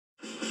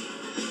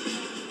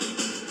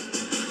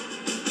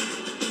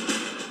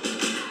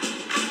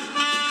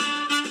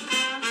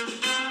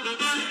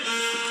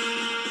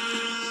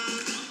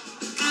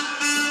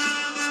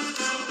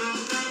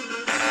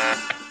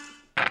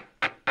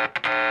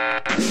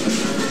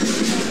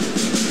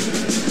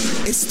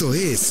Esto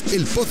es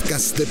el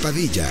podcast de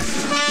Padilla,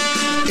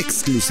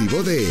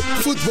 exclusivo de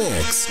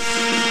Footbox.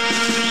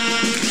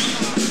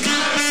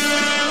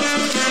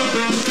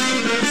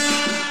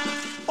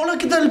 Hola,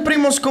 ¿qué tal,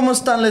 primos? ¿Cómo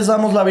están? Les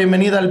damos la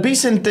bienvenida al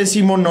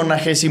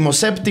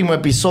 197º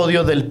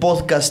episodio del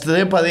podcast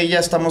de Padilla.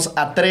 Estamos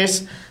a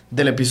 3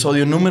 del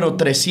episodio número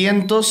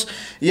 300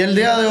 y el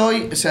día de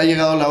hoy se ha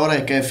llegado la hora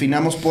de que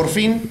definamos por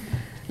fin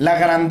la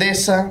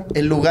grandeza,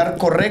 el lugar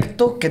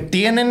correcto que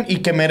tienen y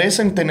que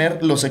merecen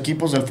tener los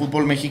equipos del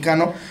fútbol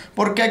mexicano,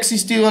 porque ha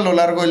existido a lo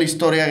largo de la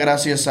historia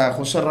gracias a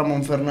José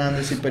Ramón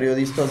Fernández y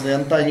periodistas de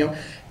antaño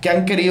que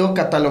han querido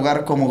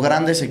catalogar como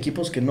grandes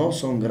equipos que no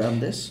son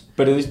grandes.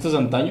 ¿Periodistas de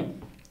antaño?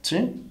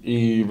 Sí.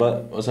 Y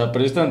va, o sea,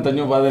 ¿periodista de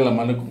antaño va de la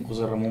mano con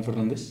José Ramón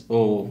Fernández?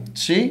 ¿O?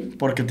 Sí,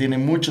 porque tiene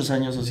muchos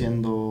años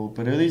haciendo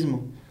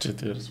periodismo. Sí,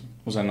 tienes.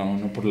 O sea, no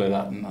por la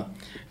edad, nada.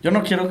 Yo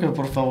no quiero que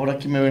por favor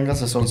aquí me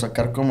vengas a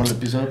sonsacar como el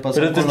episodio pasado.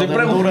 Pero te estoy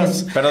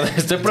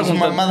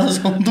preguntando.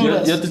 Mamadas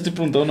Honduras. Yo te estoy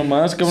preguntando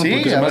nomás, cabrón, Sí,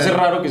 porque se me hace ver.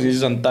 raro que si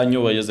dices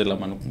antaño vayas de la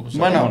mano con José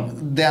Bueno,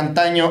 Ramón. de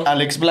antaño,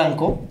 Alex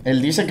Blanco,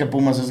 él dice que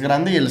Pumas es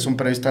grande y él es un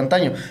periodista de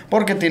antaño,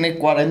 porque tiene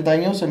 40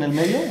 años en el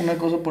medio, una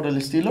cosa por el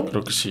estilo.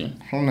 Creo que sí.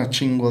 Una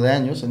chingo de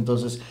años,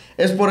 entonces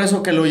es por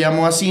eso que lo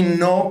llamo así,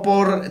 no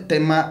por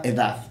tema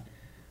edad,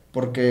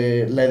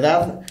 porque la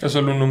edad... Es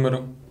solo un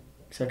número.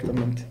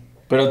 Exactamente.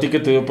 Pero a ti, ¿qué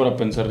te dio para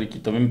pensar, Ricky?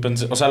 También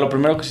pensé... O sea, lo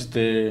primero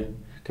que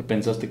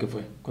pensaste que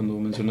fue cuando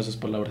mencionas esas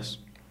palabras.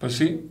 Pues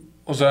sí.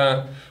 O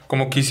sea,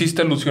 como que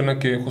hiciste alusión a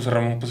que José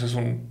Ramón pues es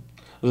un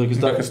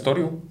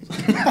gestorio.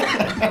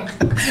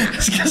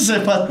 Es que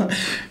sepa,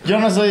 yo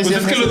no soy Pues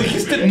diciendo... es que lo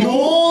dijiste tú.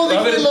 No,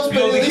 A ver, dije los lo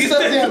periodistas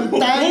dijiste de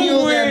antaño, tú,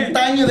 de güey.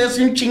 antaño, de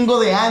hace un chingo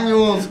de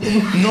años.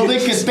 No de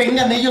que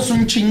tengan ellos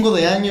un chingo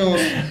de años.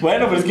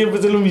 Bueno, pero es que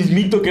empecé lo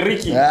mismito que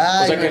Ricky.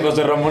 Ay, o sea, que güey.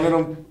 José Ramón era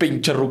un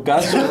pinche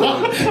rucazo, güey.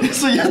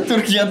 Eso ya te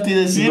urgía a ti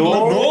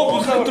decirlo. No,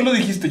 pues tú lo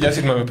dijiste ya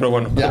sin mame, pero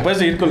bueno. Ya. Puedes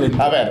seguir con la...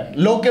 A ver,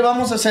 lo que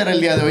vamos a hacer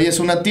el día de hoy es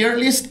una tier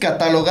list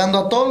catalogando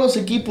a todos los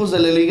equipos de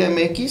la Liga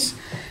MX.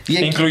 Y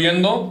aquí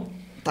Incluyendo...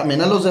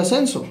 también a los de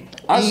ascenso.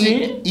 Ah, y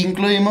 ¿sí?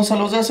 incluimos a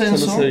los de ascenso.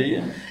 Se lo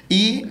sabía.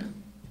 Y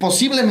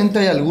posiblemente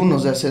hay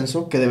algunos de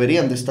ascenso que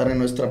deberían de estar en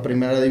nuestra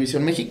primera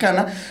división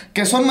mexicana,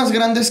 que son más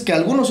grandes que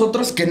algunos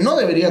otros que no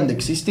deberían de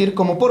existir,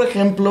 como por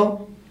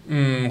ejemplo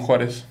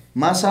Juárez.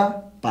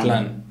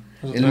 Mazapán.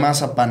 El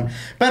Mazapán.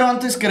 Pero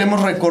antes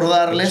queremos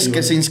recordarles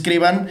que se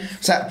inscriban.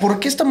 O sea, ¿por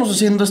qué estamos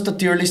haciendo esta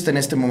tier list en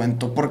este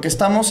momento? Porque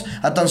estamos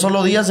a tan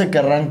solo días de que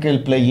arranque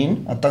el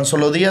play-in, a tan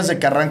solo días de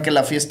que arranque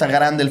la fiesta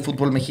grande del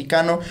fútbol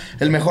mexicano,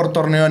 el mejor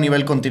torneo a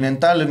nivel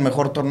continental, el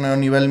mejor torneo a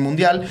nivel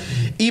mundial.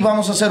 Y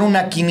vamos a hacer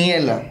una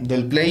quiniela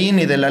del play-in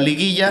y de la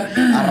liguilla.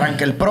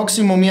 Arranca el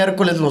próximo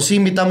miércoles. Los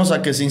invitamos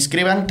a que se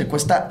inscriban. Te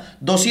cuesta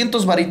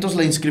 200 varitos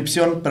la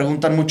inscripción.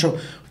 Preguntan mucho,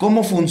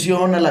 ¿cómo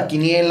funciona la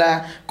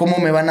quiniela? ¿Cómo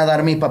me van a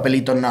dar mi papel?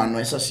 No, no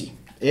es así.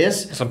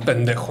 Son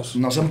pendejos.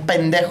 No son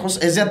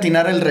pendejos, es de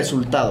atinar el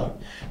resultado.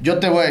 Yo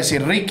te voy a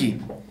decir, Ricky,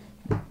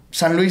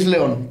 San Luis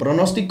León,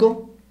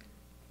 pronóstico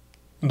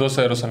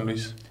 2-0 San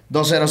Luis.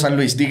 2-0 San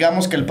Luis.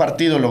 Digamos que el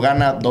partido lo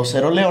gana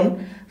 2-0 León,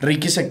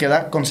 Ricky se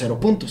queda con 0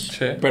 puntos.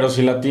 Sí. Pero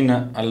si la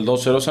atina al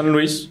 2-0 San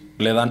Luis,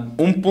 le dan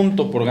un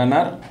punto por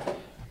ganar,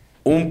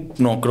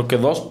 creo que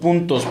 2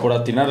 puntos por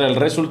atinar el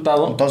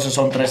resultado. Entonces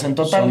son 3 en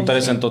total. Son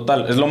 3 en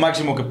total. Es lo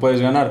máximo que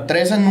puedes ganar.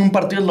 3 en un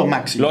partido es lo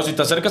máximo. Luego, si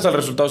te acercas al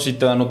resultado, sí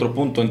te dan otro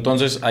punto.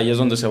 Entonces, ahí es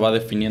donde se va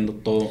definiendo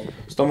todo.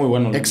 Está muy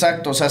bueno, ¿no?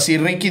 Exacto, o sea, si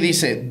Ricky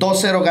dice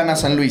 2-0 gana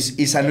San Luis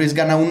y San Luis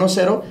gana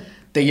 1-0,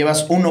 te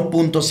llevas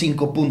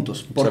 1.5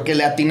 puntos. Porque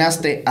le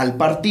atinaste al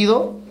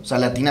partido, o sea,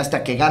 le atinaste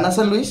a que gana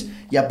San Luis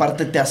y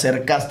aparte te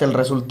acercaste al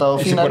resultado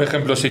Y si, final. por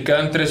ejemplo, si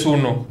quedan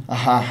 3-1,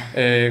 Ajá.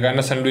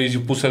 gana San Luis y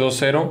yo puse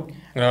 2-0,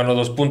 gano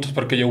 2 puntos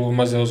porque ya hubo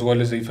más de 2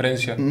 goles de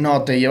diferencia.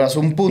 No, te llevas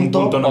un punto.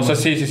 Un punto no. O sea,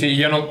 sí, y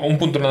ya no, un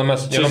punto nada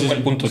más, ya Sí, no sí, fue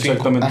el sí, punto 5.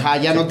 exactamente. Ajá,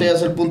 ya no te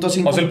llevas el punto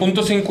 5. O sea, el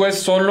punto 5 es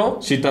solo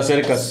Si te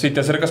acercas. si te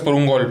acercas por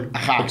un gol.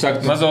 Ajá.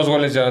 Exacto. Más de 2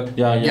 goles ya.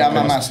 Ya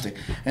mamaste.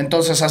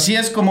 Entonces, así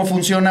es como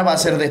funciona. Va a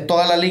ser de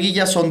toda la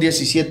liguilla. Son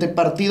 17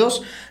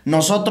 partidos.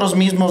 Nosotros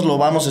mismos lo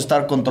vamos a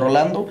estar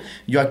controlando.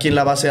 Yo aquí en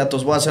la base de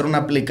datos voy a hacer una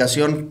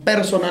aplicación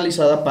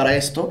personalizada para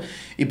esto.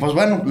 Y pues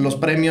bueno, los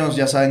premios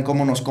ya saben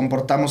cómo nos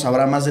comportamos.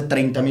 Habrá más de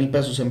 30,000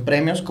 pesos en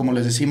premios. Como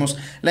les decimos,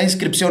 la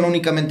inscripción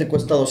únicamente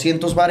cuesta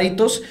 200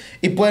 varitos.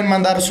 Y pueden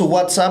mandar su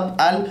WhatsApp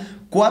al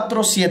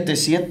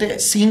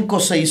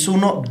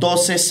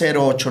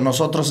 477-561-1208.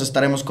 Nosotros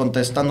estaremos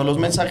contestando los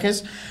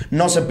mensajes.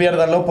 No se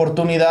pierdan la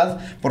oportunidad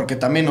porque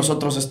también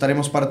nosotros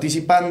estaremos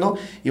participando.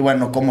 Y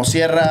bueno, como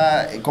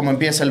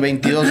empieza el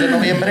 22 de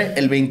noviembre,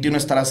 el 21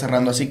 estará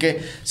cerrando. Así que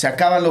se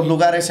acaban los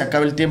lugares, se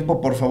acaba el tiempo.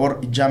 Por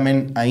favor,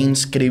 llamen a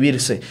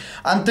inscribirse.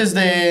 Antes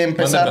de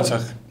empezar... Manden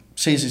mensaje.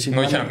 Sí.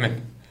 No manden.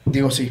 llamen.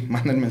 Digo, sí,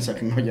 manden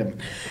mensaje, no llamen.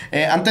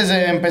 Antes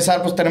de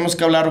empezar, pues tenemos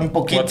que hablar un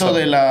poquito WhatsApp.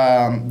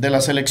 de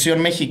la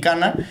selección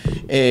mexicana.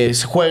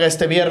 Se juega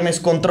este viernes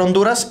contra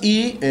Honduras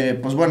y,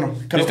 pues bueno,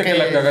 creo ¿Viste que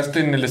la cagaste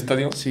en el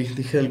estadio? Sí,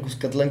 dije del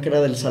Cuscatlán que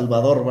era del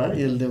Salvador, ¿va?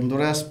 Y el de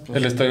Honduras, pues,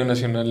 El Estadio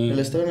Nacional. el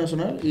Estadio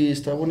Nacional, y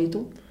está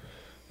bonito.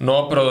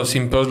 No, pero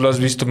sin pedos lo has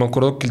visto. Me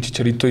acuerdo que el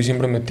Chicharito ahí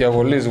siempre metía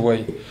goles,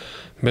 güey.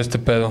 Ve este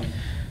pedo.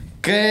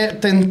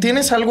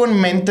 ¿Tienes algo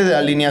en mente de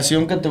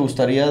alineación que te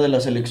gustaría de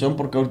la selección?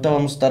 Porque ahorita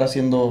vamos a estar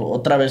haciendo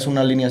otra vez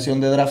una alineación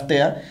de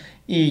draftea.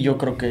 Y yo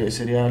creo que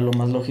sería lo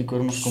más lógico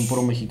irnos con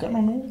puro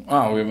mexicano, ¿no?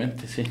 Ah,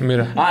 obviamente, sí.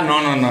 Mira. Ah, no.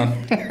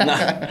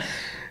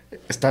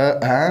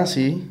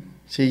 Sí.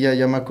 Sí,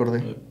 ya me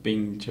acordé.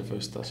 Pinche feo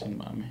está sin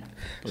mame.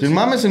 Sin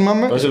mame.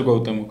 Parece el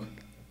Cuauhtémoc.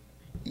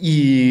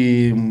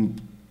 Y...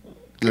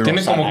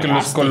 Tiene como que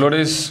los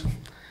colores...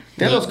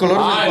 Tiene los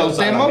colores del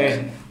Cuauhtémoc.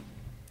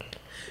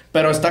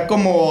 Pero está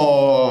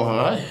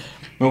como... Ay.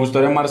 Me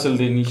gustaría Marcel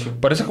de inicio.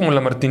 Parece como la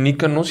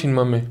Martinica, ¿no? Sin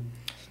mame.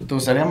 ¿Te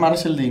gustaría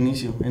Marcel de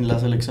inicio en la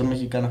selección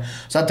mexicana?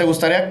 O sea, ¿te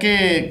gustaría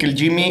que el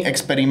Jimmy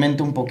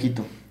experimente un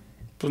poquito?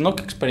 Pues no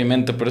que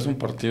experimente, pero es un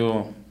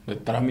partido de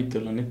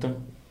trámite, la neta.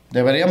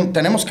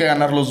 Tenemos que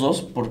ganar los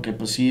dos, porque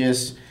pues sí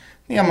es,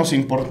 digamos,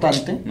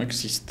 importante. No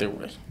existe,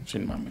 güey,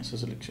 sin mame, esa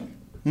selección.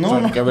 No, o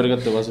sea, no. ¿qué verga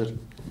te va a hacer?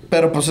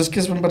 Pero pues es que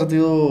es un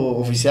partido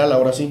oficial,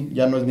 ahora sí,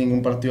 ya no es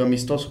ningún partido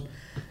amistoso.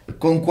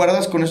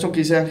 ¿Concuerdas con esto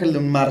que dice Ángel de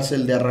un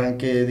Marcel de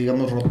arranque,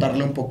 digamos,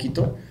 rotarle un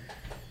poquito?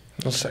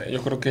 No sé,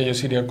 yo creo que yo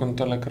sí iría con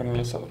toda la carne al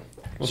asador.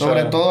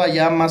 Sobre todo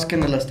allá más que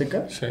en el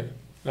Azteca. Sí,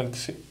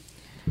 antes sí.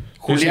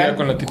 Julián,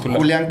 con la titular.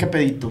 Julián, ¿qué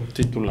pedito?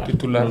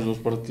 Titular. Los dos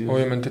partidos.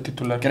 Obviamente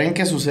titular. ¿Creen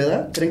que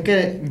suceda? ¿Creen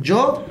que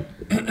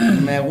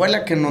me huele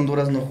a que en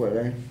Honduras no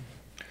juega,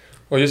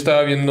 Hoy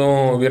estaba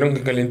viendo, ¿vieron que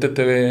en Caliente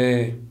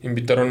TV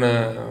invitaron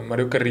a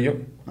Mario Carrillo?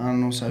 Ah,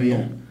 no sabía.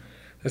 No.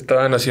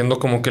 Estaban haciendo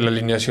como que la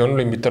alineación,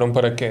 lo invitaron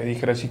para que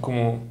dijera así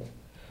como,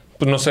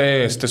 pues no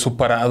sé, su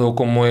parado,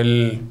 como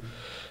él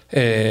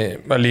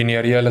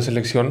alinearía la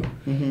selección.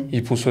 Uh-huh.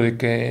 Y puso de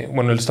que,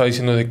 bueno, él estaba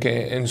diciendo de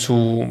que en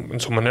su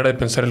manera de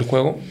pensar el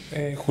juego,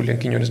 Julián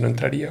Quiñones no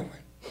entraría,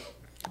 güey.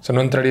 O sea,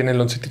 no entraría en el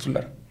 11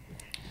 titular.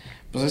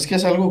 Pues es que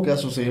es algo que ha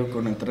sucedido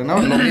con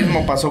entrenadores. Lo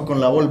mismo pasó con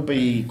La Volpe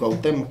y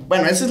Cuauhtémoc.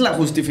 Bueno, esa es la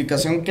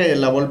justificación que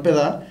La Volpe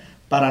da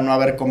para no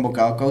haber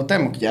convocado a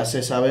Cuauhtémoc. Ya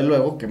se sabe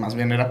luego que más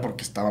bien era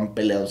porque estaban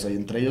peleados ahí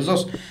entre ellos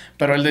dos.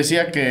 Pero él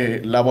decía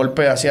que La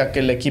Volpe hacía que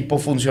el equipo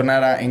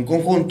funcionara en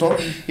conjunto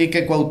y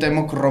que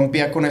Cuauhtémoc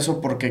rompía con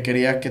eso porque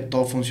quería que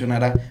todo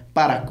funcionara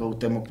para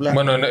Cuauhtémoc Blanco.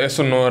 Bueno,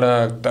 eso no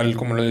era tal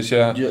como lo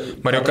decía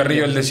Mario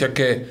Carrillo. Él decía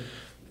que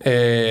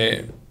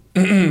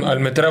al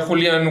meter a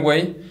Julián,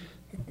 güey,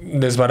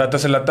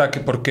 desbaratas el ataque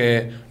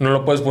porque no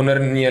lo puedes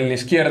poner ni en la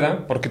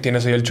izquierda porque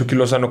tienes ahí el Chucky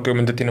Lozano que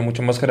obviamente tiene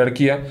mucho más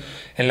jerarquía.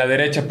 En la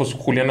derecha, pues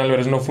Julián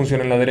Álvarez no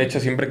funciona en la derecha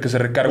siempre que se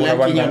recarga una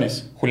banda.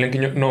 Julián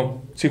Quiñones.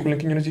 No, sí, Julián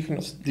Quiñones dije,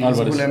 no.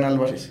 Julián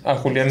Álvarez. Ah,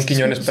 Julián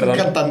Quiñones, perdón. Es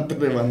un cantante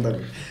de banda,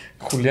 güey.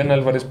 Julián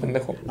Álvarez,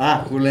 pendejo.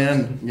 Ah,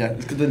 Julián. Ya,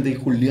 es que te entendí,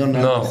 Julián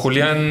Álvarez. No,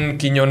 Julián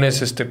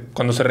Quiñones,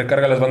 cuando se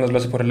recarga las bandas lo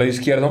hace por el lado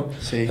izquierdo.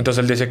 Sí.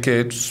 Entonces él decía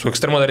que su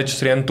extremo derecho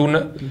sería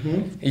Antuna.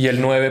 Uh-huh. Y el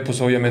 9, pues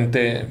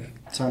obviamente...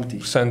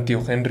 Santi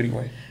o Henry,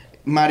 güey.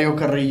 Mario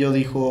Carrillo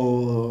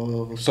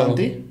dijo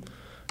Santi.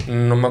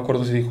 No me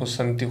acuerdo si dijo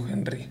Santi o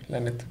Henry, la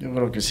neta. Yo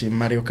creo que sí,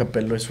 Mario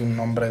Capello es un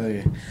hombre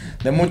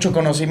de mucho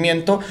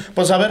conocimiento.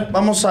 Pues a ver,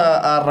 vamos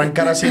a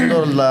arrancar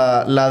haciendo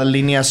la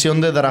alineación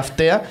de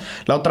draftea.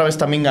 La otra vez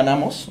también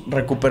ganamos,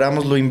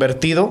 recuperamos lo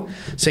invertido.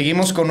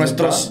 Seguimos con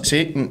nuestros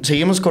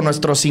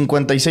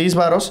 56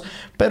 varos,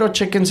 pero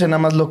chéquense nada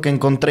más lo que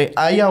encontré.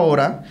 Hay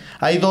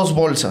dos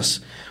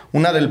bolsas.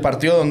 Una del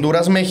partido de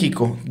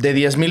Honduras-México, de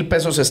 10,000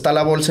 pesos está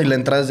la bolsa y la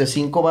entrada es de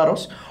 5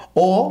 varos.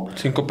 O...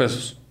 5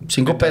 pesos.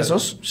 5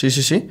 pesos,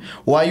 sí.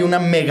 O hay una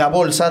mega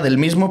bolsa del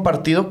mismo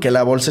partido que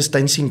la bolsa está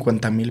en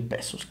 50,000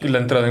 pesos. ¿Y la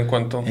entrada en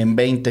cuánto? En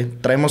 20.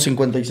 Traemos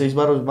 56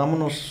 varos.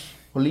 Vámonos,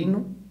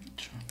 Olino.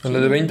 ¿A la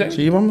de 20?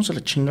 Sí, vamos a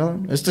la chingada.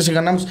 Si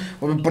ganamos.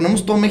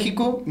 Ponemos todo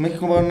México.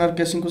 México va a ganar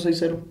que es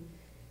 5-6-0.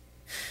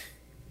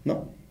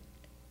 ¿No?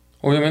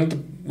 Obviamente.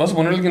 ¿Vas a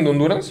poner alguien de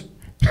Honduras?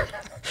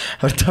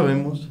 Ahorita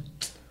vemos.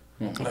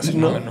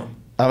 No.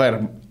 A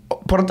ver,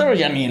 portero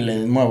ya ni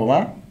le muevo,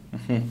 ¿va?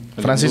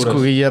 Uh-huh. Francisco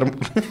Guillermo.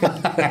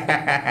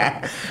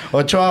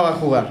 Ochoa va a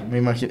jugar, me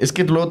imagino. Es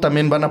que luego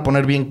también van a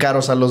poner bien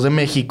caros a los de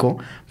México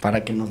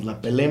para que nos la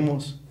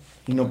pelemos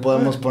y no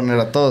podemos poner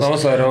a todos.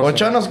 Vamos a ver.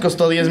 Ochoa nos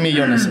costó 10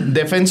 millones.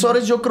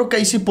 Defensores, yo creo que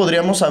ahí sí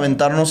podríamos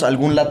aventarnos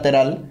algún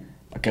lateral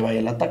para que vaya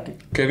el ataque.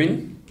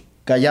 ¿Kevin?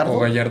 ¿Gallardo? O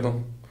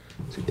Gallardo.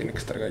 Sí, tiene que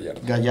estar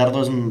Gallardo.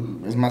 Gallardo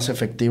es más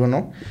efectivo,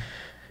 ¿no?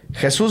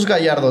 Jesús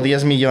Gallardo,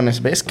 10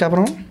 millones. ¿Ves,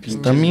 cabrón?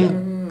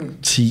 También...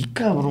 Sí,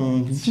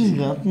 cabrón.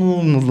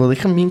 Nos lo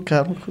dejan bien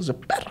caro, hijos de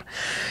perra.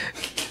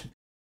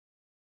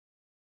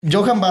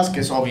 Johan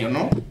Vázquez, obvio,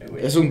 ¿no?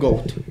 Es un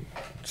GOAT.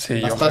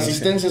 Sí, hasta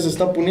asistencia se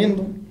está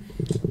poniendo.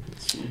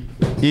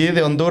 Y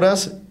de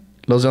Honduras,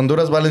 los de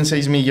Honduras valen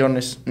 6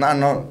 millones.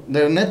 No,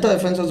 de neta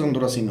defensas de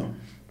Honduras sí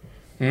no.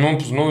 No,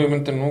 pues no,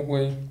 obviamente no,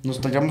 güey. Nos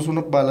tallamos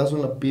un balazo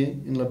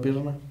en la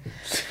pierna.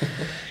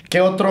 ¿Qué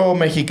otro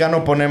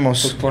mexicano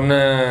ponemos? Pues pone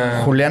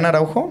a... ¿Julián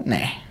Araujo? No.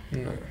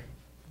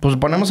 Pues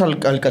ponemos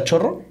al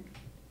Cachorro.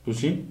 Pues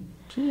sí.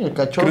 Sí, el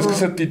Cachorro. ¿Crees que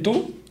sea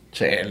Titú?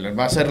 Sí,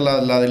 va a ser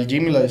la del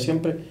Jimmy, la de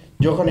siempre.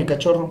 Johan y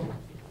Cachorro.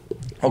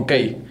 Ok.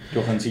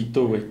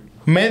 Johancito, güey.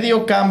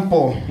 Medio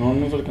campo. No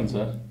va a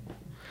alcanzar.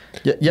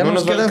 Ya No nos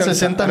nos va a quedan alcanzar,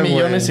 60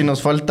 millones güey. y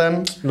nos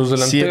faltan Los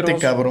delanteros. 7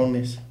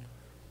 cabrones.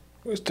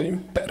 Estoy un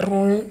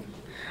perro,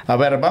 A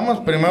ver, vamos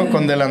primero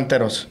con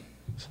delanteros.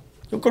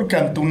 Yo creo que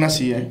Antuna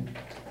sí,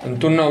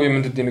 Antuna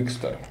obviamente tiene que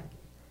estar.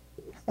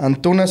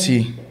 Antuna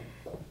sí.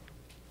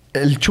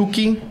 El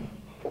Chucky.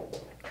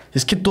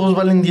 Es que todos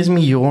valen 10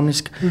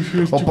 millones.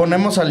 O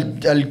ponemos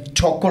al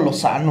Choco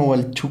Lozano o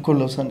al Chuco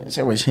Lozano.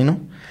 Ese güey, sí, ¿no?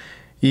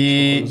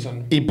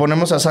 Y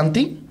ponemos a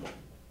Santi.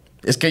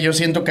 Es que yo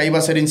siento que ahí va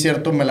a ser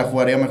incierto. Me la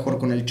jugaría mejor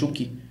con el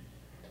Chucky.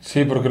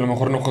 Sí, porque a lo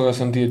mejor no juega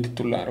Santi de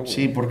titular, güey.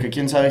 Sí, porque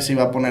quién sabe si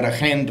va a poner a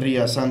Henry,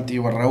 a Santi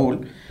o a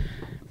Raúl.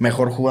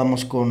 Mejor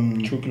jugamos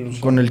con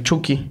el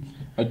Chucky.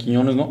 A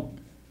Quiñones, ¿no?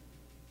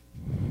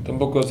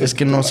 Tampoco Es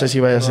que no sé si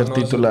vaya a ser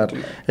titular.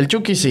 El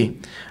Chucky sí.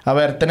 A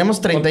ver,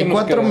 tenemos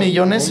 34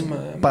 millones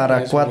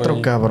para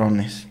 4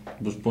 cabrones.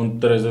 Pues pon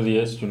 3 de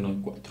 10 y 1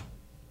 de 4.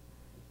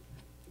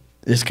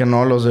 Es que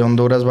no, los de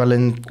Honduras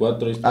valen...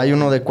 4. Hay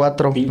uno de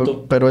 4,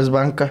 Pinto. pero es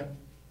banca.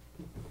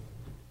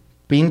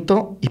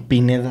 Pinto y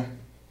Pineda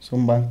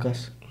son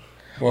bancas.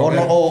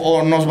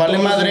 O nos vale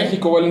 ¿Todos madre. en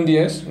México valen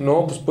 10?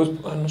 No, pues...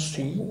 no,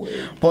 sí, güey.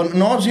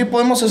 No, sí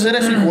podemos hacer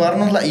eso y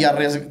jugárnosla y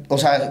arriesgar. O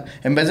sea,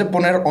 en vez de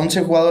poner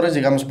 11 jugadores,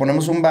 digamos,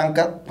 ponemos un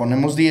banca,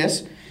 ponemos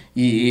 10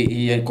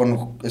 y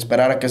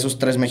esperar a que esos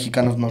 3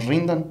 mexicanos nos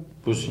rindan.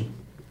 Pues sí.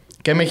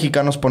 ¿Qué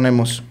mexicanos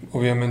ponemos?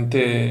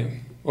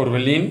 Obviamente,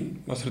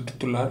 Orbelín va a ser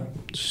titular.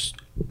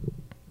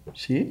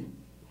 ¿Sí?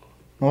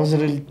 ¿No va a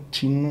ser el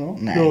chino?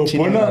 Nah, No, el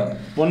chino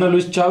pon a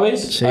Luis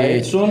Chávez, Sí. a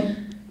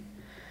Edson.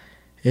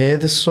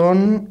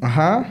 Edson,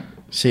 ajá,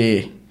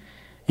 sí.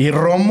 ¿Y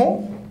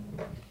Romo?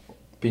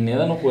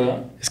 Pineda no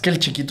juega. Es que el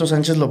Chiquito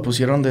Sánchez lo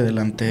pusieron de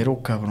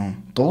delantero,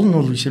 cabrón. Todos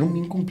nos lo hicieron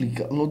bien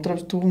complicado. La otra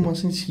vez estuvo más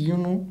sencillo,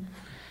 ¿no?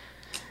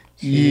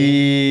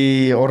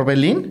 Sí. ¿Y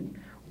Orbelín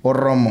o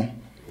Romo?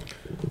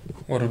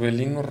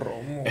 Orbelín o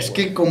Romo. Es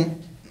güey. que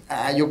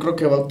yo creo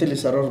que va a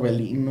utilizar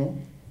Orbelín, ¿no?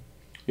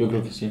 Yo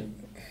creo que sí.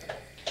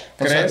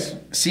 ¿Crees? O sea,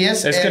 si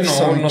es que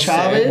Edson no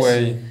Chávez, sé,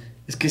 güey.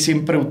 es que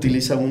siempre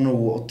utiliza uno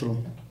u otro.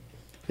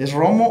 ¿Es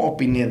Romo o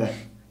Pineda?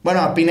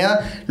 Bueno, a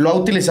Pineda lo ha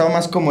utilizado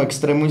más como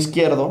extremo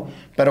izquierdo,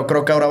 pero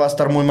creo que ahora va a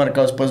estar muy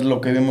marcado después de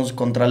lo que vimos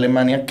contra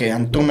Alemania, que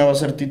Antuna va a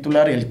ser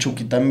titular y el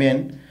Chucky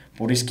también,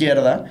 por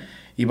izquierda,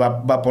 y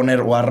va a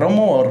poner o a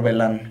Romo o a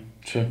Orbelán.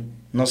 Sí.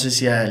 No sé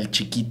si a el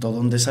Chiquito.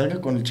 Donde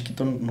salga con el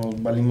Chiquito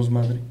nos valimos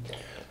madre.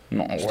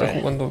 No, Está güey.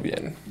 jugando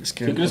bien. Es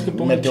que ¿Qué crees que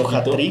ponga el metió Chiquito?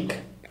 hat-trick.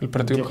 El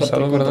partido Metió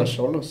pasado, hat-trick ¿verdad? contra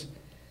Xolos.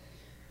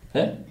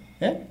 ¿Eh?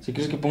 ¿Sí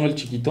crees que ponga el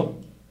chiquito?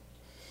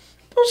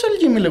 Pues al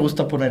Jimmy le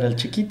gusta poner al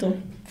Chiquito.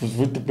 Pues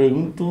te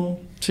pregunto.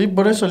 Sí,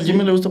 por eso al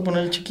Jimmy le gusta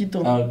poner el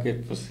Chiquito. Ah, ok,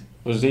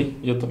 pues sí,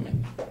 yo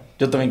también.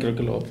 Yo también creo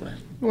que lo voy a poner.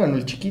 Bueno,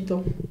 el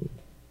Chiquito.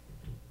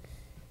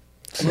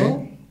 Sí.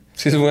 ¿No?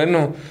 Sí es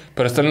bueno,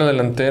 pero está en la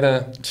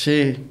delantera.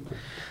 Sí.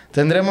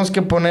 Tendremos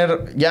que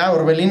poner ya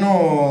Orbelino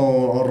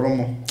o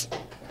Romo.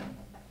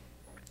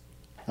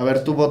 A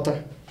ver, tú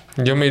vota.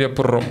 Yo me iría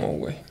por Romo,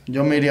 güey.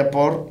 Yo me iría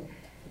por...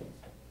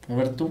 A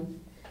ver, tú.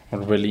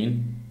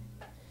 Orbelín.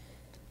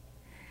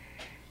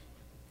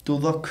 Tú,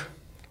 Doc.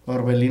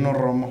 Orbelino o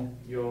Romo.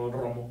 Yo,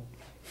 Romo.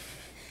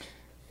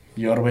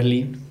 Y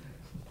Orbelín.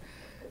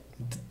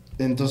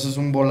 Entonces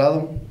un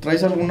volado.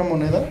 ¿Traes alguna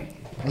moneda?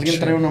 ¿Alguien Sí.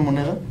 trae una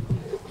moneda?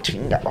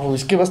 Chingado,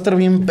 es que va a estar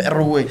bien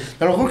perro, güey.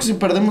 A lo mejor que si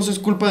perdemos es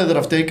culpa de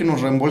Draftea y que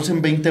nos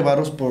reembolsen 20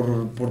 varos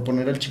por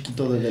poner al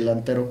Chiquito de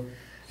delantero.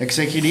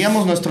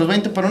 Exigiríamos nuestros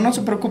 20, pero no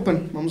se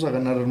preocupen. Vamos a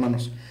ganar,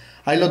 hermanos.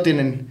 Ahí lo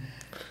tienen.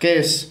 ¿Qué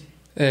es?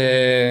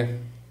 El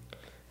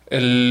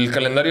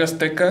calendario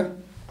azteca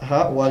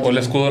Ajá, o o el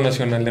escudo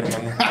nacional,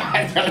 hermano.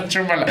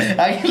 Chúpala.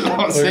 Águila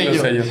o Oye, sello.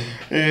 los sellos.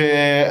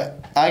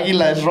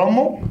 Águila es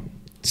Romo,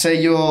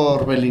 sello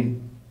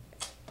Orbelín.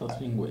 Estás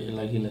bien, güey. El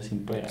águila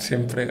siempre gana.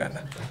 Siempre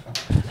gana.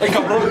 ¡Ay,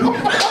 cabrón!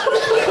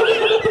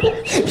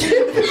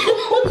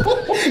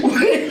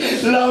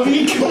 Güey, la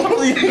vi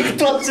como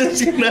directo a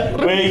asesinar.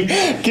 Güey,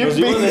 ¿Qué nos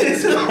iban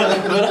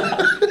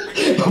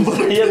pedo?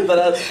 Por ahí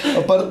atrás.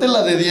 Aparte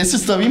la de 10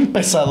 está bien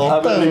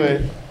pesadota, güey.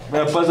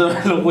 Mira,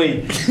 pásamelo,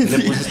 güey. Le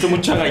pusiste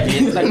mucha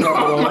galleta,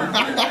 cabrón.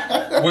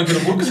 Güey, te lo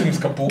juro que se me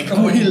escapó,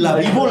 cabrón. Güey, la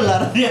vi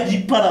volar de ahí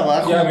para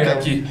abajo. Ya, mira cabrón.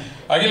 aquí.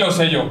 Águila o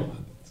sello.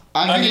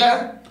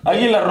 Águila,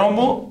 Águila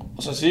Romo.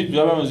 O sea, sí,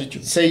 ya habíamos dicho.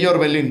 sello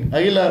Orbelín.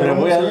 Águila, Pero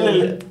Romo, voy a sello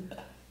darle.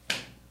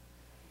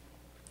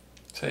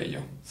 Sello.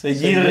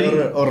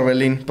 sello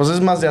Orbelín. Pues es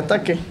más de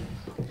ataque.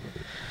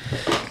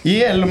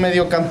 Y el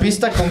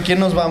mediocampista, ¿con quién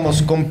nos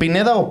vamos? ¿Con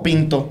Pineda o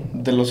Pinto?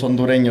 De los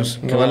hondureños,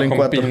 que No, valen con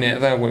 4.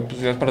 Pineda, güey. Pues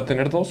ya es para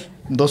tener 2.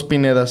 2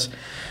 Pinedas.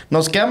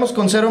 Nos quedamos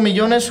con 0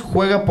 millones,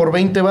 juega por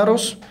 20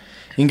 varos.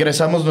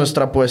 Ingresamos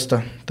nuestra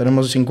apuesta.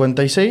 Tenemos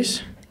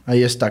 56.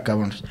 Ahí está,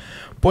 cabrones.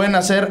 Pueden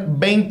hacer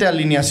 20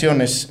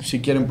 alineaciones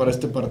si quieren para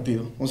este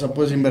partido. O sea,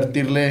 puedes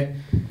invertirle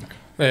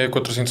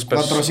 400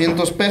 pesos.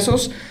 400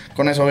 pesos.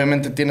 Con eso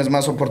obviamente tienes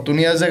más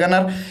oportunidades de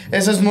ganar.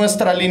 Esa es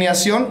nuestra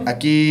alineación.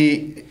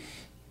 Aquí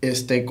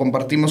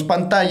compartimos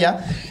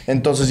pantalla.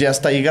 Entonces ya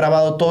está ahí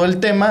grabado todo el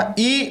tema.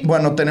 Y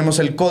bueno, tenemos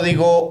el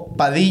código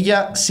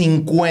Padilla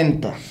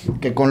 50.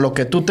 Que con lo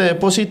que tú te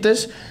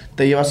deposites,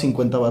 te lleva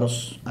 50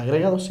 varos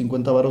agregados,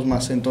 50 varos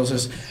más.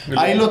 Entonces,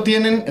 ahí lo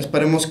tienen.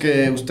 Esperemos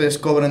que ustedes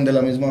cobren de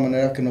la misma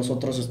manera que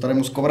nosotros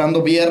estaremos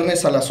cobrando.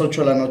 Viernes a las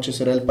 8 de la noche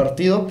será el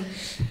partido.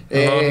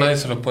 Nadie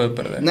se lo puede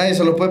perder. Nadie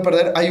se lo puede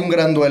perder. Hay un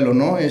gran duelo,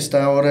 ¿no?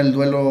 Está ahora el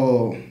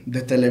duelo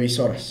de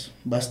televisoras.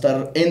 Va a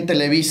estar en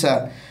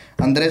Televisa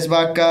Andrés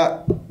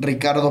Vaca,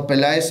 Ricardo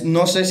Peláez.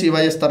 No sé si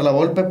vaya a estar la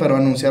Volpe, pero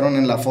anunciaron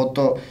en la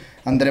foto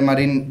André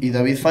Marín y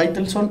David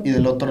Faitelson. Y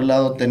del otro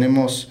lado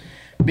tenemos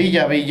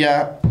Villa,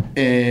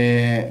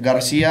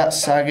 García,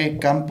 Sague,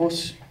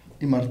 Campos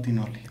y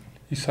Martinoli.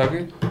 ¿Y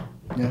Sague?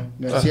 Ya,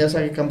 García,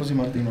 Sague, Campos y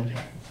Martinoli.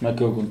 Me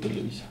quedo con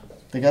Televisa.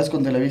 ¿Te quedas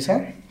con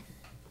Televisa?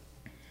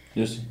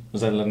 Yo sí, o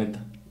sea, la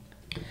neta.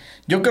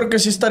 Yo creo que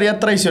sí estaría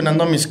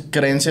traicionando mis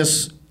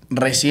creencias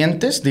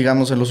recientes,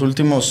 digamos, en los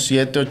últimos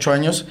 7, 8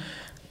 años,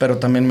 pero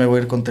también me voy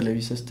a ir con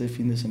Televisa este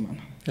fin de semana.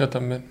 Yo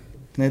también.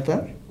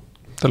 ¿Neta?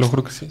 Te lo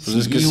juro que sí. Pues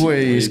es que sí, sí,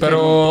 güey.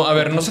 Pero, a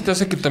ver, ¿no se te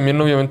hace que también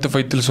obviamente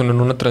Faitelson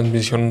en una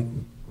transmisión...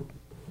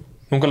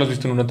 Nunca lo has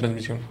visto en una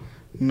transmisión?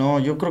 No,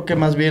 yo creo que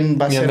más bien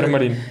va a Ni ser... André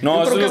Marín.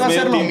 No, yo creo que va a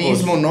ser lo tiempos.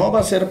 mismo, ¿no?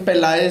 Va a ser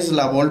Peláez,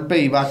 La Volpe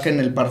y Vaca en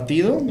el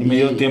partido. Y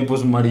medio tiempo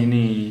es Marín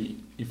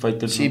y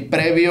Faitelson. Sí,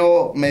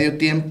 previo, medio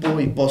tiempo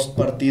y post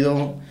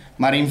partido,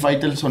 Marín,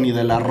 Faitelson y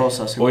De La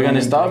Rosa. Oigan,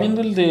 estaba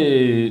viendo el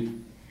de...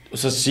 O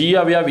sea, sí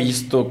había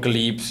visto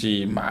clips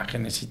y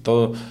imágenes y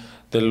todo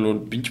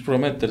del pinche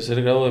programa de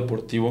tercer grado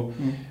deportivo.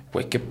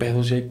 Güey, qué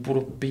pedo, si hay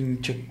puro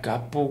pinche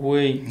capo,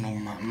 güey. No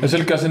mames. ¿Es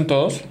el que hacen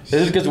todos? Es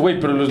el que es, güey,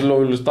 pero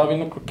lo estaba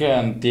viendo creo que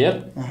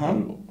antier. Ajá.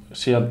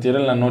 Sí, antier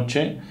en la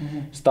noche.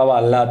 Estaba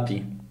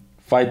Lati,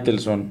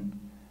 Faitelson,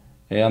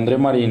 André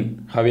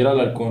Marín, Javier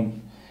Alarcón,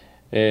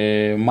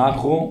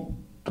 Majo,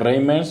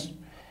 Reimers,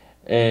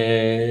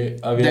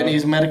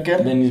 Denis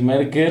Merker. Denis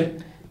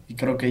Merker. Y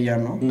creo que ya,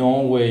 ¿no?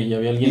 No, güey, y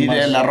había alguien Y más.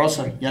 De La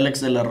Rosa, y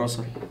Alex De La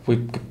Rosa. Güey,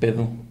 qué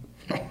pedo.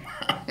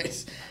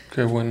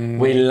 Qué buen...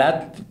 Güey,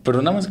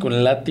 pero nada más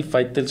con Lati,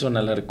 Faitelson,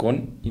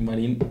 Alarcón y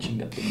Marín,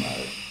 chinga tu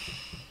madre.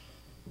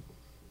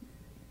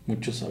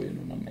 Mucho sabio en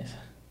una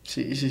mesa.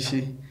 Sí, sí,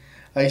 sí.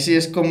 Ahí sí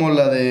es como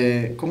la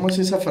de... ¿Cómo es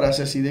esa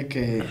frase así de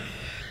que...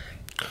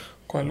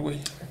 ¿Cuál, güey?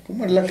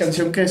 ¿Cómo es la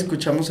canción que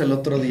escuchamos el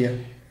otro día?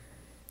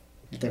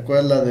 ¿Te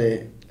acuerdas la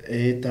de...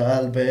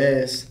 tal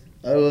vez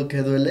algo que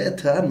duele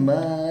tan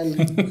mal?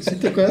 ¿Sí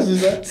te acuerdas de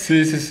esa?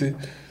 Sí, sí, sí.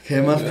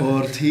 ¿Qué más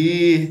por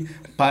ti?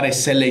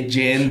 Parece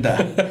leyenda.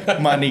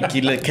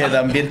 Maniquí le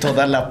quedan bien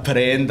toda la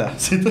prenda.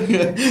 ¿Sí te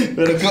acuerdas?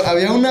 Pero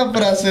había una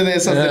frase de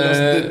esas de los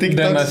de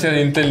TikTok.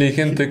 Demasiado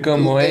inteligente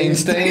como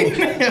Einstein.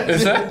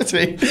 ¿Esa?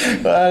 Sí.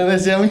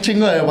 Decía un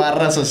chingo de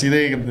barras así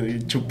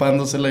de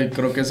chupándosela y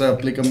creo que esa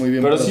aplica muy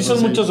bien. Pero para sí son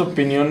todo, muchas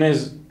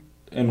opiniones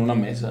en una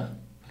mesa.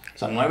 O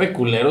sea, 9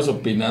 culeros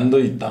opinando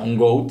y tan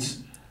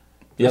goats.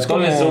 Y a Es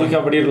todos les como- surge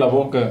abrir la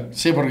boca.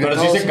 Sí, porque pero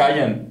todos- sí se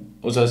callan.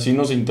 O sea, sí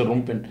no se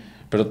interrumpen.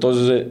 Pero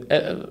todos...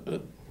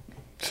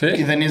 ¿Sí?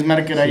 Y Denise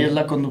Merker ahí es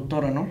la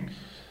conductora, ¿no?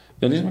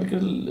 Denis Merker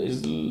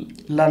es...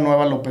 La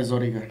nueva López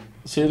Dóriga.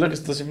 Sí, es la que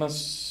está así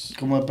más...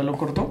 ¿Como de pelo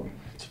corto?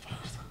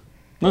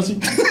 No, sí.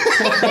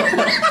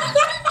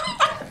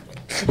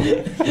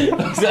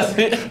 O sea,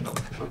 sí.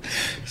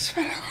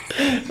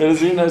 Pero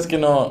sí, no, es que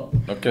no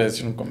quería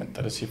decir un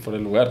comentario así por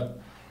el lugar.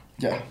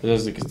 Ya. O sea,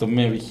 desde que está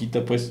medio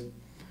viejita, pues.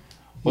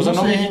 O sea,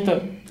 no sé. viejita.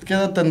 ¿Qué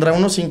edad tendrá?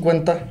 Unos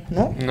 50,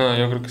 ¿no? No,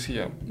 yo creo que sí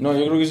ya. No,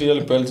 yo creo que sí ya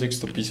le pega el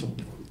sexto piso.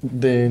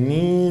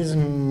 Denise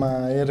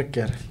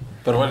Merker.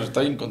 Pero bueno,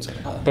 está bien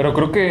conservada. Pero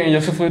creo que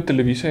ya se fue de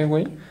Televisa,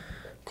 güey.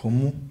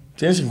 ¿Cómo?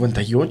 Tiene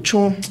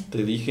 58.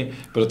 Te dije,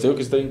 pero te digo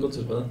que está bien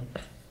conservada.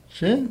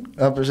 ¿Sí?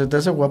 Ah, pues ¿se te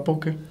hace guapo o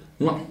qué?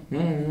 No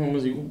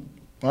les digo.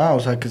 Ah, o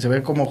sea, que se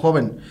ve como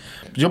joven.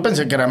 Yo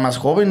pensé que era más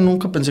joven.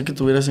 Nunca pensé que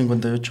tuviera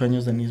 58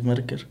 años Denise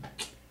Merker.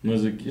 No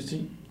es de aquí,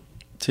 sí.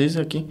 Sí, es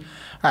aquí.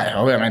 Ah,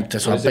 obviamente,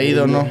 su Parece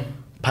apellido, gringo. ¿no?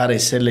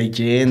 Parece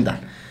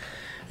leyenda.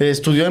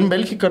 Estudió en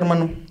Bélgica,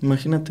 hermano.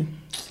 Imagínate.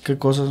 Qué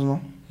cosas,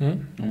 ¿no?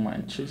 No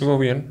manches. Estuvo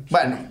bien.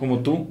 Bueno. Como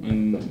tú,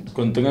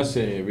 cuando tengas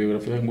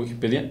biografía en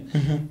Wikipedia,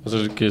 vas a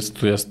ver que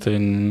estudiaste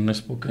en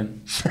Spokane.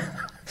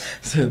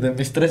 De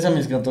mis 13 a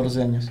mis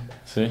 14 años.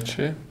 Sí.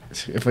 Sí.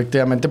 Sí,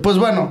 efectivamente. Pues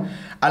bueno,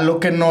 a lo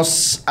que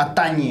nos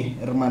atañe,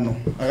 hermano.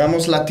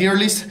 Hagamos la tier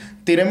list.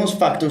 Tiremos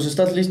factos.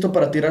 ¿Estás listo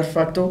para tirar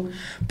facto?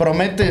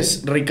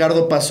 ¿Prometes,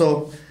 Ricardo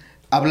Pasó,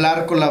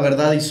 hablar con la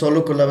verdad y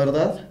solo con la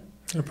verdad?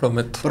 Lo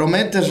prometo.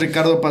 ¿Prometes,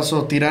 Ricardo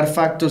Pasó, tirar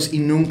factos y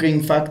nunca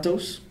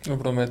infactos? Lo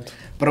prometo.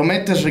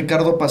 ¿Prometes,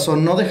 Ricardo Pasó,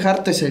 no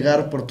dejarte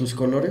cegar por tus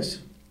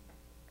colores?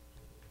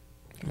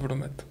 Lo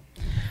prometo.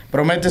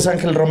 ¿Prometes,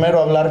 Ángel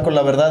Romero, hablar con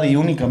la verdad y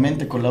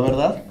únicamente con la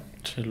verdad?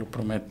 Sí, lo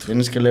prometo.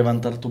 Tienes que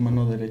levantar tu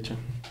mano derecha.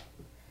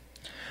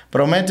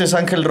 ¿Prometes,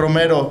 Ángel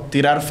Romero,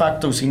 tirar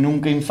factos y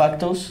nunca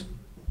infactos?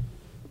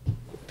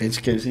 Tienes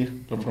que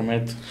decir. Lo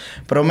prometo.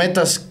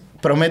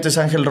 ¿Prometes,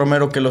 Ángel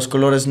Romero, que los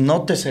colores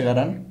no te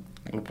cegarán?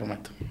 Lo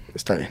prometo.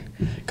 Está bien.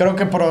 Creo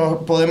que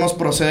podemos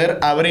proceder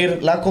a abrir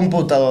la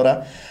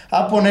computadora,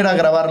 a poner a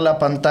grabar la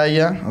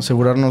pantalla,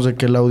 asegurarnos de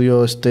que el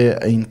audio esté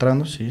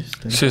entrando. Sí,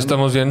 está Sí,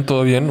 estamos bien,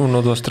 todo bien.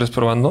 1, 2, 3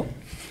 probando.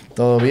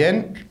 ¿Todo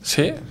bien?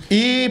 Sí.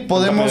 Y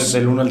podemos...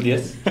 Del 1 al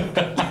 10.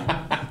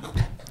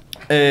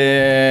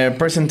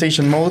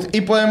 Presentation mode.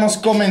 Y podemos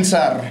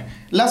comenzar.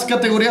 Las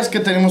categorías que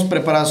tenemos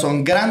preparadas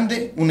son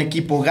grande, un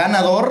equipo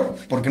ganador,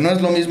 porque no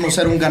es lo mismo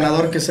ser un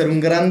ganador que ser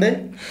un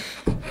grande.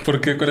 ¿Por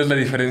qué? ¿Cuál es la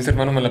diferencia,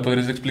 hermano? ¿Me la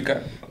podrías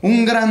explicar?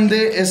 Un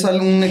grande es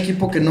un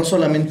equipo que no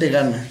solamente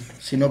gana,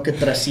 sino que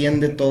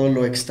trasciende todo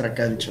lo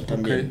extracancha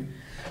también.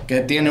 Okay. Que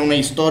tiene una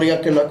historia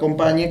que lo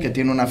acompañe, que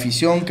tiene una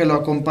afición que lo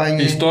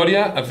acompañe.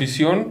 Historia,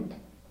 afición.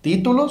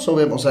 Títulos,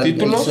 o sea,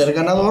 títulos. El ser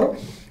ganador.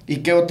 ¿Y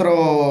qué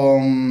otro?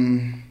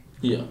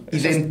 Yeah.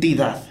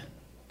 Identidad.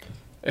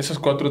 Esos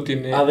 4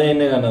 tiene ADN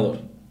ganador.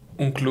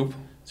 un club.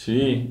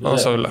 Sí.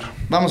 Vamos a hablar.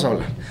 Vamos a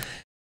hablar.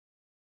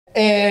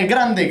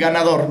 Grande,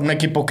 ganador. Un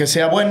equipo que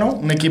sea bueno,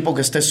 un equipo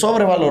que esté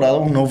sobrevalorado,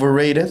 un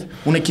overrated,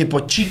 un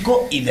equipo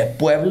chico y de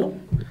pueblo,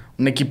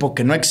 un equipo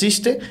que no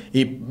existe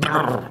y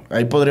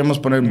ahí podríamos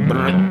poner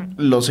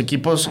los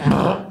equipos,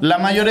 la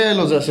mayoría de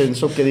los de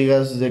ascenso que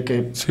digas de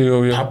que Sí,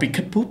 obvio. papi,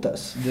 qué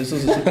putas. De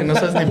esos así que no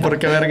sabes ni por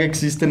qué verga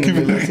existen en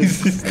el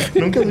ascenso.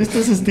 ¿Nunca has visto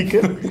ese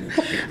sticker?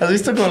 ¿Has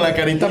visto con la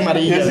carita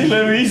amarilla? Sí lo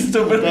he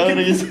visto, pero...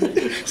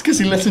 Es que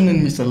sí lo hacen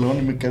en mi salón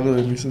y me cago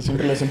de risa.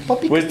 Siempre le hacen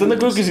papi. Pues ¿están de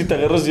acuerdo que si te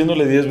agarras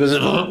haciéndole 10 veces,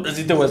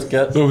 así te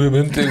guasqueas?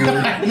 Obviamente, güey.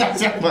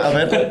 A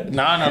ver.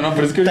 No,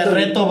 pero es que Te ahorita...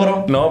 reto,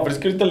 bro. No, pero es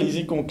que ahorita le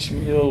hice como que sí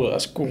me dio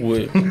asco, güey.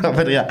 A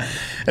ver, ya.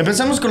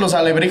 Empezamos con los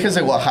Alebrijes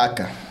de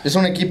Oaxaca. Es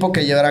un equipo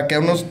que llevará que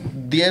unos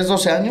 10,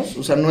 12 años.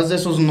 O sea, no es de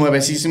esos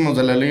nuevecísimos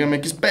de la Liga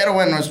MX, pero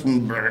bueno, es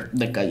un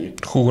de calle.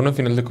 Jugó una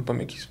final de Copa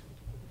MX.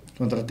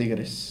 Contra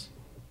Tigres.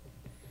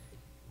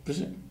 Pues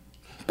sí.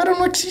 Pero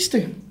no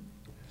existe.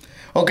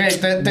 Ok,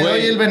 te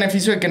doy el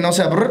beneficio de que no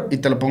sea y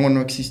te lo pongo no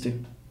existe.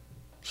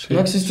 Sí, No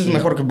existe sí. es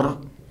mejor que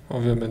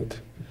Obviamente.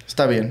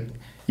 Está bien.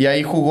 Y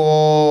ahí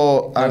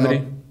jugó...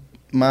 Madrid.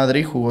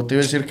 Madrid jugó. Te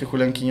iba a decir que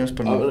Julián Quiñones,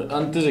 pero A no. ver,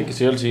 antes de que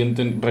siga el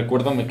siguiente,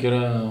 recuérdame que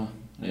era...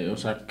 o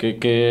sea,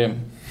 que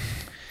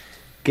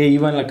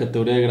iba en la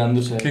categoría de grande,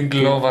 o sea... ¿Qué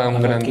engloba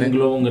un grande? ¿Qué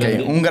engloba un Ok,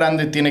 grande? un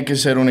grande tiene que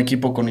ser un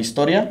equipo con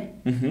historia,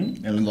 Ujú.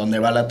 en donde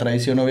va la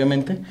tradición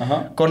obviamente,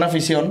 Ajá. con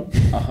afición,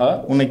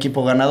 Ajá. un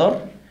equipo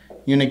ganador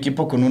y un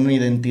equipo con una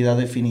identidad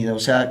definida, o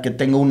sea, que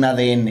tenga un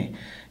ADN,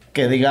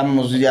 que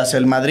digamos ya sea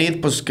el Madrid,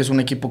 pues que es un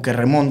equipo que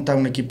remonta,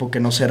 un equipo que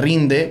no se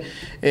rinde,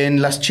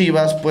 en las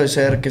Chivas puede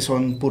ser que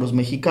son puros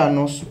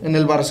mexicanos, en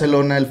el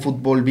Barcelona el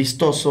fútbol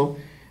vistoso,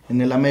 en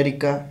el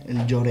América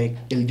el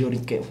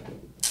lloriqueo,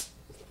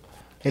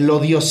 el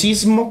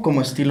odiosismo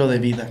como estilo de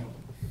vida,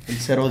 el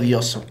ser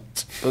odioso.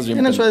 Estás bien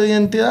Tiene su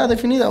identidad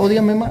definida,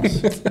 ódiame más.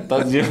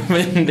 Estás bien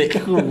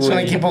pendejo, güey. Es un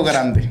equipo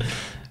grande.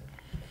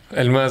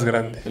 El más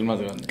grande. El más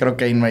grande. Creo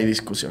que ahí no hay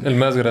discusión. El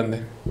más grande.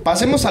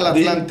 Pasemos al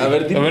Atlante. A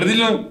ver, A ver,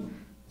 dilo.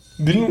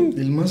 Dilo.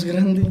 El más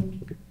grande.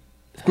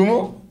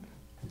 ¿Cómo?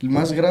 El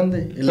más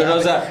grande. El Pero, ave.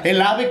 o sea-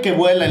 El ave que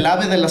vuela, el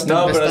ave de las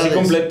No, pero tempestades. así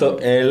completo.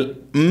 El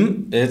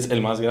es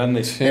el más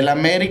grande. El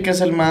América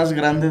es el más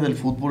grande del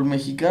fútbol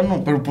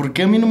mexicano. Pero ¿por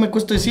qué a mí no me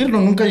cuesta decirlo?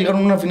 Nunca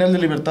llegaron a una final de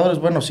Libertadores.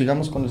 Bueno,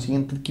 sigamos con el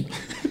siguiente equipo.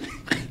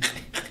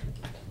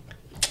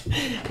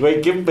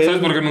 Güey, qué pedo.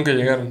 ¿Sabes por qué nunca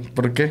llegaron?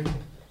 ¿Por qué?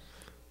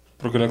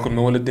 Porque la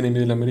Conmebol le tiene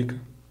miedo a la América.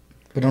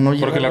 Pero no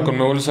Porque la llegaron.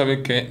 Conmebol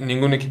sabe que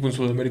ningún equipo en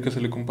Sudamérica se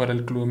le compara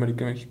al Club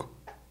América México.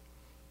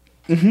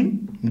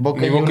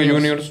 Boca Ni Boca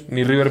Juniors,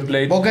 ni River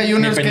Plate, Boca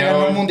Juniors ni que ganó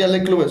Peñarol. el Mundial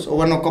de Clubes. O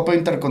bueno, Copa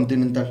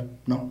Intercontinental.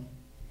 No.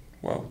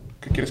 Wow,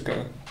 ¿qué quieres que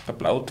haga? Te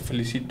aplaudo, te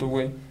felicito,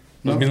 güey.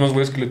 Los No. mismos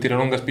güeyes que le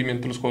tiraron gas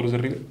pimiento a los jugadores de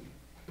River.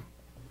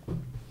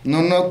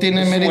 No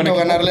tiene Es un buen mérito equipo.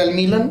 ganarle al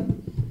Milan.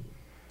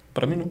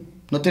 Para mí no.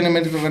 No tiene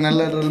mérito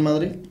ganarle al Real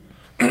Madrid.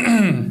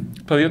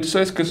 Pero ya tú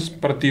sabes que esos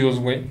partidos,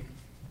 güey,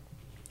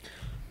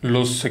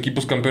 los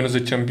equipos campeones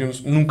de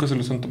Champions nunca se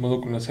los han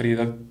tomado con la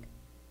seriedad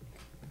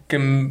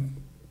que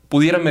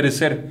pudiera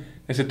merecer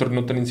ese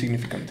torneo tan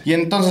insignificante. Y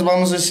entonces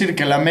vamos a decir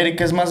que el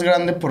América es más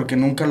grande porque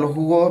nunca lo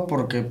jugó,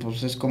 porque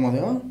pues es como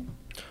de...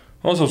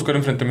 Vamos a buscar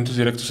enfrentamientos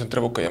directos entre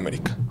Boca y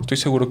América. Estoy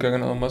seguro que ha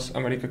ganado más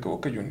América que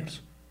Boca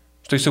Juniors.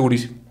 Estoy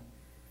segurísimo.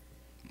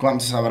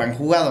 ¿Cuántos habrán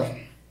jugado?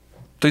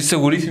 Estoy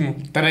segurísimo.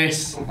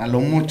 3, a lo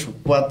mucho,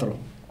 4.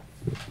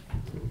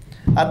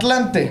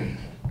 Atlante.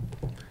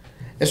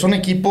 Es un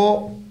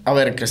equipo, a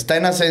ver, que está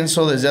en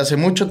ascenso desde hace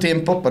mucho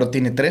tiempo, pero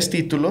tiene 3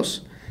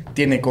 títulos.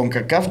 Tiene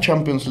CONCACAF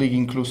Champions League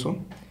incluso.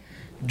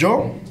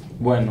 Yo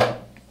Bueno.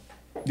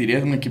 diría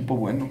es un equipo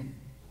bueno.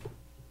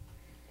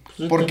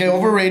 Porque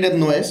overrated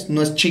no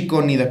es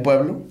chico ni de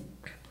pueblo.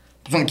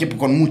 Es un equipo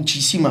con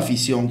muchísima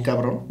afición,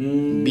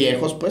 cabrón.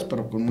 Viejos, pues,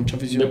 pero con mucha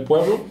 ¿De afición.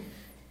 pueblo?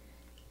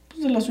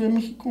 Pues de la Ciudad de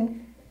México.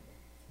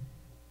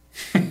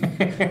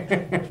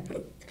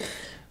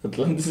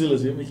 Atlante de la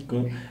Ciudad de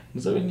México.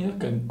 No se ha venido a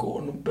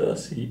Cancún, un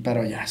pedacito.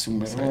 Pero ya es un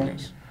verbo.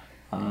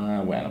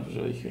 Ah, bueno, pues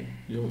yo dije.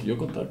 Yo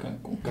contaba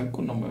Cancún.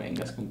 Cancún, no me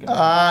vengas con Cancún.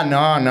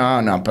 Ah,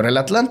 no. Pero el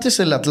Atlante es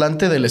el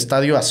Atlante del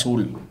Estadio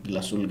Azul. El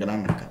azul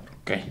grano, cabrón.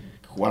 Ok.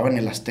 Jugaba en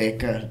el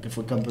Azteca, que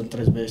fue campeón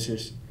 3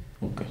 veces.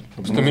 Ok.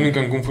 Pues también en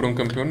Cancún fueron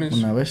campeones.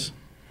 Una vez.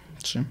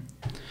 Sí.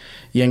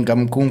 Y en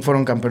Cancún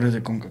fueron campeones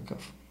de CONCACAF.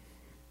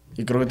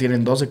 Y creo que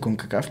tienen 2 de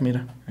CONCACAF,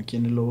 mira. Aquí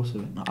en el logo se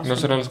ve. ¿No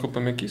serán las Copa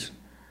MX?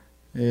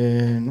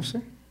 No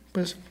sé.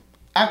 Pues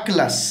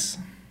Atlas.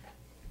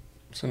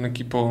 Es un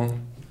equipo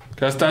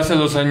que hasta hace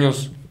 2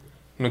 años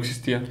no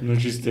existía. No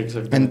existía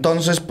exactamente.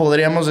 Entonces,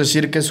 ¿podríamos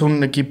decir que es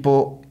un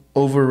equipo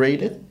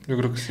overrated? Yo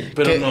creo que sí.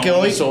 Pero que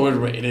hoy, es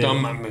overrated. No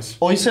mames.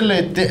 Hoy se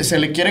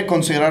le quiere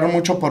considerar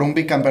mucho por un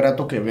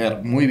bicampeonato que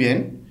ver muy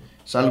bien.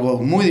 Es algo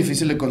muy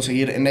difícil de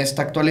conseguir en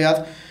esta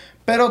actualidad.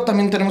 Pero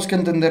también tenemos que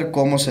entender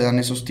cómo se dan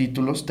esos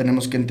títulos.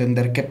 Tenemos que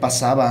entender qué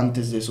pasaba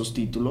antes de esos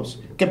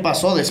títulos. ¿Qué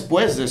pasó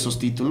después de esos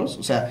títulos?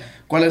 O sea,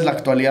 ¿cuál es la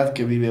actualidad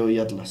que vive hoy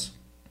Atlas?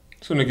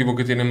 Es un equipo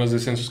que tiene más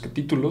descensos que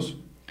títulos.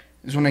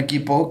 Es un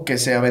equipo que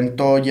se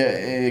aventó,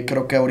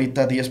 creo que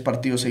ahorita 10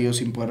 partidos seguidos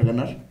sin poder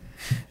ganar.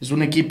 Es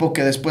un equipo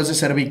que después de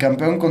ser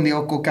bicampeón con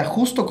Diego Coca,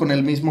 justo con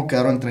el mismo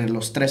quedaron entre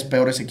los 3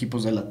 peores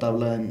equipos de la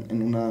tabla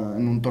en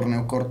un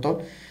torneo corto.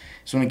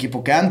 Es un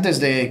equipo que antes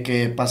de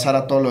que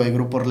pasara todo lo de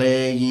Grupo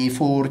Orlegui,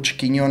 Furch,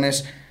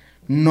 Quiñones,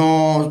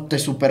 no te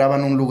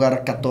superaban un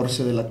lugar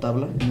 14 de la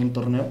tabla en un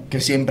torneo, que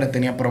siempre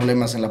tenía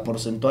problemas en la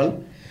porcentual,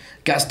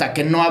 que hasta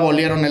que no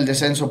abolieron el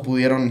descenso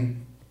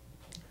pudieron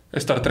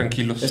Estar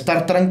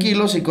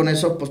tranquilos y con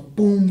eso pues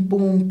pum,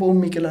 pum, pum,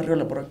 Miquel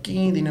Arriola por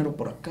aquí, dinero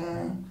por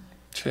acá,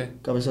 Sí.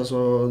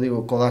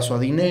 codazo a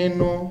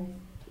Dineno,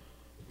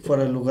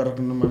 fuera del lugar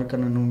que no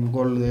marcan en un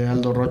gol de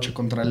Aldo Roche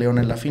contra León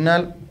en la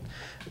final.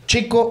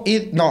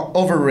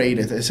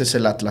 Overrated, ese es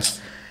el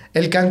Atlas.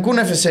 El Cancún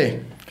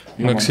FC.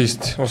 No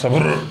existe. O sea,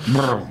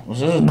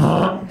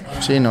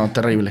 Sí, no,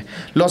 terrible.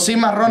 Los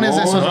Cimarrones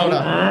de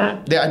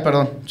Sonora.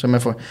 Se me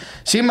fue.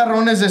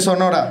 Cimarrones de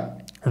Sonora.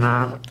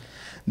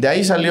 De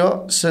ahí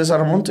salió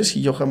César Montes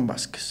y Johan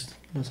Vázquez,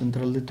 la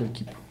central de tu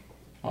equipo.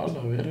 A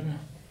la verga.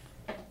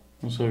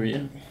 No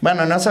sabía.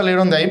 Bueno, no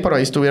salieron de ahí, pero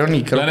ahí estuvieron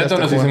y creo la que neta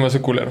hasta no se me jugaron.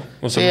 hace culero.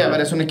 O sea, Sí, a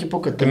ver, es un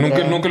equipo que nunca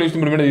lo he visto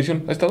en primera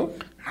división. ¿Ha estado?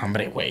 No,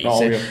 hombre, güey. No,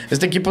 obvio.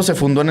 Este equipo se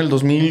fundó en el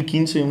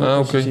 2015.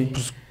 Ok.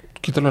 Pues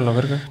quítalo a la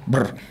verga.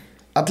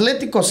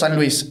 Atlético San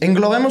Luis.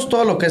 Englobemos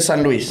todo lo que es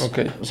San Luis. Ok.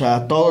 O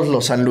sea, todos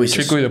los San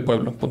Luises. Chico y de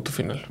pueblo. Punto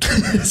final.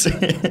 Sí.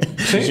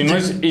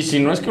 Y si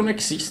no es que no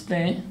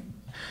existe, ¿eh?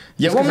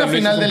 Llegó Es que a una San Luis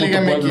final es de un Liga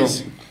puto pueblo.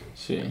 MX.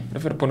 Sí.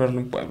 Prefiero ponerlo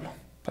en pueblo.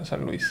 Para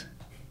San Luis.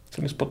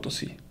 San Luis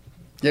Potosí.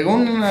 Llegó a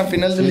una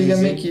final de Sí, Liga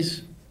sí.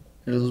 MX.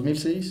 En el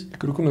 2006.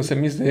 Creo que unos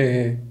semis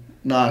de...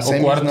 No,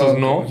 semis cuartos,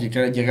 ¿no?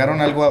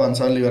 Llegaron algo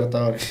avanzado en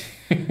Libertadores.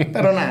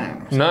 Pero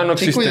nada. No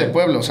Chico y existe. de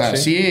pueblo, o sea,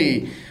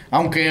 sí.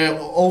 Aunque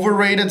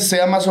overrated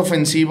sea más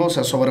ofensivo, o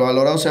sea,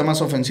 sobrevalorado sea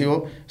más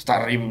ofensivo, está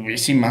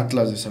arribísima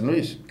Atlas de San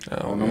Luis.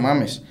 Obvio. No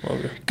mames.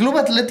 Obvio. Club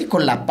Atlético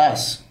La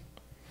Paz.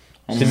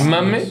 ¿Se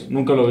mame?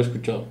 Nunca lo había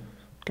escuchado.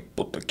 Qué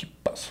puto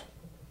equipazo.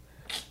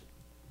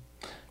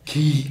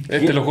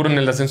 Te lo juro, en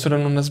el ascenso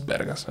eran unas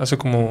vergas. Hace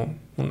como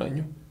un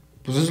año.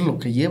 Pues eso es lo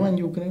que llevan,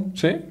 yo creo.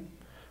 ¿Sí?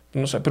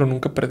 No sé, pero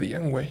nunca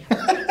perdían, güey.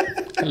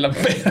 La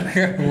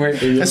verga,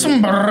 güey. Es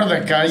un barro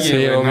de calle, Sí,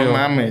 güey, obvio. no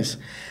mames.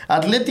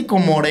 Atlético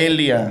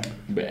Morelia.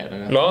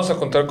 Verga. Lo vamos a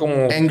contar como...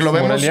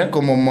 Englobemos Morelia.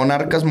 como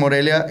Monarcas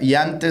Morelia. Y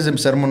antes de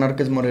ser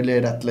Monarcas Morelia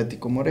era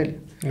Atlético Morelia.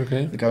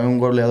 Ok. Que había un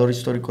goleador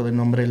histórico de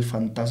nombre El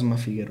Fantasma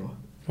Figueroa.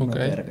 Ok. Una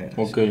verga era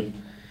Ok.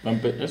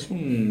 Es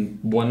un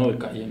bueno de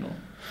calle, ¿no?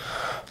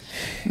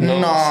 No,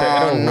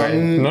 cero,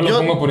 güey. No lo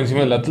pongo por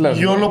encima del Atlas.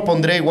 Yo güey. lo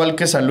pondría igual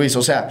que San Luis.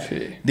 O sea, Sí.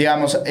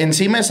 digamos,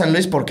 encima de San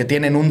Luis porque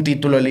tienen un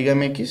título de Liga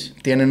MX.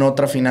 Tienen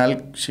otra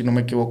final, si no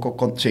me equivoco,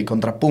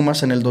 contra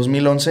Pumas en el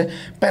 2011.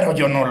 Pero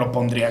yo no lo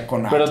pondría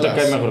con Pero Atlas.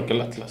 te cae mejor que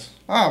el Atlas.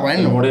 Ah, El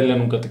bueno. Morelia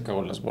nunca te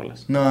cagó las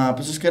bolas. No,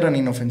 pues es que eran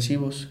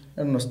inofensivos.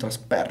 Eran nuestras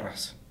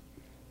perras.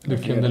 ¿De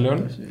quién? ¿De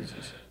León? Sí, sí,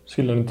 sí.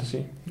 Sí, la neta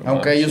sí.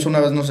 Aunque ellos una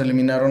vez nos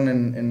eliminaron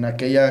en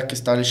aquella que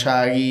estaba el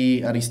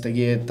Shaggy,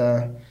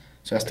 Aristeguieta,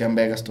 Sebastián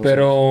Vegas. todos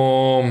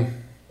Pero... ellos.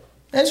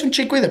 Es un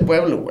chico y de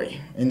pueblo, güey. Sí,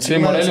 Encima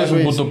de Morelia San es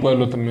un Luis. puto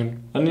pueblo también.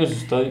 ¿Han ido a su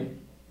estadio?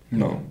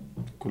 No.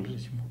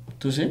 Culerísimo.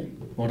 ¿Tú sí?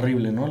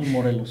 Horrible, ¿no? El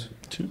Morelos.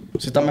 Sí.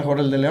 ¿Sí está mejor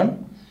el de León?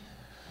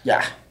 Ya.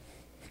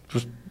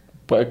 Pues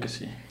puede que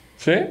sí.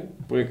 ¿Sí?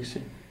 Puede que sí.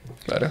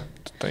 Claro.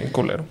 Está bien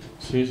culero.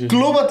 Sí, sí.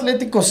 Club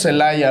Atlético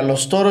Celaya.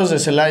 Los Toros de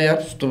Celaya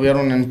pues,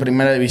 tuvieron en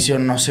primera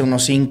división, no sé,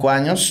 unos 5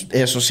 años.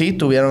 Eso sí,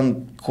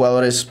 tuvieron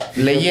jugadores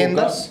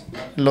leyendas.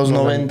 Los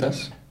 90.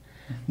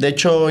 De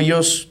hecho,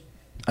 ellos,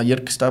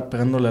 ayer que estaba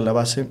pegándole a la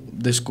base,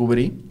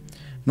 descubrí,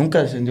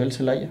 nunca descendió el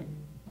Celaya.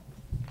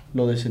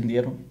 Lo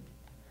descendieron.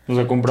 O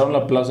sea, compraron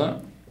la plaza.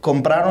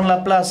 Compraron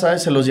la plaza y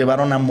se los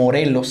llevaron a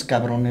Morelos,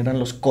 cabrón. Eran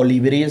los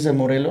Colibríes de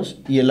Morelos.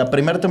 Y en la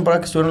primera temporada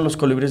que estuvieron los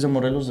Colibríes de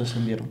Morelos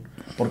descendieron.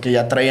 Porque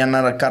ya traían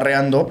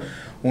acarreando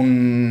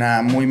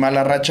una muy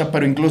mala racha.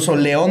 Pero incluso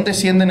León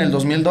desciende en el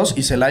 2002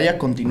 y Celaya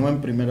continúa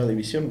en primera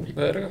división, güey.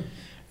 Verga.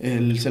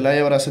 El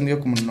Celaya habrá ascendido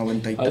como en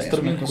 93. Ha de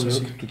estar bien una cosa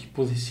culero así. que tu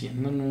equipo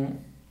descienda, ¿no?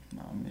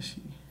 No, hombre,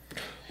 sí.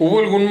 ¿Hubo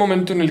algún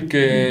momento en el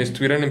que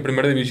estuvieran en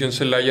primera división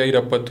Celaya,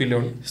 Irapuato y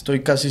León?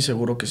 Estoy casi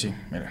seguro que sí.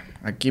 Mira,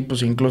 aquí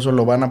pues incluso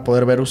lo van a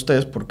poder ver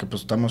ustedes porque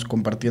pues estamos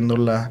compartiendo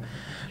la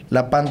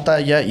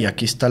pantalla y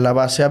aquí está la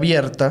base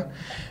abierta.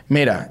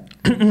 Mira,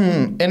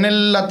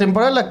 la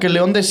temporada en la que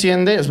León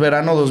desciende, es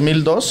verano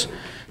 2002,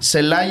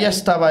 Celaya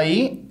estaba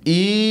ahí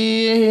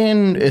y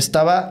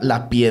estaba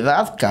La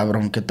Piedad,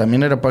 cabrón, que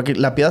también era por aquí.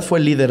 La Piedad fue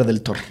el líder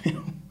del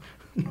torneo.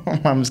 No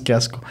mames, qué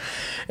asco.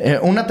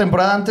 Una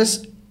temporada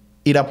antes,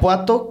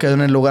 Irapuato quedó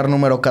en el lugar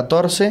número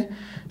 14,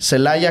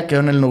 Celaya quedó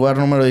en el lugar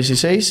número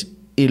 16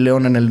 y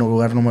León en el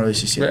lugar número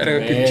 17.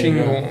 Verga, qué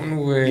chingón,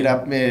 güey.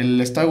 Mira,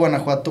 el estado de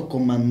Guanajuato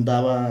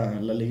comandaba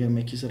la Liga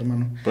MX,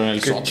 hermano. Pero en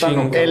el Qué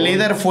sótano, chingón.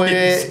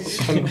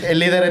 El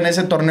líder en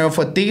ese torneo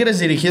fue Tigres,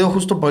 dirigido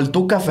justo por el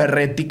Tuca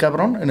Ferretti,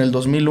 cabrón, en el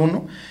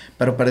 2001.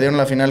 Pero perdieron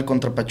la final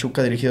contra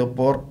Pachuca, dirigido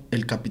por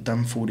el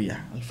Capitán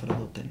Furia,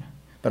 Alfredo Tena.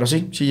 Pero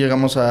sí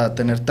llegamos a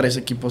tener 3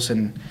 equipos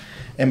en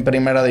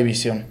primera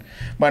división.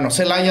 Bueno,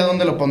 Celaya,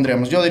 ¿dónde lo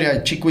pondríamos? Yo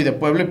diría Chico y de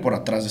Puebla y por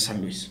atrás de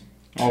San Luis.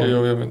 Sí,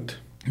 obviamente.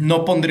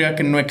 No pondría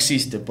que no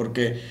existe,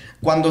 porque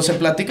cuando se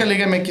platica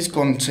Liga MX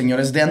con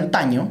señores de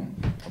antaño,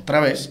 otra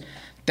vez,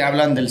 te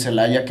hablan del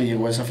Celaya que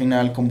llegó a esa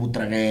final con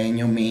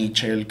Butragueño,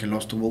 Michel, que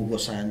los tuvo Hugo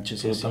Sánchez.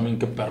 Pero también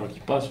qué perro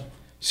equipazo.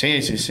 Sí.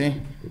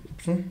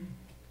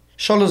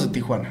 Xolos de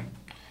Tijuana.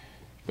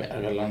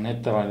 Verga, la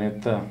neta.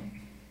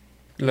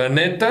 La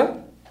neta,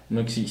 No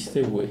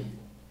existe, güey.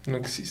 no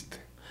existe.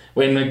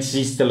 Güey, no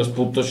existe los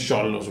putos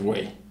cholos,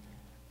 güey.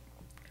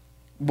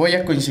 Voy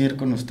a coincidir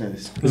con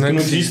ustedes. Es que no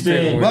existe,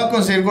 güey. Voy a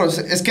coincidir con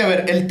ustedes. Es que, a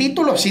ver, el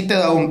título sí te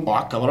da un...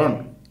 ¡Ah,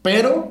 cabrón!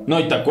 Pero... No,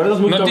 y te acuerdas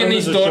muy No cabrón tiene de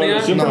esos historia,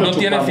 cholos. Siempre no lo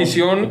tiene chupamos.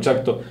 afición.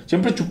 Exacto.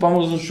 Siempre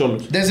chupamos esos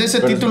cholos. Desde ese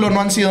Pero- título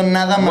no han sido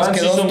nada más One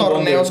que 2 season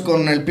torneos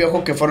wonder. con el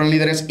Piojo que fueron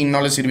líderes y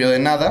no les sirvió de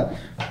nada.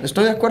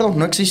 Estoy de acuerdo,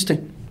 no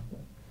existe.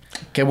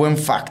 Qué buen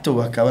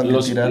facto acaban de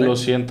tirar. Lo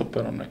siento,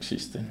 pero no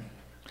existen.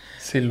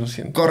 Sí, lo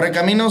siento.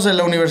 Correcaminos de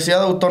la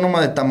Universidad Autónoma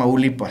de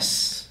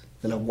Tamaulipas.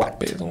 De la UAT.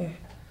 Pedo.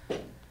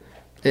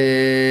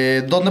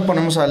 ¿Dónde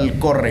ponemos al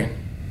Corre?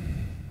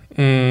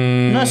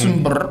 No es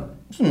un brr.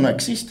 Eso no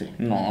existe.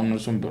 No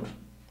es un perro.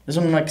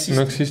 Eso no existe.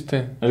 No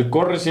existe. El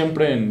corre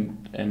siempre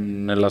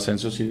en el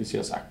ascenso sí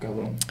decías,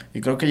 cabrón.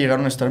 Y creo que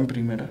llegaron a estar en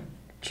primera.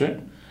 ¿Sí?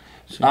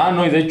 Ah,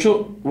 no, y de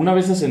hecho, una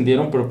vez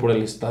ascendieron, pero por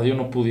el estadio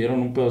no pudieron,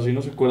 un pedo así,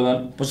 ¿no se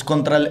acuerdan? Pues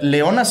contra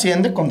León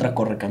asciende contra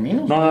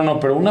Correcaminos. No,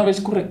 pero una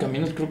vez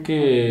Correcaminos creo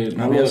que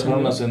no Había lo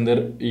dejaron ascendido.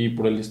 ascender y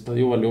por el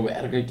estadio valió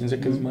verga y quién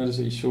sabe qué desmadre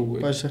se hizo,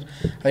 güey. Puede ser.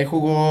 Ahí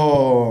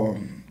jugó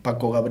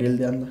Paco Gabriel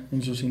de Anda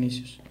en sus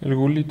inicios. El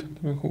Gullit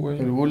también jugó ahí.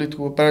 El Bullet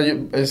jugó. Pero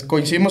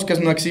coincidimos que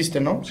eso no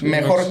existe, ¿no? Sí,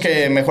 mejor, no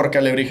existe. mejor que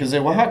Alebrijes de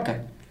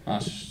Oaxaca.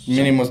 Sí,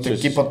 Mínimo este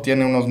sí, equipo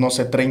tiene unos, no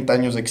sé, 30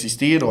 años de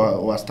existir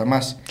o hasta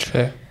más. Sí.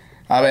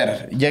 A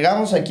ver,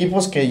 llegamos a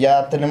equipos que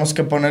ya tenemos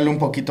que ponerle un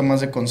poquito más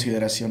de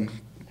consideración.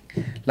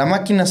 La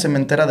máquina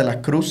cementera de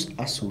la Cruz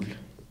Azul.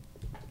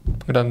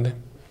 Grande.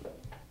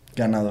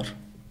 Ganador.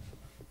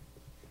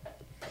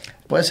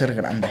 Puede ser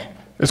grande.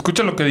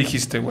 Escucha lo que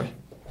dijiste, güey.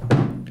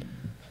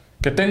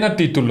 Que tenga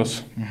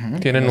títulos. Ujú,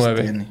 Tiene los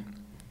 9. tiene.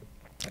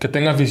 Que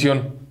tenga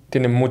afición.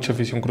 Tiene mucha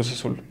afición Cruz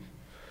Azul.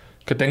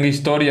 Que tenga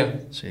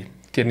historia. Sí.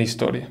 Tiene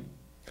historia.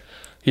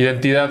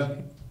 Identidad.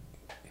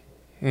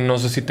 No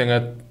sé si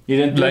tenga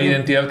Identidad. la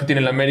identidad que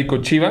tiene el América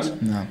o Chivas.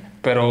 No.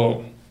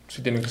 Pero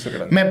sí tiene que ser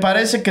grande. Me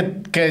parece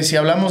que si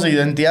hablamos de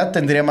identidad,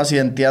 tendría más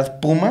identidad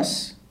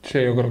Pumas Sí,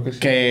 yo creo que sí.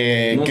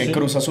 que No sé.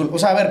 Cruz Azul. O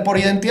sea, a ver, por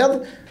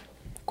identidad,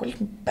 ¿cuál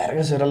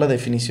verga será la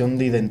definición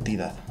de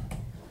identidad?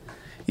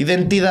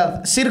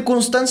 Identidad,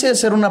 circunstancia de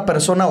ser una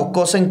persona o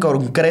cosa en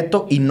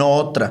concreto y no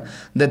otra,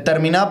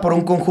 determinada por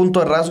un conjunto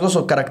de rasgos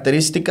o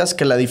características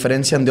que la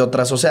diferencian de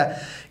otras. O sea,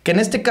 que en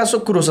este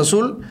caso Cruz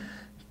Azul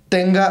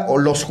tenga, o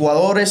los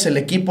jugadores, el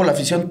equipo, la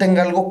afición,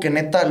 tenga algo que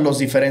neta los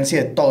diferencie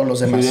de todos los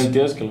Su demás.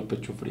 identidad es que lo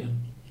pecho frían.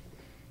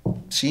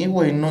 Sí,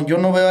 güey, no, yo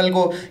no veo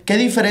algo. ¿Qué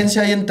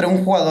diferencia hay entre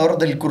un jugador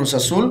del Cruz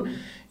Azul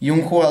y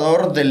un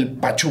jugador del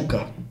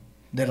Pachuca,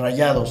 de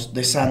Rayados,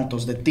 de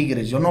Santos, de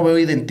Tigres? Yo no veo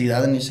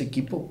identidad en ese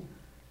equipo.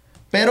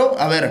 Pero,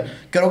 a ver,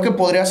 creo que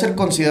podría ser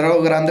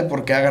considerado grande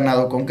porque ha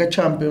ganado Conca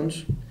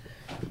Champions.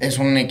 Es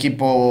un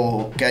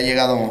equipo que ha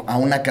llegado a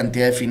una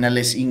cantidad de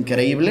finales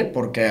increíble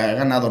porque ha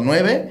ganado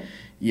 9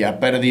 y ha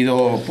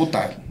perdido,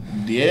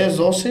 10,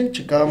 12.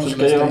 Checábamos Pues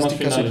las que lleva más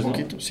estadísticas hace finales, ¿no?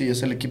 poquito. Sí,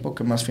 es el equipo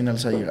que más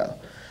finales ha llegado.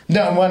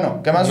 No,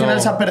 bueno, que más No.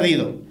 finales ha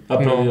perdido. Ha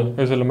perdido.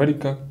 No, es el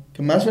América.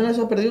 ¿Que más finales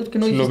ha perdido? ¿Que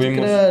no Sí, lo dijiste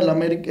que vimos.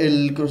 era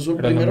el Cruz Azul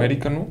Era el primero?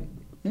 América, ¿no?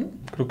 ¿Mm?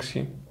 Creo que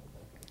sí.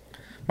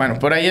 Bueno,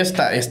 por ahí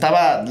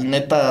estaba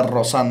neta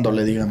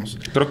rozándole, digamos.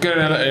 Creo que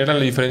era la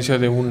diferencia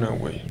de una,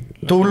 güey.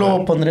 Tú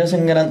lo pondrías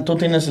en gran... Tú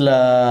tienes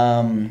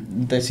la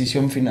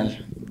decisión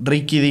final.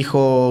 Ricky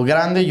dijo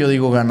grande, yo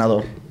digo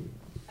ganador.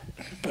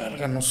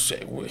 Verga, no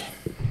sé, güey.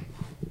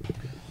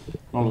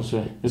 No lo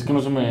sé. Es que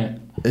no se me...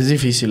 Es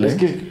difícil, ¿eh? Es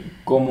que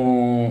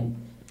como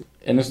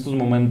en estos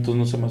momentos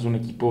no se me hace un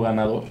equipo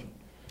ganador.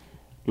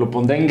 Lo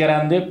pondré en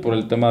grande por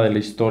el tema de la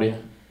historia.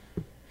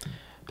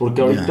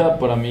 Porque ahorita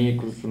para mí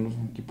Cruz Azul no es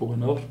un equipo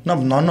ganador.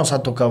 No nos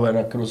ha tocado ver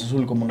a Cruz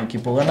Azul como un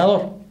equipo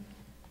ganador.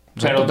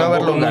 Nos ha Pero tocado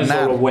tampoco verlo no es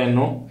ganar. solo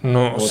bueno.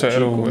 No, o cero,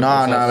 chico. güey. No,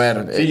 a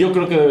ver. Sí, yo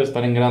creo que debe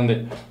estar en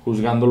grande,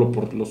 juzgándolo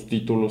por los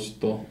títulos y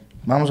todo.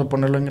 Vamos a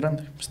ponerlo en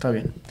grande. Está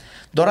bien.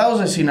 Dorados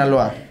de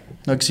Sinaloa.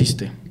 No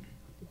existe.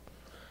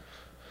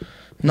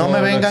 No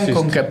me vengan existe.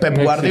 con que Pep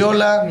No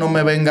Guardiola, no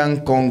me vengan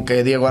con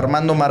que Diego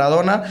Armando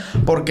Maradona,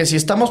 porque si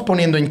estamos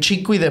poniendo en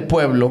chico y de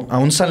pueblo a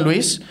un San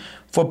Luis,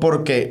 fue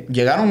porque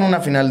llegaron a una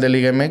final de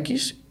Liga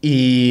MX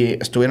y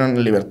estuvieron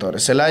en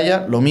Libertadores.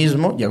 Celaya, lo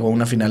mismo, llegó a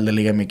una final de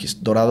Liga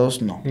MX.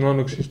 Dorados, no. No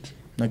existe.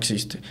 No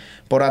existe.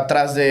 Por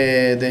atrás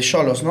de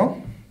Xolos, ¿no?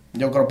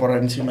 Yo creo por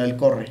encima del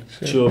Corre.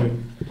 Sí, obvio.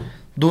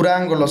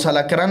 Durango, los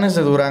alacranes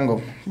de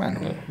Durango. Bueno,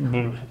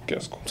 Qué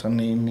asco. o sea,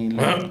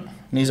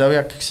 ni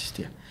sabía que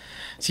existía.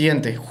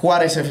 Siguiente,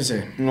 Juárez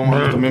FC. No,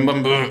 mames, también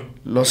van...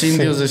 Los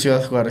indios de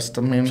Ciudad Juárez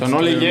también. O sea,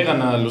 no le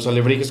llegan a los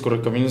Alebrijes,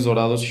 Correcaminos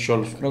Dorados y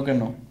Xolos. Creo que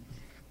no.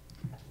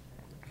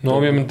 No,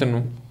 obviamente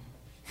no.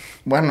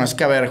 Bueno, es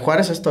que a ver,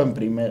 Juárez está en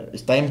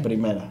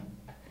primera.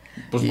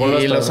 Pues ponlo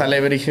Y hasta... los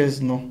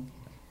Alebrijes no.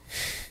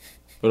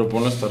 Pero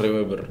ponlo hasta arriba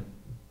de ver.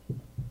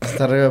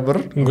 ¿Está arriba,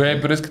 bro? Güey,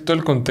 pero es que todo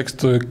el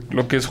contexto de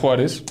lo que es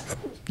Juárez,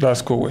 da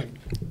asco, güey.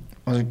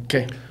 O sea,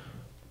 ¿qué?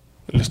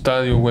 El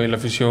estadio, güey, la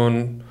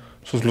afición,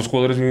 los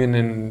jugadores viven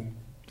en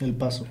El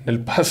Paso. El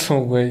Paso,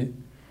 güey.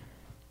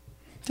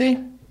 Sí,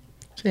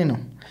 no.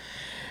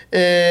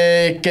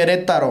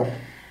 Querétaro.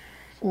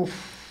 Uf.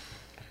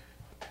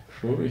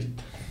 Uy.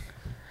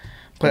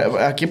 Pero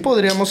aquí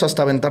podríamos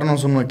hasta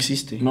aventarnos un no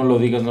existe. No lo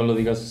digas,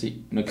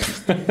 sí, no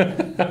existe.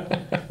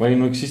 Güey,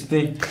 no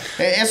existe.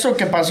 Eso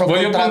que pasó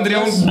Güey, yo contra pondría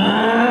Atlas. un...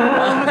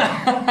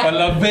 A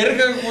la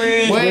verga,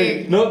 güey.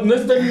 Güey, No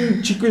es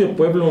tan chico y de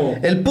pueblo.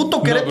 el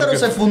puto Querétaro porque-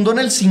 se fundó en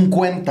el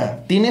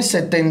 50. Tiene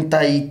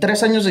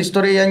 73 años de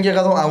historia y han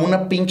llegado a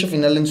una pinche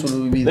final en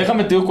su vida.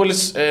 Déjame te digo cuál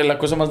es la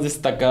cosa más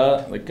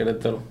destacada de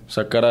Querétaro.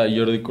 Sacar a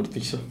Jordi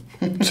Cortizo.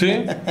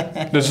 ¿Sí?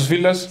 ¿De sus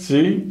filas?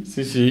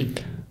 Sí.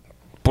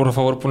 Por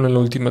favor, ponle la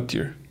última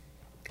tier.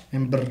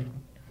 En brr.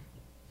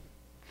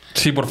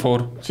 Sí, por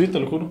favor. Sí, te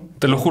lo juro.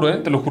 Te lo juro,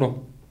 te lo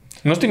juro.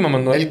 No estoy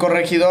mamando. El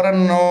Corregidora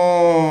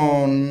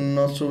no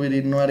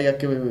subiría, no haría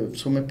que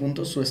sume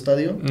puntos su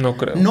estadio. No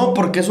creo. No,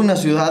 porque es una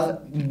ciudad,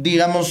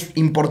 digamos,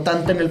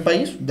 importante en el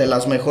país, de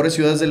las mejores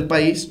ciudades del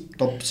país,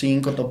 top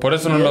 5, top Por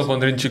eso no 10. lo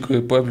pondré en chico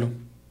de pueblo.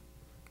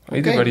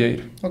 Ahí Ok, debería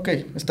ir. Ok,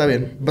 está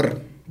bien.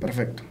 Brr,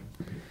 perfecto.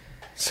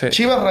 Sí.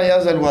 Chivas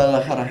Rayadas del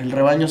Guadalajara, el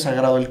rebaño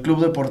sagrado, el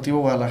Club Deportivo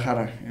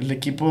Guadalajara, el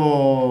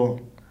equipo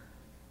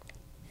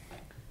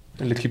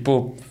El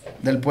equipo,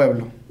 del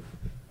pueblo.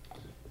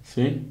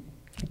 Sí.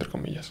 entre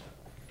comillas.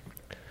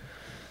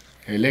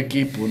 El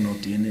equipo no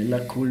tiene la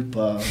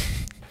culpa.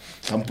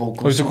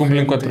 Tampoco. Hoy se su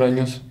cumplen gente. 4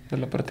 años de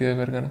la partida de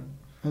Vergara.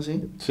 ¿Ah,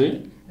 sí?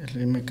 Sí.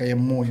 Él me caía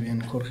muy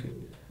bien, Jorge.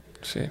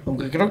 Sí.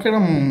 Aunque creo que era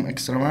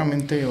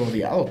extremadamente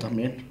odiado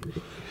también.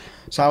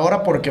 O sea,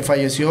 ahora porque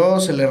falleció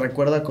se le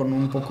recuerda con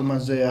un poco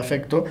más de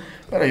afecto.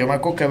 Pero yo me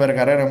acuerdo que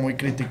Vergara era muy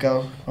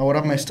criticado.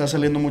 Ahora me está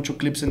saliendo mucho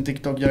clips en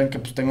TikTok. Ya ven que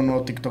pues tengo un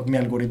nuevo TikTok. Mi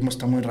algoritmo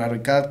está muy raro. Y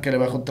cada que le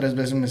bajo 3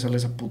 veces me sale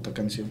esa puta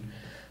canción.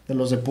 De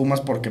los de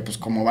Pumas. Porque pues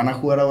como van a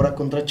jugar ahora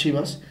contra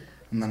Chivas,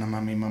 andan a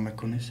mame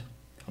con eso.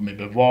 A mí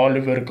me vale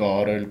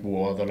Vergara el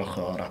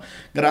Guadalajara.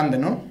 Grande,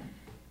 ¿no?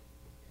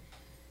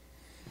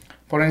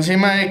 Por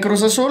encima de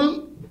Cruz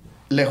Azul,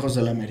 lejos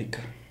del América.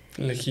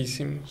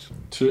 Lejísimos.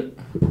 Sí.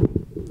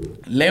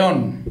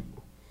 León,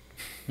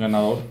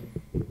 Ganador.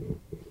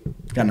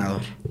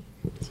 ganador.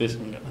 Sí,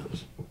 son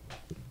ganadores.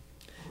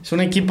 Es un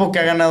equipo que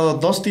ha ganado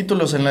 2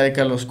 títulos en la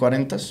década de los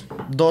 40,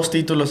 2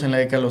 títulos en la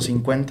década de los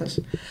 50,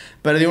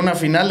 perdió una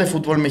final de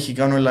fútbol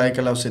mexicano en la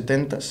década de los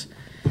 70,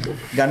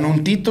 ganó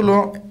un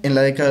título en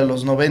la década de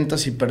los 90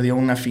 y perdió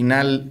una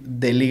final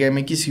de Liga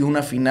MX y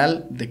una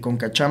final de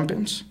Conca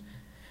Champions.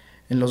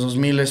 En los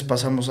 2000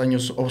 pasamos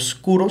años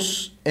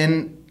oscuros.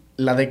 En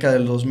la década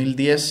del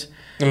 2010,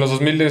 En los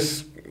 2000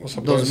 es... O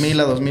sea, 2000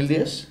 a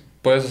 2010,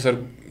 ¿puedes hacer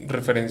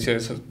referencia a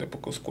esa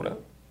época oscura?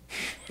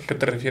 ¿A qué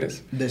te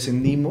refieres?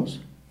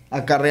 descendimos,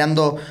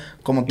 acarreando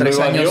como 3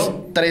 ¿Me años,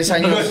 evadió? 3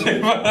 años,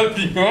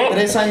 ¿Evadió?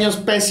 3 años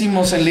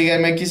pésimos en Liga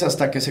MX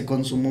hasta que se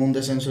consumó un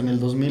descenso en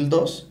el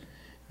 2002,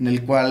 en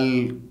el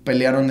cual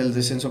pelearon el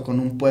descenso con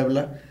un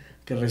Puebla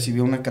que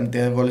recibió una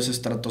cantidad de goles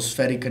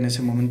estratosférica en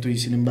ese momento y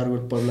sin embargo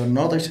el Puebla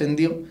no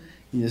descendió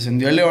y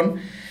descendió el León.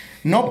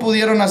 No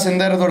pudieron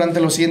ascender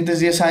durante los siguientes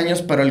 10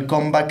 años, pero el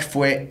comeback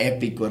fue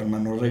épico,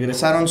 hermano.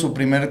 Regresaron su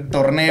primer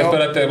torneo.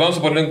 Espérate, vamos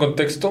a poner en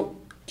contexto.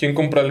 ¿Quién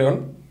compra a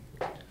León?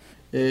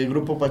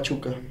 Grupo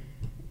Pachuca.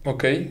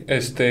 Ok,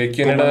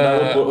 ¿quién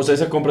Comandado era? por- o sea,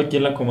 esa compra,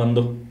 ¿quién la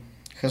comandó?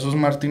 Jesús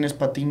Martínez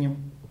Patiño.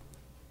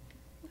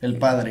 El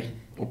padre.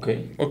 Ok.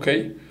 Ok,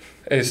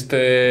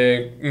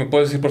 ¿me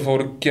puedes decir por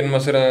favor quién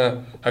más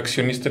era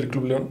accionista del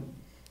Club León?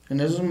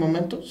 En esos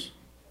momentos,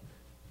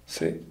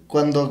 Sí,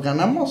 ¿cuando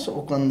ganamos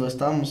o cuando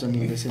estábamos en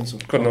el descenso?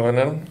 cuando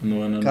ganaron. No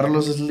ganaron.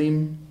 Carlos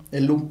Slim,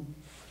 Elú.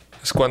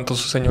 ¿Es cuánto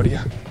su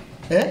señoría?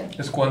 ¿Eh?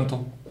 ¿Es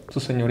cuánto su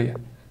señoría?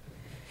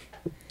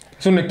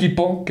 Es un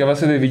equipo que a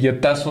base de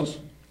billetazos,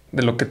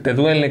 de lo que te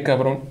duele,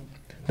 cabrón,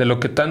 de lo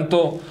que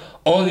tanto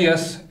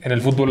odias en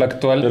el fútbol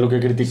actual, De lo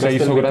que criticaste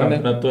se hizo el grande.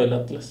 campeonato del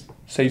Atlas.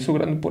 Se hizo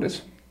grande por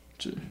eso.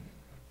 Sí.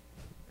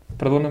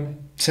 Perdóname.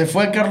 Se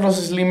fue Carlos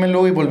Slim,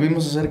 Elú y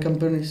volvimos a ser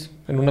campeones.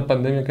 En una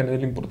pandemia que a nadie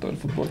le importaba el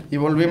fútbol. Y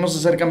volvimos a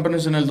ser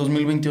campeones en el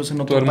 2022 en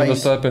Todo otro el mundo país.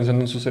 estaba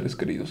pensando en sus seres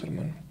queridos,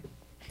 hermano.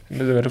 en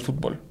vez de ver el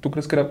fútbol. ¿Tú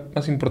crees que era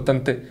más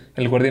importante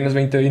el Guardianes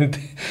 2020?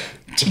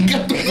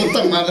 Chinga tu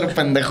puta madre,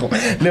 pendejo.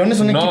 León es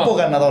un equipo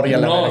ganador y a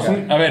la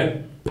verga. A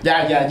ver.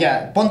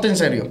 Ya. Ponte en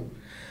serio.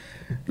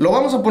 Lo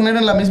vamos a poner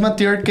en la misma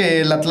tier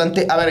que el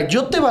Atlante. A ver,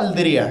 yo te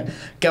valdría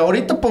que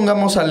ahorita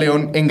pongamos a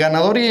León en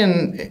ganador y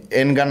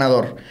en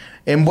ganador.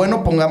 En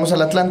bueno pongamos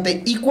al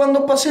Atlante. Y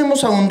cuando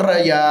pasemos a un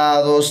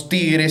Rayados,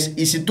 Tigres,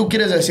 y si tú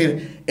quieres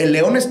decir, el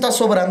León está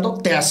sobrando,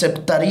 te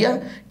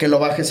aceptaría que lo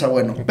bajes a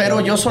bueno.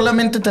 Pero yo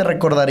solamente te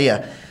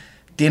recordaría,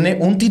 tiene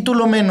un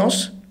título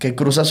menos que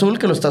Cruz Azul,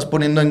 que lo estás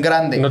poniendo en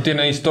grande. No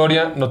tiene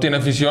historia, no tiene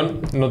afición,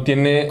 no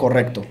tiene...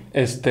 Correcto.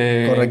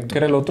 Correcto. ¿Qué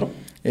era el otro?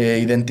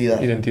 Identidad.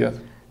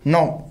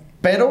 No,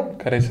 pero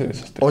carece de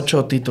esos 3.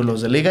 8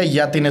 títulos de liga y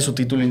ya tiene su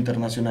título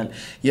internacional.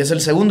 Y es el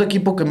segundo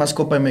equipo que más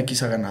Copa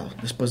MX ha ganado,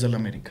 después del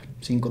América.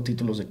 5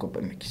 títulos de Copa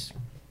MX.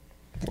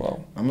 Wow.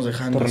 Vamos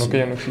dejando Terreno así. que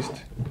ya no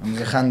existe. Vamos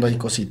dejando ahí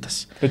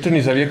cositas. De hecho,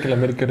 ni sabía que el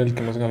América era el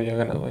que más había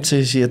ganado ahí.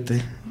 Sí,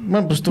 7.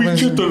 Bueno, pues tú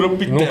Pinche torneo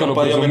Nunca pitero, lo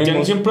Padilla. presumimos.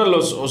 Metían siempre a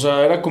los... O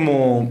sea, era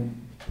como...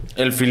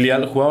 El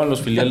filial, jugaban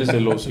los filiales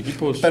de los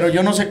equipos. Pero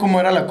yo no sé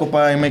cómo era la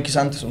Copa MX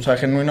antes, o sea,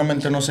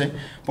 genuinamente no sé.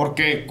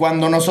 Porque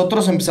cuando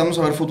nosotros empezamos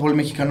a ver fútbol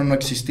mexicano no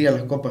existía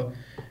la Copa.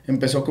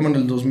 Empezó como en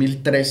el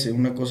 2013,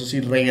 una cosa así.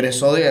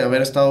 Regresó de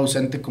haber estado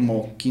ausente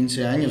como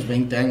 15 años,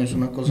 20 años,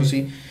 una cosa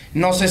así.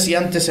 No sé si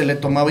antes se le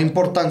tomaba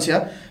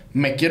importancia.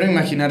 Me quiero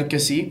imaginar que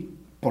sí,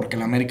 porque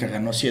la América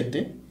ganó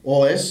 7.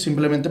 O es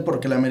simplemente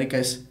porque la América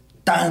es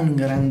tan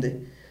grande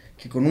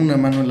que con una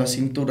mano en la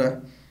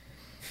cintura...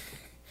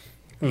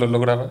 Lo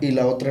lograba. Y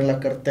la otra en la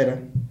cartera.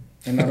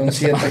 Ganaron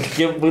 7.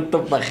 Qué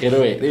puto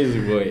pajero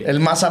eres, güey. El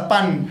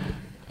mazapán.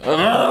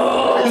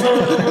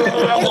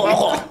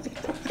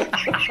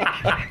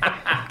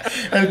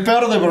 El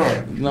peor de bro.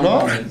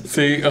 ¿No?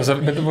 Sí, o sea,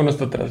 vete por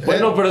hasta atrás.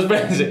 Bueno, pero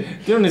espérense.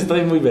 Tiene un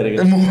estadio muy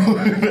verga.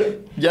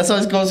 ¿Ya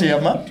sabes cómo se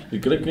llama? Y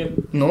creo que...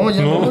 No,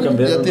 ya No, no.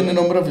 cambiaron, Ya tiene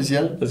 ¿no? nombre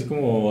oficial. Así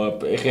como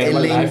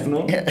Herbalife,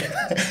 ¿no?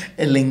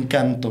 El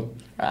Encanto.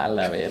 A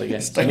la verga.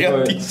 Está Como-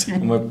 gatísimo.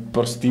 Como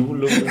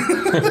prostíbulo, güey.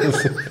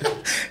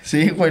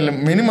 Sí, güey.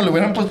 Mínimo le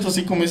hubieran puesto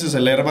así como dices,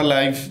 el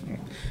Herbalife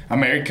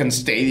American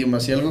Stadium,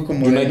 así algo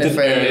como de United NFL.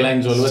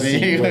 Airlines o algo así,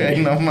 Sí, güey, güey.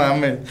 no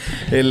mames.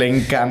 El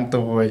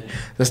Encanto, güey.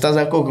 ¿Estás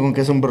de acuerdo con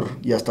que es un brr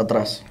y hasta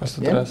atrás?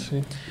 Hasta ¿Bien? atrás,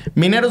 sí.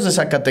 Mineros de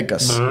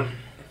Zacatecas.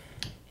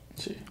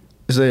 Sí.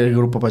 Es del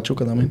Grupo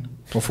Pachuca también.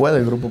 O fue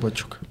del Grupo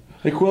Pachuca.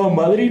 He jugado en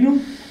Madrid, ¿no?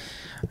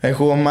 Ahí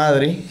jugó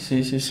Madrid.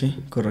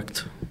 Sí,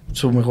 correcto.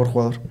 Su mejor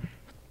jugador.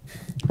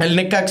 El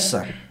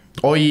Necaxa.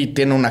 Hoy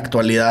tiene una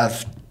actualidad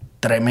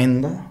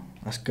tremenda,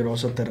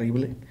 asquerosa,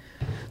 terrible.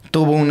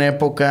 Tuvo una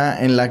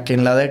época en la que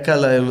en la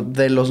década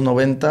de los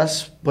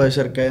 90s puede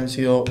ser que hayan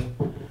sido,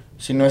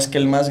 si no es que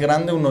el más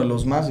grande, uno de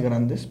los más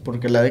grandes,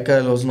 porque la década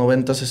de los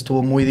 90s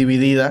estuvo muy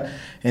dividida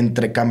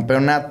entre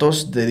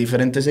campeonatos de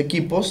diferentes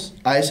equipos,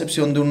 a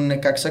excepción de un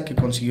Necaxa que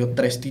consiguió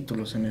 3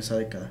 títulos en esa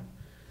década.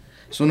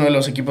 Es uno de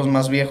los equipos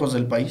más viejos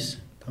del país,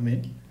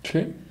 también.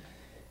 Sí.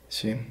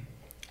 Sí,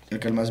 el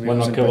que el más viejo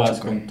Bueno, es el ¿qué vas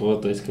Pachuca. con toda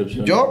tu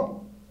descripción?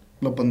 Yo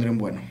lo pondría en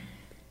bueno.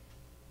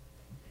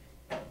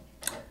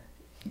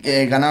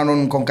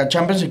 Ganaron Conca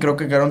Champions y creo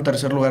que quedaron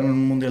tercer lugar en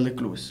un Mundial de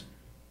Clubes.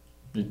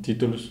 ¿Y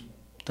títulos?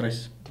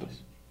 3. 3.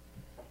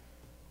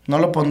 ¿No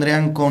lo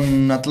pondrían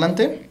con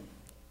Atlante?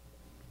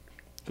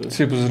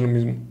 Sí, pues es lo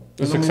mismo.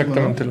 Es Es lo mismo,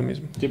 exactamente ¿no? lo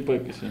mismo. Sí,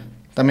 puede que sí.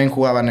 También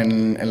jugaban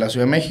en la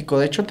Ciudad de México,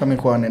 de hecho, también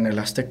jugaban en el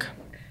Azteca.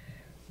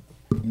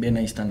 Bien,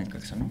 ahí está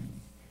Necaxa, ¿no?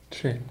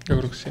 Sí, yo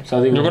creo que sí. O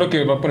sea, digo- Yo creo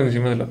que va por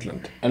encima del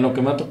Atlante. En lo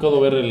que me ha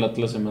tocado ver, el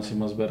Atlas se me hace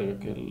más verga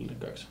que el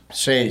Necaxa.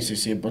 Sí,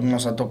 pues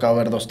nos ha tocado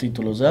ver 2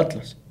 títulos de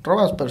Atlas.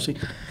 Robas, pero sí.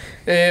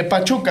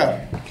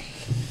 Pachuca.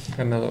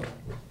 Ganador.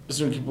 Es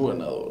un equipo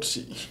ganador,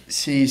 sí.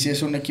 Sí,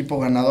 es un equipo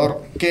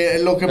ganador. Que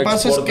lo que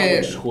pasa es Exporta que...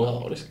 muchos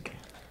jugadores.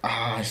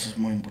 eso es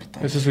muy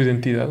importante. Esa es su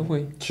identidad,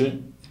 güey.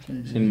 Sí.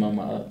 Sin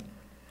mamada.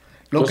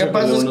 Lo Cosa que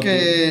pasa León es no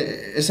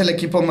que es el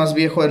equipo más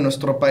viejo de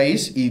nuestro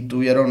país y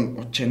tuvieron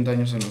 80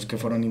 años en los que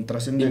fueron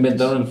intrascendentes.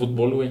 Inventaron el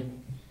fútbol, güey.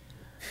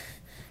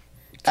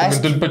 Se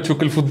inventó el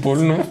Pachuca el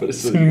fútbol, ¿no? Por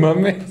eso Sin digo.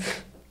 mame.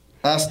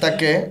 Hasta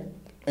que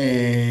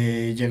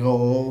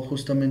llegó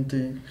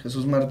justamente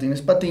Jesús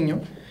Martínez Patiño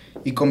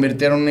y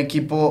convirtieron un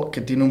equipo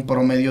que tiene un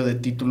promedio de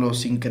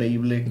títulos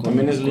increíble con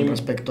También es Lim.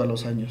 respecto a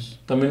los años.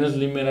 ¿También es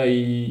Limer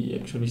ahí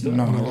accionista?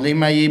 No,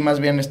 Lima ahí más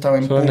bien estaba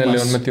en Solo en Pumas. el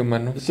León metió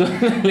mano. Son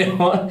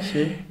León.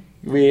 Sí,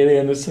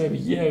 Verga, no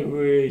sabía,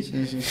 güey. sí.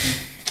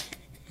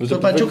 O sea, Pero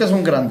Pachuca es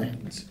un grande.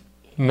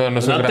 No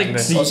es No te grande.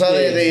 exi- O sea,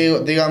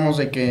 digamos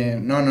de que...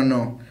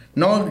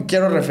 No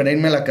quiero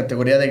referirme a la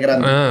categoría de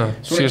grande.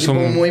 Es un sí, equipo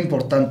muy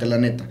importante, la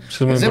neta. Sí,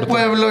 es muy de importante.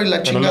 pueblo y la Ganó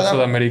la chingada.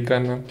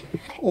 Sudamericana.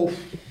 Uf,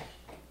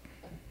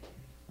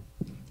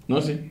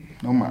 No, sí.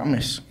 no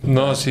mames.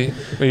 No, sí.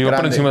 Iba por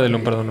Grande. encima del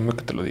León, perdóname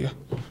que te lo diga.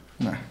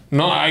 Nah.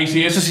 No, ay,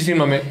 sí, eso sí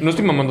mame. No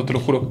estoy mamando, te lo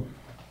juro.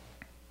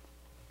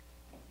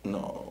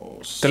 No.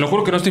 Te lo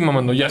juro que no estoy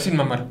mamando, ya sin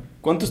mamar.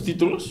 ¿Cuántos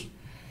títulos?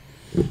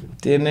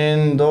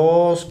 Tienen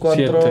 2,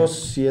 4, 7.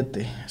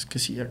 7. Es que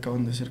sí,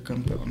 acaban de ser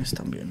campeones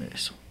también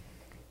eso.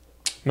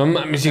 No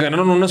mames, si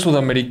ganaron una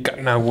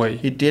sudamericana, güey.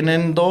 Y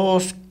tienen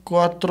 2,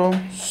 4,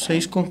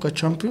 6 Conca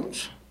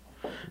Champions.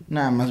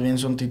 Nada, más bien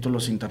son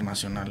títulos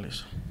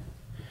internacionales.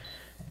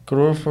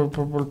 Creo que fue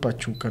por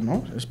Pachuca,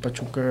 ¿no? Es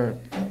Pachuca.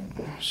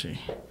 Sí.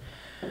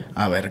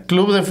 A ver,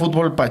 Club de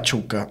Fútbol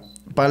Pachuca.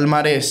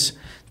 Palmarés.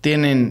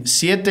 Tienen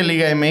 7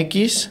 Liga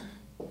MX.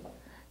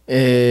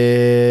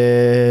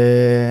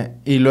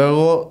 Y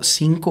luego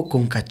 5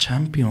 Conca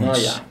Champions. No,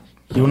 ya.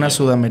 Y una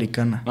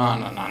sudamericana.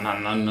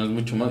 No es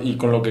mucho más. Y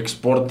con lo que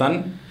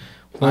exportan,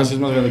 sí es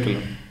más grande que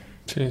León.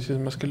 Sí, es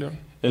más que León.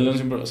 El León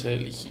siempre va a ser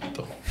el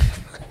hijito.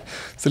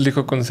 Es el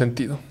hijo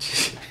consentido.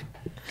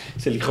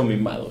 Es el hijo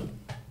mimado.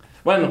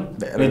 Bueno,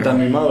 Verga. ni tan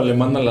mimado, le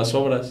mandan las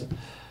obras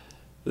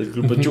del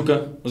Club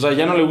Pachuca. O sea,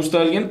 ¿ya no le gusta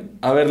a alguien?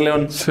 A ver,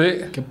 León. Sí.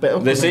 ¿Qué pedo?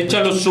 con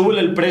Deséchalo,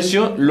 súbele el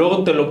precio,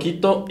 luego te lo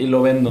quito y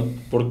lo vendo.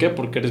 ¿Por qué?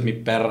 Porque eres mi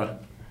perra.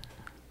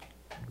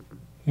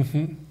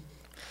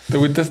 ¿Te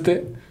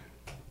agüitaste?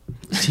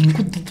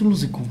 5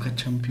 títulos de Conca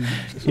Champions.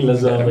 Y la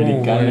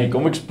sudamericana. güey. ¿Y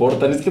cómo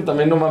exportan? Es que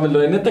también no mames. Lo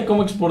de neta,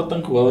 cómo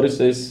exportan jugadores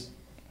es...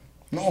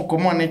 No,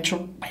 ¿cómo han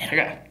hecho?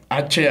 Verga.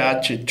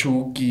 HH,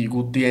 Chucky,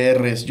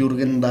 Gutiérrez,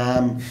 Jürgen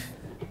Damm.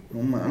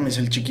 No mames,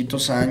 el Chiquito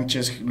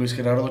Sánchez, Luis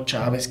Gerardo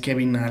Chávez,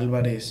 Kevin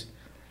Álvarez.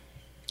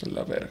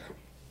 La verga.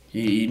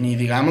 Y ni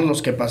digamos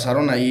los que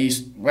pasaron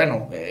ahí.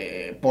 Bueno,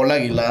 Paul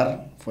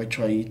Aguilar fue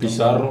hecho ahí.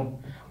 Pizarro.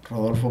 También.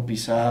 Rodolfo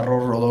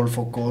Pizarro,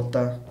 Rodolfo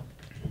Cota.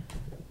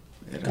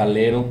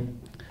 Calero.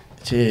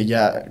 Sí,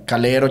 ya.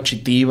 Calero,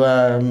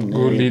 Chitiba.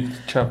 Gullit,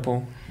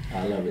 Chapo.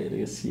 A la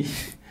verga, sí.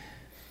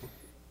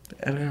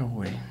 Verga,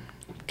 güey.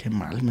 Qué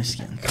mal me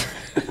siento.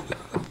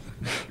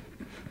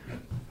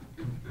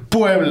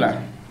 Puebla.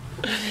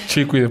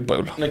 Chico y de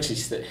pueblo. No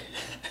existe.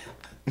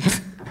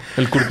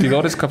 El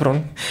curtidor es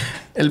cabrón.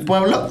 El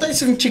pueblo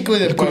es un chico y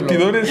de pueblo.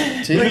 Curtidores.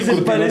 Sí, Güey, el se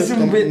Curtidores parece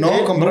un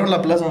No, compraron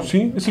la plaza.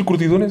 Sí, es el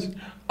curtidores.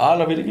 Ah,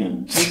 la verga.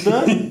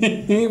 ¿Está?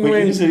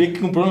 Güey, ¿quién sería que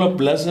compraron la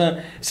plaza?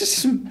 Ese sí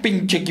es un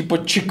pinche equipo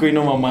chico y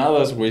no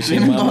mamadas, güey. Sí,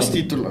 Tienen mame. 2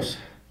 títulos.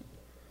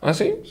 ¿Ah,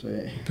 sí? Sí.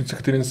 Pensé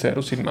que tienen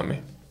 0 sin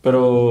mame.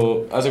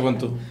 Pero, ¿hace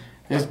cuánto?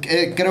 Es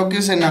que, creo que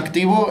es en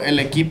activo el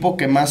equipo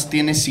que más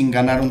tiene sin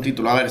ganar un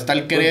título. A ver, está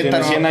el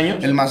Querétaro, ¿Tiene 100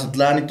 años? el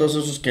Mazatlán y todos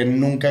esos que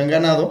nunca han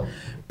ganado.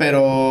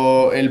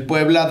 Pero el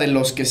Puebla, de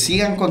los que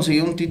sí han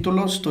conseguido un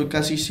título, estoy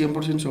casi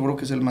 100% seguro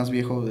que es el más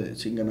viejo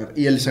sin ganar.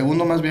 Y el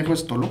segundo más viejo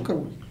es Toluca,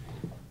 güey.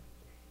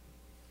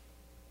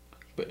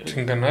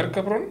 ¿Sin ganar,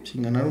 cabrón?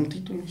 Sin ganar un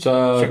título. O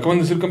sea, ¿Se acaban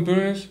de ser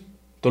campeones?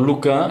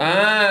 Toluca.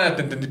 Ah,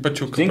 te entendí,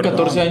 Pachuca. ¿Tienen perdón.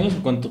 14 años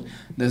o cuánto?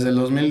 Desde el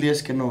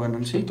 2010 que no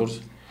ganan, sí. 14.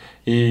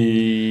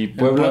 Y El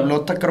Puebla.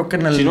 Pueblota creo que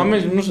en el Si no,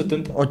 unos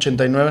 70.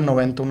 89,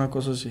 90, una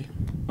cosa así.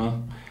 Ah.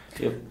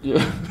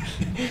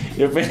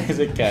 Yo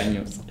pensé que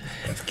años.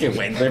 Es que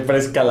bueno, me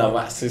parece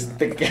calabaza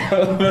este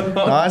cabrón.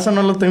 No, eso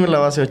no lo tengo en la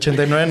base,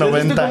 89,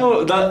 ¿Sabes 90. cómo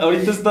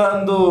ahorita está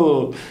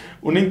dando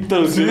una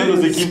introducción a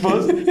los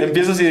equipos?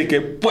 Empieza así de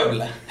que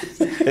Puebla.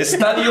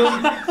 Estadio,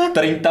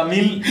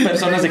 30,000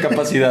 personas de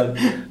capacidad.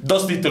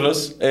 2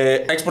 títulos.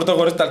 Ha exportado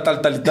jugadores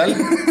tal y tal.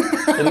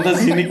 Andas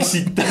sin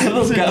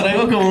excitados, Sí,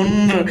 traigo como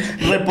un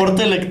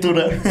reporte de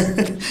lectura.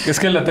 Es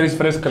que la traes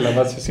fresca la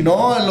base. Sí.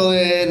 No, lo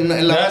de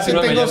en la Ya, base sí,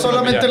 mame, tengo ya, sí,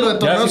 solamente mame, ya. lo de Ya,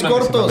 torneos sí, mame,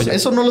 sí, cortos. mame, ya.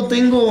 Eso no lo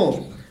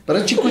tengo. Pero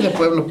es chico y de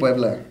pueblo,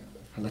 Puebla.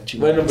 A la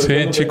chingada. Bueno, Sí,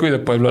 pero chico y de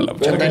pueblo a la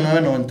verga.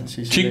 89, 90,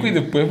 sí, sí. Chico y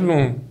de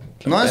pueblo.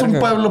 No, es un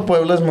pueblo,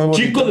 Puebla es muy bonito.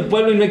 Chico de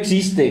pueblo no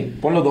existe.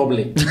 Ponlo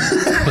doble.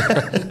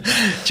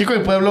 Chico y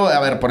pueblo, a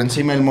ver, por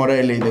encima del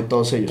Morelia y de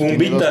todos ellos. Tiene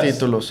 2 Pumbitas.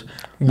 títulos.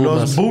 Pumas.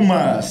 Los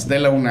Pumas de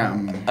la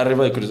UNAM.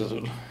 Arriba de Cruz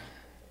Azul.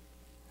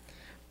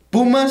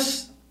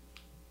 Pumas,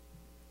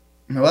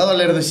 me va a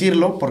doler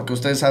decirlo porque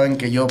ustedes saben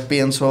que yo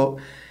pienso,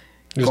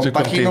 Yo estoy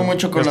compagino contigo.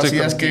 mucho con Yo las estoy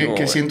ideas contigo,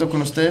 que güey. siento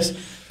con ustedes,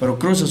 pero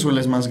Cruz Azul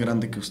es más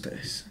grande que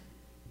ustedes.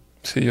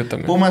 Sí, yo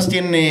también. Pumas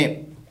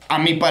tiene, a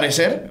mi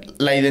parecer,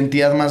 la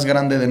identidad más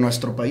grande de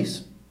nuestro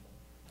país.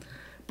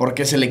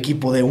 Porque es el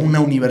equipo de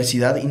una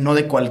universidad, y no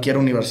de cualquier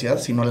universidad,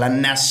 sino la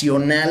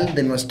nacional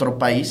de nuestro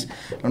país.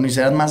 La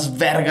universidad más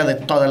verga de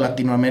toda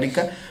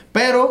Latinoamérica.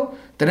 Pero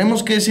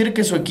tenemos que decir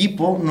que su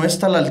equipo no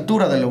está a la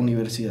altura de la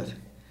universidad.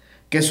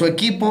 Que su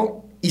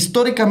equipo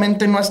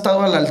históricamente no ha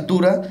estado a la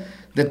altura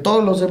de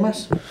todos los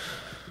demás.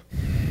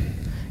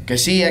 Que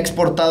sí, ha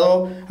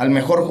exportado al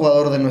mejor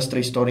jugador de nuestra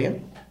historia.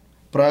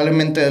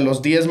 Probablemente de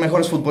los 10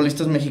 mejores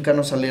futbolistas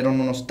mexicanos salieron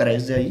unos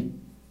 3 de ahí.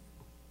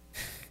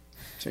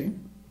 ¿Sí?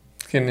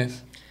 ¿Quién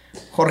es?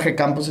 Jorge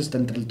Campos está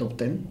entre el top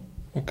 10.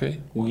 Ok.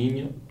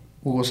 Huguinho.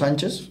 Hugo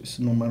Sánchez es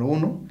número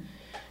 1.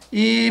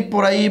 Y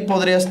por ahí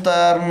podría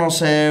estar, no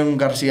sé, un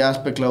García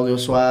Aspe, Claudio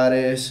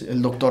Suárez,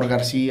 el doctor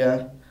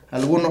García,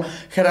 alguno,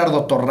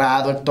 Gerardo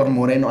Torrado, Héctor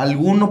Moreno,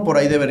 alguno por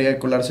ahí debería de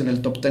colarse en el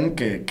top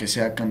 10 que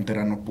sea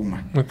canterano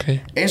Puma. Ok.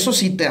 Eso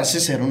sí te hace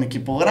ser un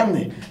equipo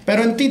grande.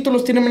 Pero en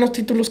títulos tiene menos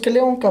títulos que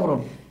León,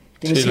 cabrón.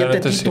 Tiene Sí, la 7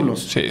 neta, sí.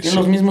 títulos. Sí, tiene sí.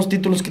 los mismos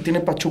títulos que tiene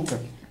Pachuca.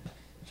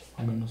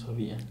 No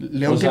sabía.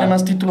 León O sea, tiene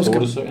más títulos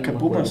seguro que sabía, no me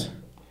Pumas.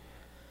 acuerdo.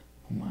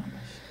 No mames.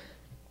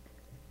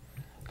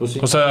 Pues sí.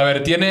 O sea, a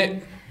ver,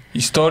 tiene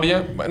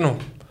historia. Bueno,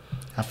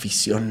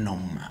 Afición, no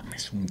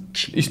mames, un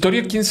chingo.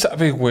 Historia, quién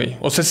sabe, güey.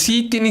 O sea,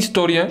 sí tiene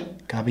historia.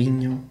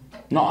 Caviño.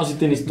 No, sí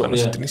tiene historia.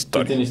 Bueno, sí tiene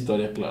historia. Sí tiene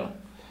historia, claro.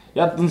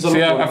 Ya tan solo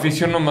Sí,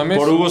 afición, no mames.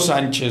 Por Hugo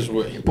Sánchez,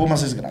 güey.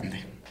 Pumas es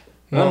grande.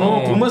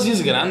 No, Pumas sí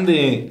es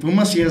grande.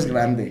 Pumas sí es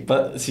grande.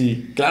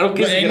 Sí, claro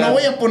que Güey, es no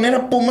grande. voy a poner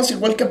a Pumas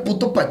igual que a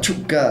puto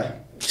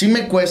Pachuca. Sí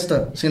me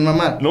cuesta, sin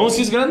mamar. No,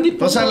 sí es grande.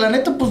 O sea, la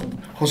neta, pues,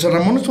 José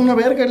Ramón es una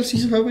verga, él sí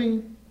sabe.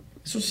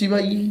 Eso sí va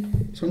ahí.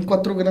 Son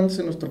 4 grandes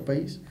en nuestro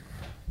país.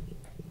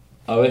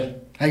 A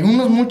ver. Hay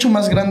unos mucho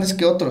más grandes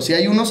que otros. Y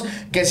hay unos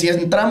que si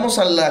entramos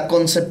a la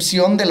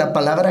concepción de la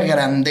palabra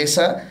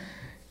grandeza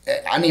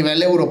a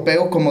nivel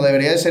europeo, como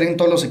debería de ser en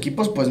todos los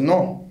equipos, pues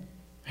no.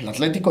 El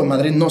Atlético de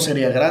Madrid no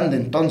sería grande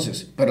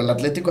entonces, pero el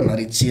Atlético de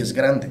Madrid sí es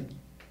grande.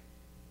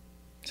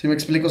 ¿Sí me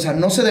explico? O sea,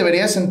 no se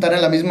debería sentar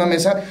en la misma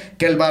mesa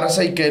que el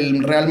Barça y que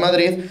el Real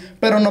Madrid,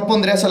 pero no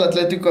pondrías al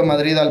Atlético de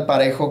Madrid al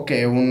parejo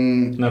que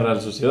Una Real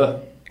Sociedad.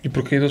 ¿Y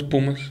por qué hay 2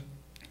 Pumas?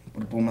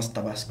 Por Pumas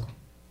Tabasco.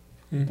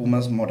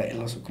 Pumas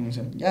Morelos o como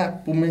se llama.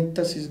 Ya,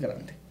 Pumita sí es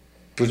grande.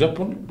 Pues ya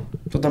ponlo.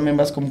 ¿Tú también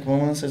vas con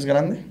Pumas es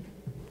grande?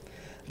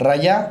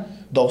 Raya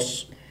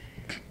 2.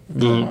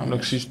 No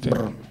existe.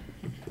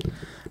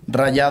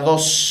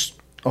 Rayados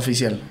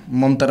oficial.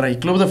 Monterrey.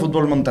 Club de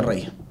Fútbol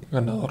Monterrey.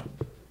 Ganador.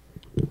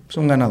 Es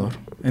un ganador.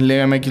 En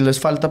Liga MX les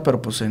falta, pero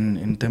pues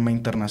en tema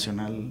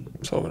internacional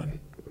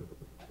Sobran.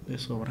 de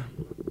sobra.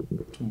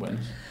 Son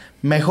buenos.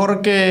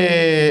 Mejor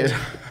que...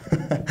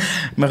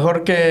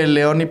 Mejor que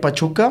León y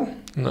Pachuca.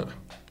 No.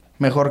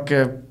 Mejor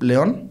que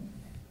León.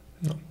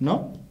 No.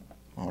 ¿No?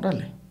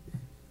 Órale.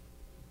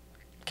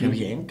 Qué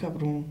bien,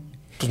 cabrón.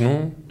 Pues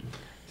no.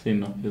 Sí,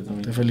 no, yo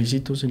también. Te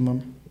felicito,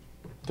 Simón.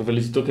 Te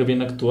felicito que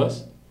bien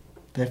actúas.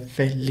 Te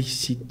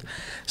felicito.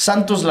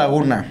 Santos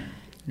Laguna.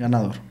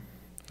 Ganador.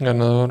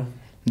 Ganador.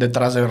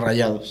 Detrás de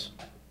Rayados.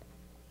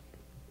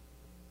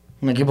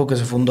 Un equipo que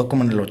se fundó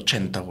como en el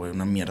 80, güey.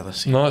 Una mierda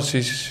así. No,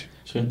 sí.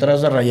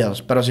 Detrás de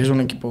Rayados. Pero sí es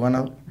un equipo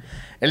ganador.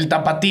 El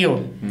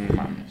Tapatío. No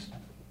mames.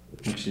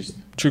 No existe.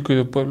 Chico y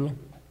de pueblo.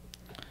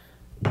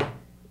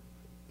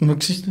 No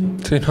existe.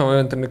 Sí, no,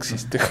 obviamente no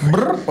existe.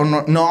 ¿O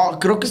no? No,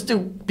 creo que este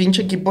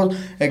pinche equipo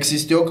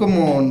existió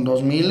como en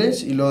 2000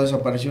 y luego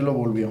desapareció y lo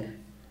volvió.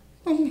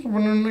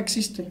 Bueno, no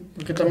existe.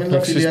 Porque también No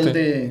la filial existe.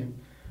 de...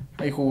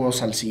 Ahí jugó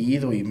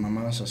Salcido y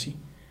mamadas así.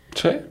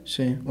 ¿Sí?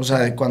 Sí, o sea,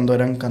 de cuando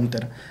eran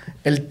cantera.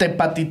 El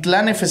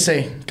Tepatitlán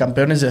FC,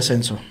 campeones de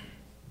ascenso.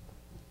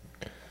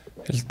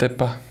 El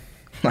Tepa.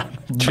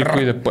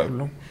 Chico y de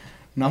pueblo.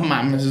 No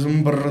mames, es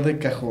un brr de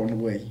cajón,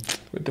 güey.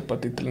 El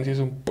Tepatitlán sí es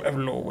un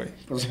pueblo, güey.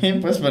 Pues sí,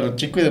 pues, pero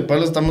chico y de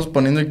pueblo estamos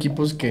poniendo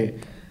equipos que...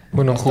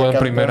 Bueno, Hasta juega en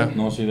campeón. primera.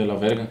 No, soy de la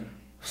verga.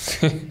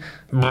 Sí.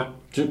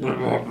 Sí.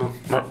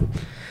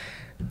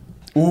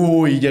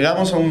 Uy,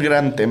 llegamos a un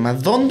gran tema.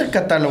 ¿Dónde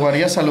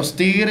catalogarías a los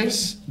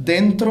Tigres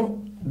dentro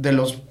de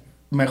los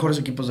mejores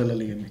equipos de la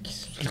Liga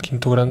MX? El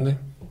quinto grande.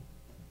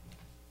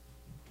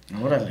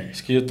 Órale.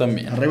 Es que yo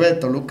también. ¿Arriba de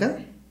Toluca?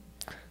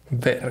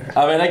 Verga.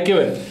 A ver, hay que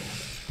ver.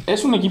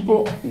 Es un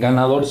equipo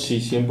ganador, sí,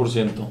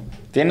 100%.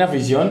 ¿Tiene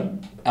afición?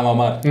 A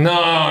mamar. No.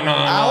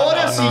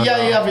 Ahora sí ya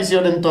hay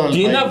afición en todo el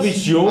 ¿Tiene país.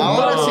 afición?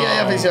 Ahora sí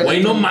hay afición.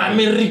 Güey, no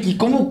mames, Ricky.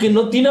 ¿Cómo que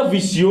no tiene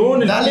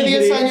afición el Dale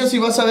Tigres? 10 años y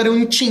vas a ver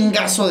un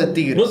chingazo de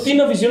Tigres. No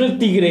tiene afición el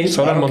Tigres.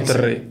 Solo en Claro que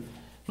Monterrey.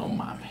 No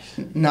mames.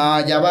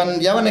 No, ya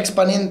van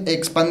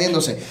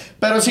expandiéndose.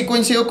 Pero sí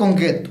coincido con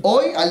que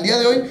hoy, al día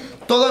de hoy,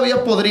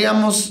 todavía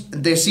podríamos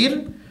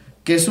decir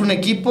que es un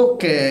equipo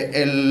que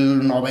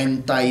el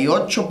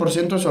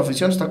 98% de su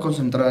afición está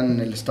concentrada en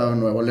el estado de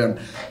Nuevo León.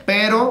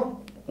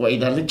 Pero, güey,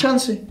 darle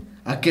chance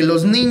a que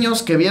los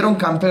niños que vieron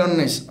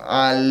campeones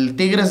al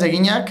Tigres de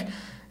Guiñac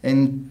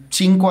en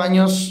 5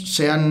 años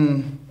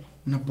sean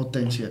una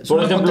potencia. Es Por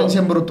una ejemplo, potencia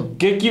en bruto.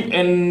 ¿qué equipo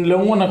en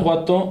León,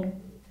 Guanajuato,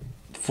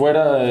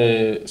 fuera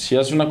de... Si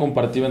hace una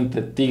comparativa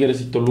entre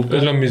Tigres y Toluca...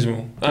 Es lo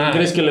mismo. ¿Quién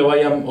crees que le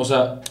vayan? O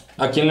sea,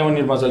 ¿a quién le van a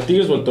ir más? ¿Al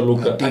Tigres o al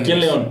Toluca? ¿A quién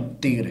León?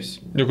 Tigres.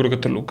 Yo creo que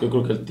Toluca. Yo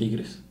creo que al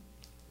Tigres.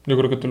 Yo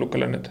creo que Toluca,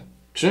 la neta.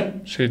 ¿Sí?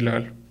 Sí,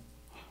 legal.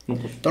 No,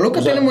 pues, Toluca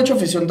o sea, tiene mucha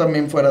afición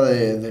también fuera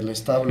del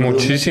establo.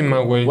 Muchísima,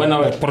 güey. Bueno, a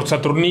ver. Por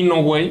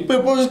Saturnino, güey.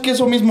 Pero pues es que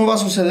eso mismo va a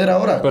suceder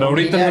ahora. Pero con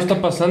ahorita no Guiñac.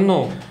 está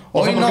pasando.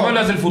 O Hoy sea, ¿por qué no. me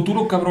hablas del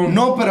futuro, cabrón?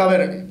 No, pero a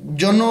ver,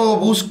 yo no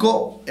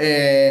busco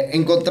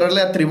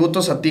encontrarle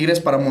atributos a Tigres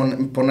para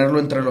ponerlo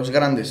entre los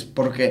grandes.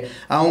 Porque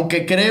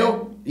aunque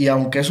creo, y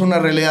aunque es una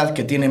realidad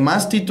que tiene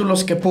más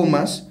títulos que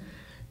Pumas,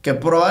 que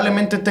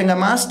probablemente tenga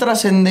más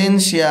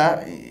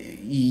trascendencia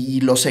y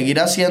lo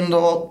seguirá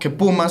haciendo que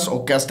Pumas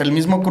o que hasta el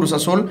mismo Cruz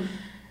Azul,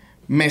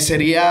 me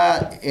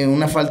sería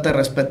una falta de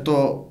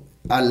respeto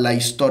a la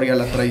historia, a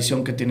la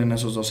tradición que tienen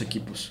esos dos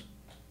equipos.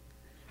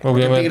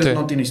 Porque Obviamente. Tigres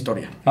no tiene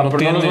historia. Ah, pero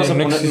tiene, no, los vas a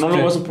no poner, no lo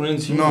existe. vas a poner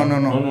encima.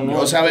 No.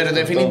 O sea, a ver,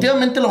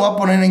 definitivamente lo voy a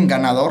poner en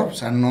ganador. O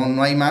sea,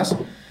 no hay más.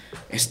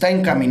 Está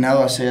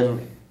encaminado a ser...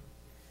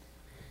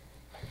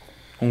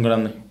 Un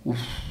grande.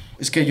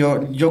 Es que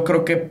yo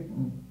creo que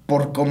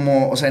por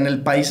como... O sea, en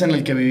el país en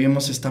el que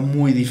vivimos está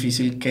muy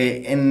difícil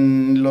que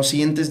en los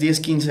siguientes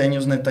 10, 15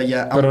 años, neta,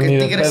 ya... Pero aunque ni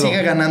de Tigres pedo.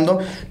 siga ganando,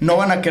 no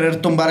van a querer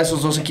tumbar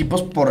esos dos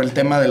equipos por el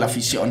tema de la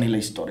afición y la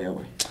historia,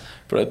 güey.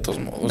 Pero de todos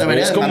modos,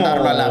 Debería es de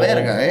mandarlo a la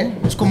verga, ¿eh?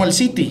 Es como el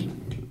City.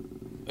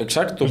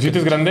 Exacto. ¿El City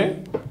es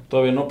grande?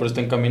 Todavía no, pero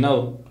está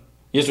encaminado.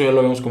 Y eso ya lo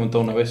habíamos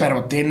comentado una vez.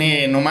 Pero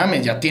tiene, no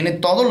mames, ya tiene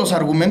todos los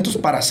argumentos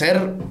para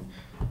ser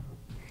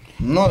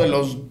uno de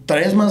los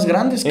 3 más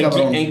grandes,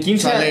 cabrón. En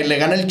 15 o sea, le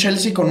gana el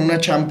Chelsea con una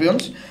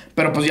Champions,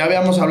 pero pues ya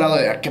habíamos hablado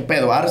de qué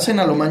pedo,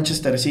 Arsenal o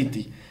Manchester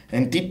City.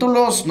 En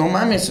títulos, no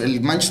mames,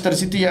 el Manchester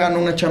City ya ganó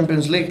una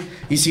Champions League.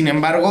 Y sin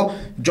embargo,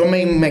 yo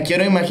me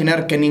quiero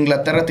imaginar que en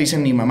Inglaterra te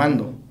dicen ni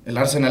mamando. El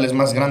Arsenal es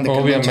más grande que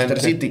el Manchester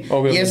City.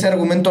 Obviamente. Y ese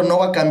argumento no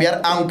va a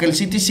cambiar, aunque el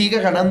City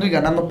siga ganando y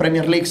ganando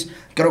Premier Leagues.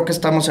 Creo que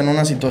estamos en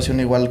una situación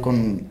igual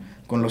con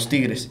los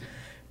Tigres.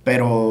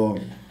 Pero,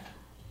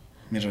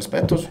 mis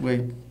respetos,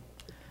 güey.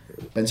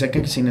 Pensé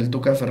que sin el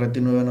Tuca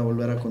Ferretti no iban a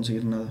volver a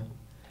conseguir nada.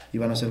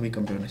 Iban a ser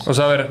bicampeones. O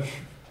sea, a ver.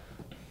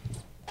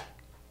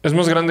 Es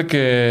más grande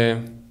que...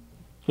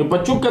 Que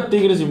Pachuca,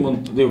 Tigres y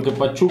que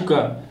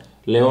Pachuca,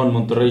 León,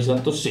 Monterrey,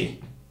 Santos, sí.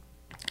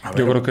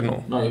 Yo creo que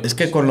no. Es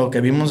que con lo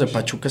que vimos de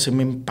Pachuca se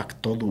me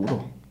impactó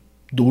duro.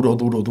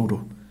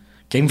 Duro.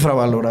 Qué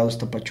infravalorado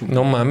está Pachuca.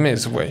 No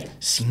mames, güey.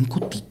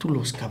 5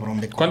 títulos,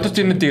 cabrón. ¿Cuántos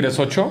tiene Tigres?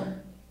 ¿8?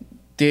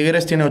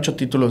 Tigres tiene 8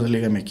 títulos de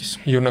Liga MX.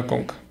 Y una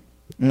conca.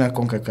 Una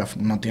CONCACAF.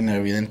 No tiene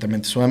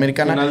evidentemente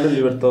Sudamericana. Final de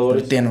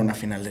Libertadores. Tiene una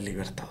final de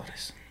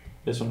Libertadores.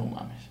 Eso no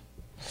mames.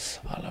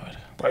 A la verga.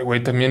 Ay,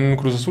 güey, también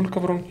Cruz Azul,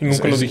 cabrón. Y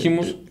nunca lo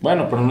dijimos.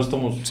 Bueno, pero no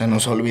estamos... Se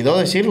nos olvidó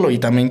decirlo. Y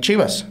también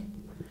Chivas.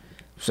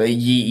 O sea,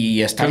 y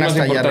 ¿Qué están es más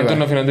hasta allá importante, arriba.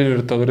 una final de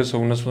Libertadores o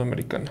una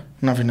Sudamericana?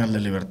 Una final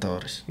de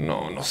Libertadores.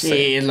 No sé.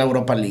 Sí, es la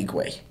Europa League,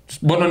 güey.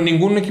 Bueno,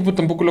 ningún equipo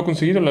tampoco lo ha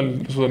conseguido, la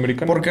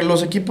Sudamericana. Porque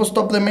los equipos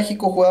top de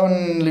México jugaban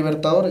en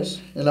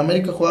Libertadores. El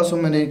América jugaba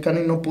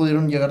Sudamericana y no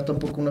pudieron llegar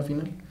tampoco a una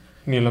final.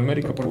 Ni el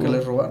América Porque pudo.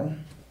 les robaron.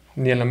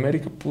 Ni el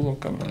América pudo,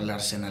 cabrón. El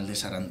Arsenal de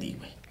Sarandí,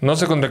 güey. No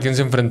sé contra quién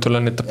se enfrentó,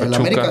 la neta. Pachuca. El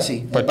América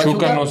sí. El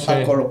Pachuca no sé.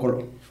 A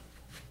Colo.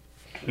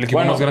 El equipo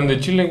Bueno. más grande de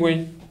Chile,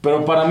 güey.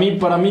 Pero para mí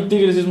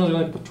Tigres es más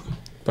grande que Pachuca.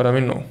 Para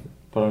mí no.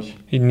 Para mí sí.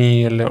 Y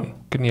ni el León.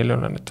 Que ni el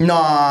León, la neta.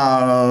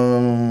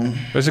 No.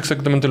 Es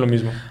exactamente lo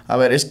mismo. A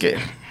ver, es que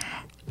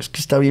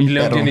está bien Y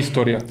León perro. tiene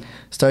historia.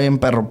 Está bien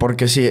perro,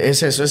 porque sí,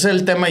 es eso. Es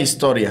el tema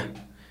historia.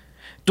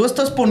 Tú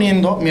estás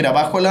poniendo, mira,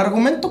 bajo el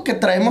argumento que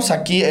traemos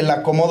aquí, el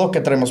acomodo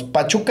que traemos,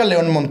 Pachuca,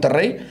 León,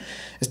 Monterrey,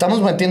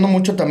 estamos metiendo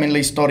mucho también la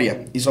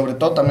historia. Y sobre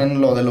todo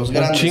también lo de los Un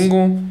grandes.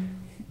 chingo.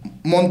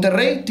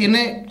 Monterrey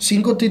tiene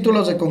 5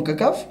 títulos de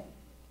CONCACAF.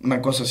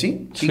 Una cosa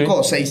así. 5 Sí.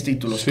 o 6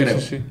 títulos, Sí, creo.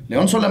 sí, sí.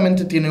 León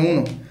solamente tiene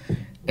 1.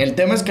 El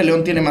tema es que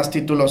León tiene más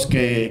títulos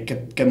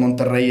que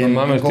Monterrey No en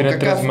mames, tiene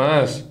CONCACAF. 3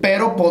 más.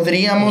 Pero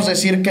podríamos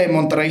decir que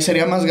Monterrey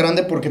sería más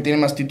grande porque tiene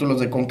más títulos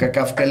de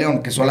CONCACAF que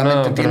León, que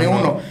solamente No, pero tiene no.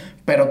 1.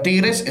 Pero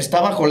Tigres está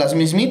bajo las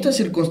mismitas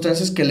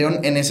circunstancias que León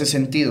en ese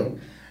sentido.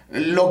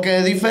 Lo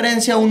que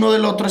diferencia uno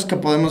del otro es que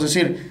podemos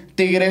decir,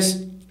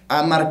 Tigres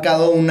ha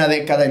marcado una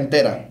década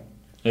entera.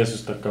 Eso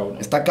está cabrón.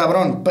 Está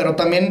cabrón, pero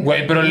también...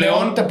 Güey, pero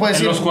León te puede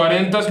decir... en los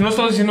 40, no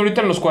estás diciendo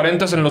ahorita en los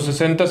 40, en los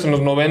 60, en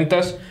los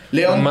 90.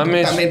 León, No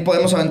mames. también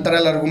podemos aventar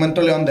el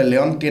argumento León de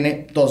León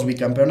tiene 2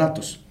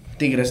 bicampeonatos.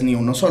 Tigres ni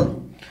uno solo.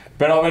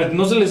 Pero a ver,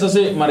 ¿no se les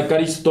hace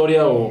marcar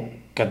historia o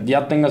que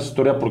ya tengas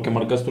historia porque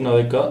marcaste una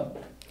década?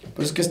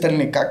 Pues es que está el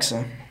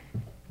Necaxa.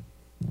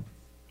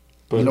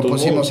 Pero Y lo de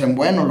todos pusimos modos- en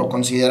bueno, lo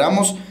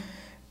consideramos,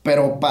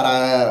 pero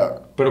para...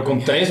 Pero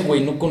con 3,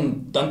 güey, no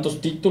con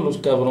tantos títulos,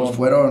 cabrón. Pues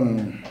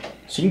fueron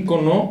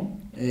 5, ¿no?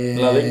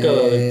 La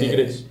década de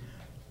Tigres.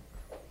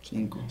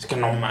 5. Es que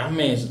no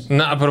mames.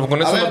 Nah, pero con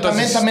eso A ver, no te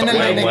haces también el de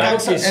historia, güey.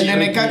 Necaxa. que sí, El de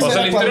güey. Necaxa O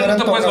sea, la era cuando historia no eran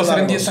te puedes torneos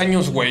hacer en largos. 10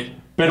 años,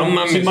 güey. Pero no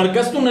mames. si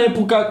marcaste una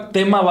época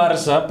tema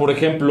Barça, por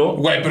ejemplo...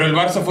 Güey, pero el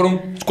Barça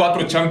fueron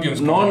 4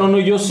 Champions. No,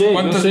 yo sé,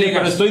 ¿Cuántas ligas?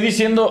 pero estoy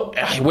diciendo...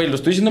 Ay, güey, lo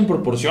estoy diciendo en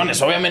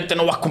proporciones. Obviamente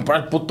no vas a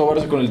comparar el puto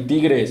Barça con el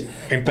Tigres.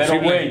 Imposible.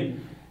 Pero, güey,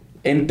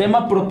 en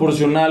tema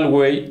proporcional,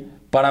 güey,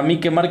 para mí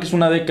que marques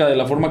una década de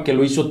la forma que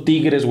lo hizo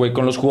Tigres, güey,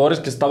 con los jugadores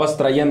que estabas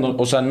trayendo.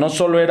 O sea, no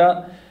solo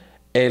era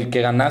el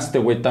que ganaste,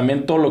 güey,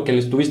 también todo lo que le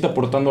estuviste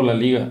aportando a la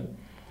liga.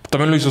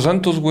 También lo hizo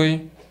Santos,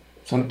 güey.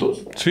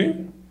 ¿Santos? Sí.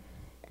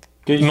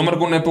 ¿Qué hizo? ¿No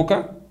marcó una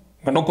época?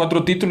 Ganó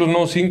 4 títulos,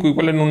 no 5,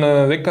 igual en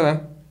una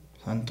década.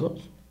 ¿Santos?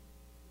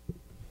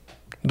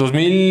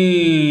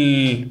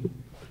 2000...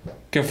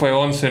 ¿Qué fue?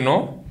 11,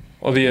 ¿no?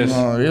 ¿O 10?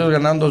 No, ellos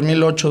ganaron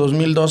 2008,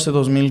 2012,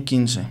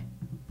 2015.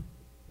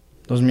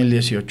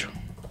 2018.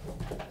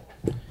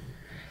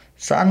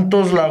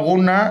 Santos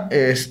Laguna,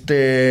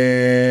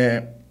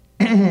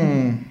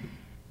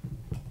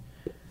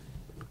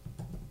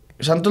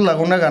 Santos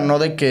Laguna ganó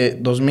de que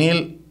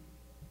 2000...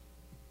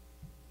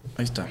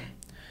 Ahí está.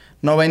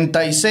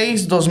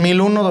 96,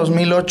 2001,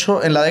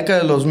 2008. En la década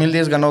del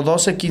 2010 ganó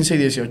 12, 15 y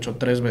 18.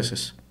 3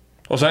 veces.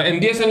 O sea, en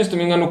 10 años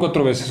también ganó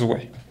 4 veces,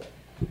 güey.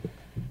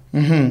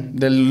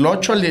 Del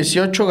 8 al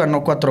 18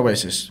 ganó 4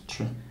 veces.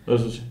 Sí,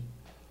 eso sí.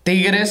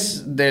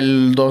 Tigres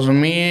del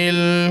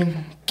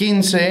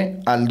 2015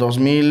 al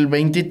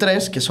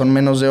 2023, que son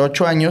menos de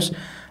 8 años,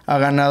 ha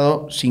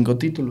ganado 5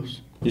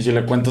 títulos. ¿Y si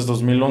le cuentas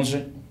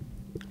 2011?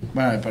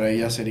 Bueno, pero ahí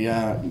ya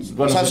sería...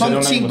 Bueno, o sea, sí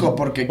son sería 5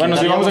 porque... Bueno,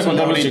 si vamos a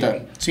quitaríamos contar los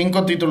ahorita.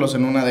 5 títulos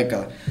en una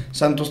década.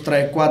 Santos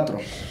trae 4.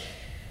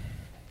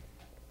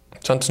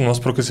 Santos nomás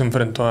porque se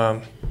enfrentó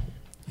a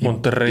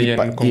Monterrey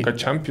en Conca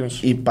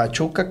Champions. Y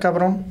Pachuca,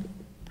 cabrón.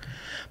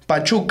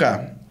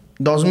 Pachuca,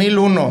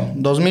 2001,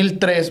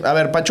 2003. A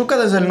ver, Pachuca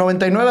desde el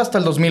 99 hasta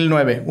el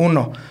 2009.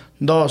 1,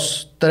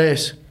 2,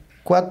 3,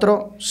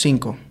 4,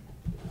 5.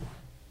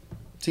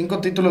 5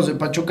 títulos de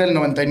Pachuca del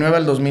 99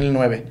 al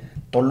 2009.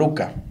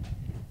 Toluca.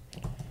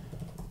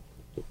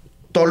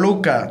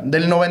 Toluca,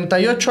 del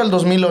 98 al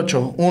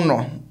 2008.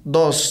 1,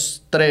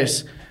 2,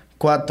 3,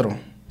 4,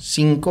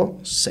 5,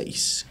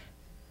 6.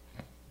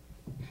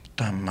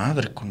 Puta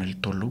madre con el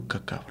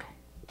Toluca, cabrón.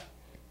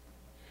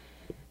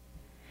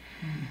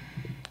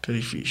 Qué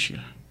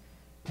difícil.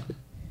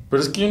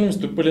 Pero es que yo no me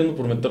estoy peleando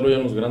por meterlo ya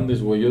en los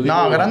grandes, güey. Yo digo,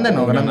 No, grande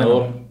no, grande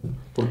ganador. no.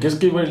 Porque es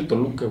que iba el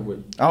Toluca, güey.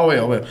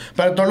 Obvio.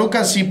 Pero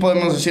Toluca sí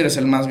podemos decir es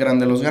el más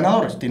grande de los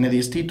ganadores. Tiene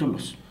 10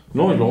 títulos.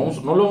 No,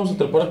 ¿no lo vamos a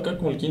trepar acá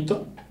como el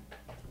quinto?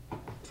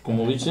 Pues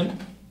como dicen.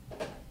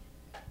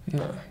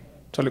 No,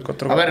 sale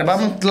 4. A ver,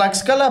 vamos.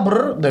 Tlaxcala,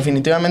 brr.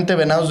 Definitivamente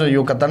Venados de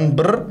Yucatán,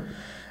 brr.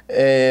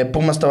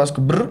 Pumas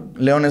Tabasco, brr.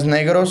 Leones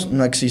Negros,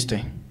 no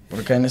existe.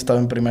 Porque han estado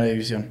en primera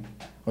división.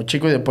 O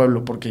Chico y de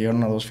Pueblo, porque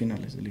llegaron a 2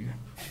 finales de liga.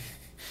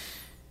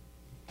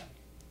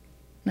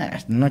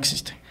 No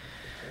existe.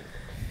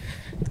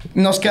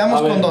 Nos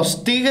quedamos con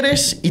 2,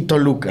 Tigres y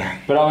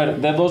Toluca. Pero a ver,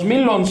 de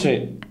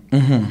 2011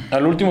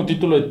 al último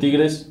título de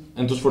Tigres,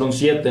 entonces fueron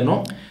 7,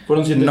 ¿no?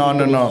 Fueron 7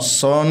 No,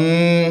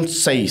 son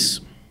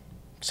 6.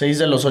 6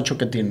 de los 8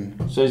 que tienen.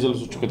 6 de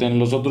los 8 que tienen.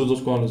 Los otros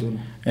 2, ¿cómo los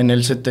ganan? En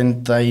el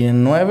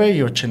 79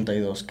 y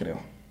 82, creo.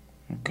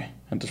 Ok,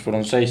 entonces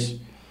fueron 6.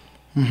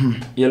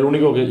 Y el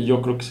único que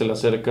yo creo que se le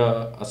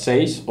acerca a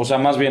 6, o sea,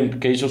 más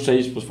bien que hizo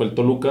 6, pues fue el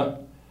Toluca.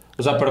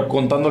 O sea, pero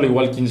contándole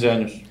igual 15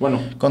 años. Bueno.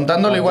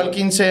 Contándole igual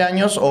 15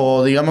 años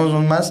o digamos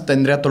más,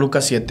 tendría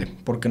Toluca 7,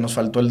 porque nos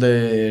faltó el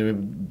de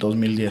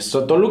 2010. O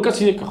sea, Toluca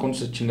sí de cajón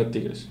se chinga a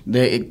Tigres.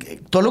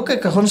 Toluca de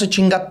cajón se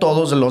chinga a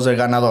todos los de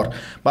ganador.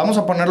 Vamos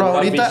a ponerlo Por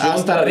ahorita afición,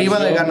 hasta arriba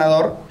de tradición.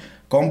 ganador,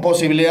 con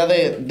posibilidad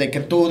de que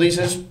tú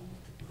dices,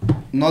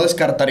 no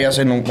descartarías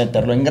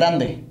meterlo en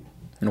grande.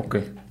 Ok.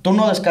 Tú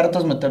no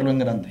descartas meterlo en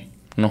grande.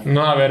 No.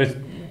 No, a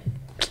ver,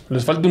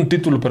 les falta un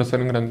título para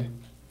estar en grande,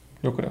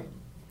 yo creo.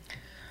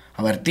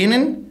 A ver,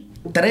 tienen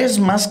 3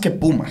 más que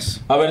Pumas.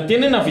 A ver,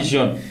 tienen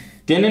afición,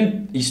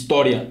 tienen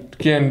historia.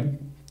 ¿Quién?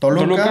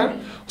 ¿Toluca?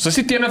 O sea,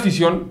 sí tiene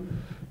afición,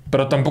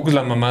 pero tampoco es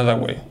la mamada,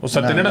 güey. O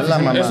sea, No, tener no es la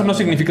afición, mamada. eso no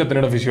significa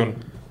tener afición.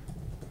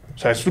 O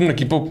sea, es un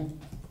equipo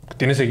que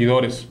tiene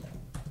seguidores,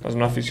 es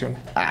una afición.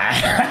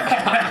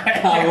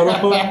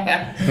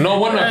 No,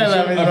 bueno,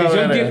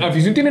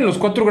 afición tienen los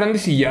 4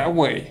 grandes y ya,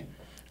 güey.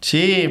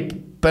 Sí,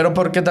 pero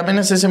porque también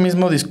es ese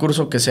mismo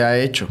discurso que se ha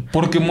hecho.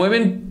 Porque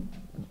mueven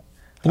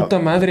puta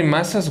madre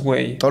masas,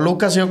 güey.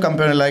 Toluca ha sido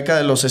campeón en la década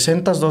de los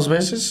 60 2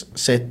 veces,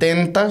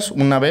 70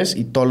 una vez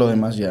y todo lo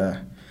demás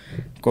ya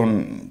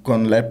con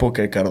la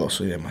época de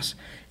Cardoso y demás.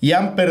 Y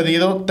han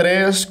perdido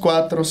 3,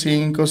 4,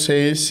 5,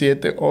 6,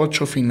 7,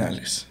 8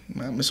 finales.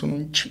 Mames, son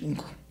un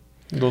chingo.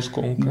 2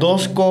 con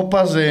 2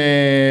 copas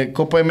de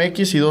Copa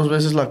MX y 2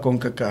 veces la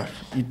CONCACAF.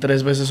 Y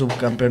 3 veces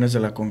subcampeones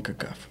de la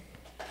CONCACAF.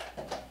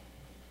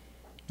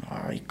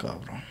 Ay,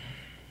 cabrón.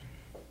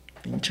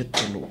 Pinche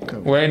Toluca,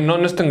 güey. Güey,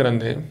 no es tan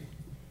grande.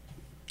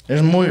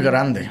 Es muy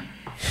grande.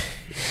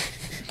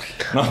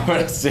 No,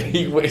 pero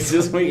sí, güey, sí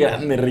es muy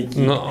grande, Ricky.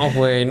 No,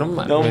 güey, no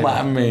mames. No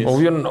mames.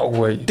 Obvio no,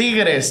 güey.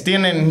 Tigres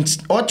tienen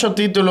 8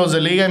 títulos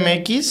de Liga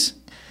MX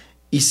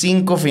y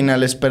 5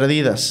 finales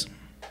perdidas.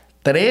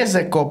 3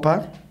 de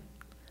Copa,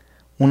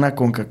 una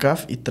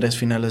CONCACAF y 3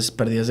 finales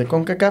perdidas de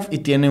CONCACAF. Y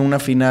tiene una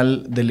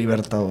final de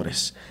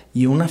Libertadores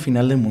y una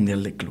final de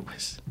Mundial de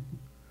Clubes.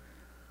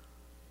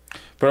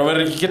 Pero a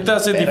ver, Ricky, ¿qué te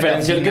hace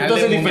diferenciar? ¿Qué te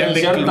hace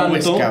diferenciar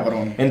tanto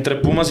entre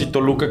Pumas y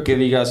Toluca que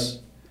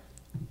digas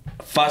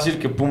fácil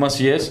que Pumas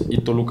sí es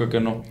y Toluca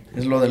que no?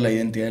 Es lo de la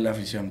identidad de la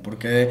afición.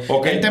 Porque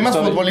Okay, en temas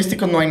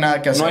futbolísticos no hay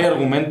nada que hacer. No hay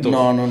argumentos.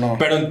 No.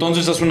 Pero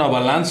entonces haz una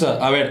balanza.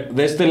 A ver,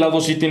 de este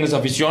lado sí tienes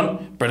afición,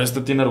 pero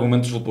este tiene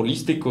argumentos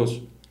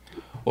futbolísticos.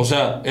 O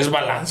sea, es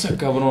balanza,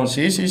 cabrón.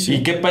 Sí.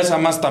 ¿Y qué pesa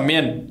más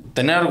también?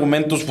 ¿Tener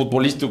argumentos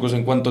futbolísticos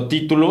en cuanto a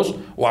títulos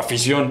o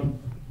afición?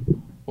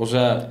 O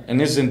sea,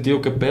 en ese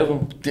sentido, ¿qué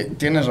pedo?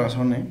 Tienes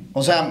razón, ¿eh?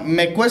 O sea,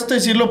 me cuesta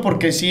decirlo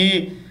porque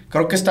sí,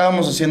 creo que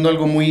estábamos haciendo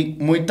algo muy,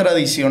 muy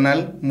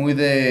tradicional, muy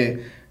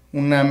de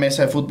una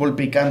mesa de fútbol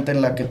picante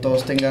en la que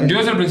todos tengan... Yo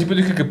desde el principio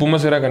dije que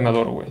Pumas era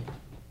ganador, güey.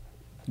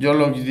 Yo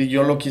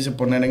lo quise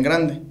poner en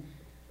grande.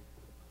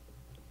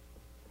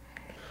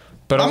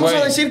 Pero, Vamos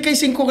güey, a decir que hay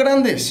 5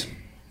 grandes.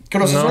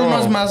 Cruz Azul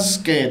no es más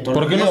que Toluca.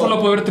 ¿por qué no solo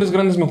puede haber 3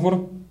 grandes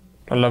mejor?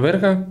 A la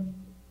verga.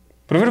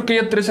 Prefiero que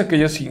haya 3 a que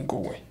haya 5,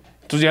 güey.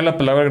 Entonces ya la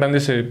palabra grande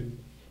se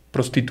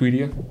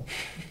prostituiría.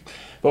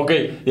 Ok,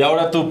 y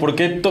ahora tú, ¿por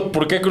qué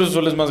Cruz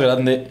Azul es más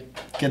grande?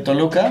 Que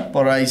Toluca,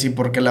 por ahí sí,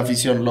 porque la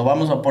afición. Lo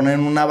vamos a poner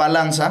en una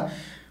balanza.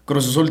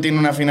 Cruz Azul tiene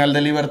una final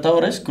de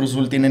Libertadores. Cruz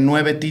Azul tiene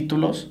 9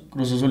 títulos.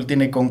 Cruz Azul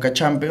tiene Conca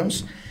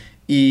Champions.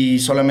 y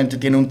solamente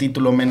tiene un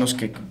título menos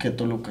que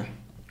Toluca.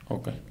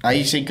 Ok.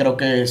 Ahí sí creo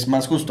que es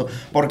más justo.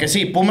 Porque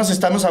sí, Pumas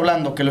estamos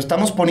hablando que lo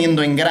estamos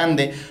poniendo en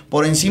grande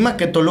por encima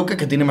que Toluca,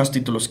 que tiene más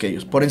títulos que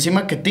ellos. Por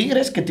encima que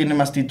Tigres, que tiene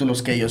más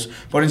títulos que ellos.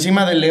 Por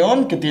encima de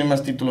León, que tiene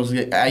más títulos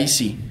que... Ahí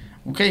sí.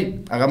 Ok,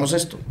 hagamos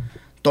esto.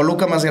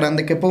 Toluca más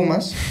grande que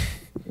Pumas.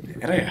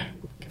 Verga,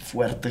 qué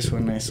fuerte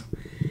suena eso.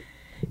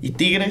 ¿Y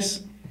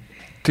Tigres?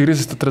 Tigres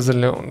está atrás del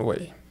León,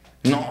 güey.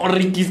 No,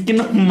 Ricky, es que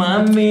no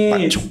mames.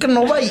 Pachuca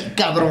no va ahí,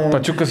 cabrón.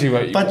 Pachuca sí va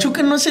ahí.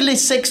 Pachuca no es el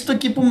sexto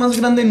equipo más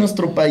grande de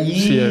nuestro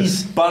país. Sí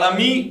es. Para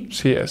mí,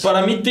 Sí es.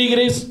 para mí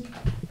Tigres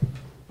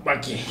va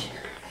aquí.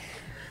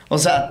 O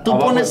sea, tú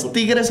Abajo pones de-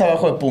 Tigres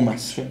abajo de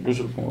Pumas. Sí, yo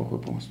se lo pongo abajo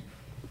de Pumas.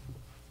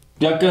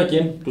 Ya cada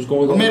quien, pues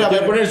como Mira, quiera a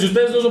ver. poner. Si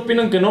ustedes dos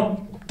opinan que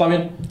no, está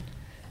bien.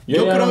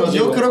 Yo ya nada más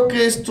digo, creo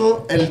que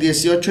esto el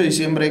 18 de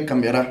diciembre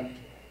cambiará.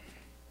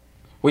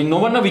 güey,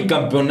 no van a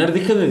bicampeonar,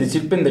 deja de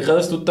decir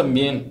pendejadas tú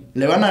también.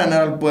 ¿Le van a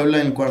ganar al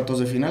Puebla en cuartos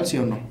de final, sí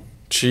o no?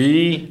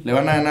 Sí. ¿Le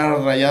van a ganar a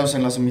Rayados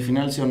en la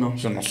semifinal, sí o no?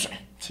 Yo no sé.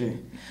 Sí.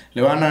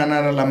 ¿Le van a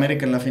ganar al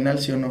América en la final,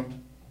 sí o no?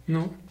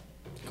 No.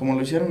 Como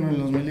lo hicieron en el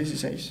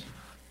 2016.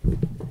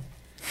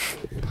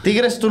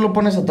 ¿Tigres tú lo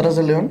pones atrás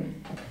de León?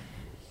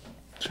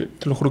 Sí,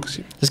 te lo juro que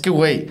sí. Es que,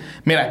 güey,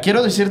 mira,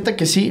 quiero decirte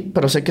que sí,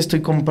 pero sé que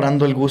estoy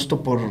comprando el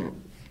gusto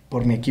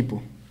por mi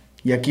equipo.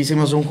 Y aquí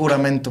hicimos un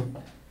juramento.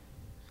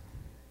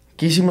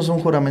 Aquí hicimos un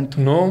juramento.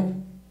 No.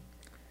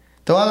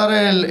 Te voy a dar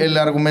el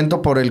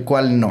argumento por el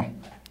cual no.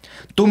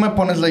 Tú me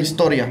pones la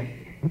historia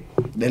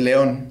de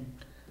León.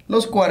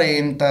 Los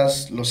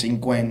 40s, los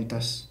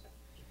 50s.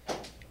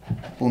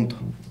 Punto.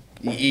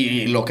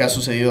 Y lo que ha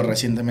sucedido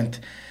recientemente.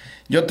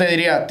 Yo te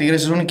diría,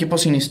 Tigres es un equipo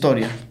sin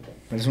historia.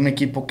 Pero es un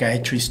equipo que ha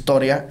hecho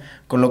historia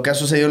con lo que ha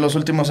sucedido en los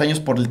últimos años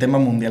por el tema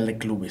mundial de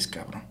clubes,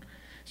 cabrón.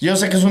 Yo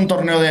sé que es un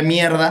torneo de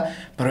mierda,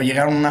 pero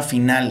llegaron a una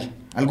final.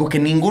 Algo que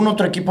ningún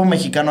otro equipo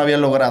mexicano había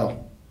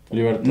logrado.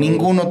 Libertadores.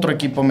 Ningún otro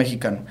equipo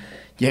mexicano.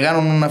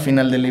 Llegaron a una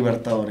final de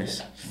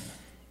Libertadores.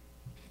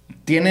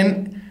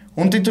 Tienen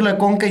un título de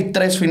Conca y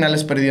 3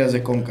 finales perdidas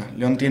de Conca.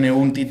 León tiene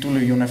un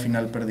título y una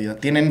final perdida.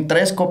 Tienen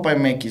 3 Copa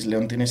MX.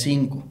 León tiene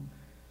 5.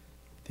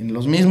 Tienen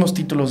los mismos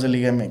títulos de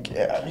Liga MX.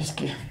 Es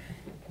que...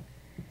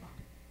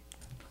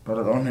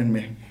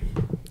 Perdónenme.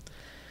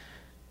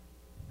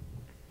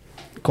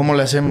 ¿Cómo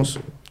le hacemos?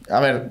 A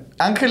ver,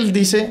 Ángel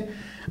dice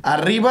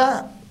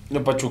arriba De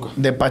Pachuca.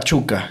 de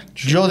Pachuca.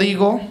 Yo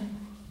digo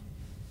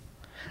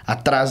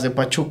atrás de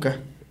Pachuca.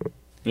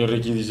 Y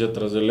Ricky dice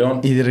atrás de León.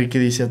 Y Ricky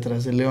dice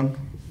atrás de León.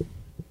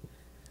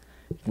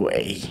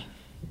 Güey,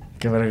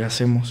 ¿qué verga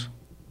hacemos?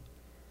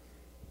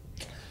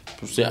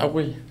 Pues ya,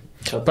 güey.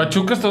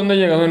 Pachuca, ¿hasta dónde ha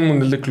llegado en el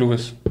Mundial de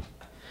Clubes?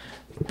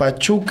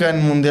 Pachuca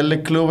en Mundial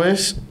de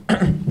Clubes.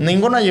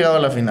 Ninguno ha llegado a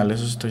la final,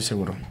 eso estoy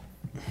seguro.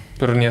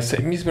 Pero ni a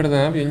semis,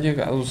 ¿verdad? Bien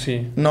llegado,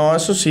 sí. No,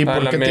 eso sí, A la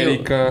porque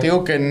América. te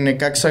digo que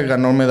Necaxa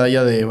ganó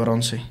medalla de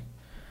bronce.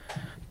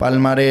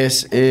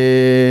 Palmarés,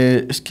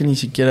 es que ni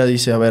siquiera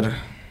dice, a ver,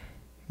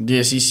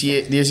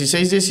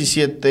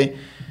 16-17.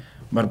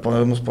 A ver,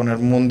 podemos poner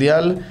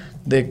Mundial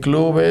de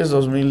Clubes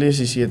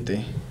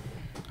 2017.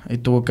 Ahí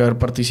tuvo que haber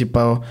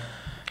participado.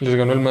 Les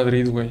ganó el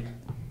Madrid, güey.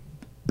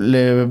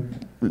 Le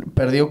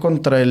perdió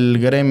contra el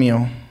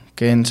Gremio,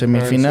 que en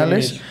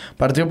semifinales semis.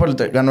 partió por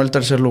ganó el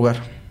tercer lugar.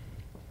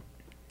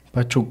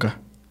 Pachuca.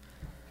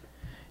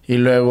 Y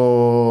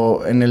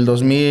luego en el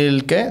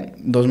 2000, ¿qué?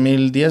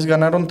 2010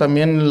 ganaron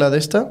también la de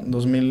esta,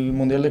 2000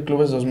 Mundial de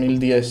Clubes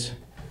 2010.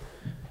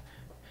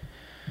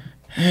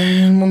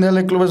 El Mundial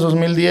de Clubes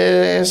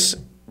 2010,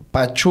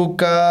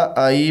 Pachuca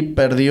ahí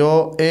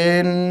perdió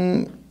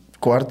en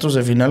cuartos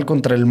de final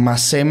contra el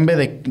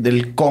Mazembe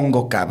del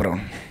Congo,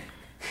 cabrón.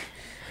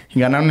 Y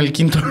ganaron el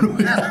 5º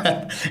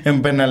lugar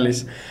en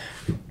penales.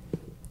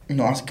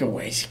 No, es que,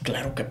 güey, sí,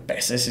 claro que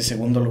pesa ese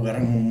segundo lugar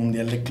en un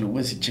Mundial de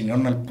Clubes. Y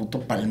chingaron al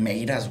puto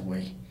Palmeiras,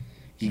 güey.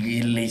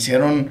 Y le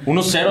hicieron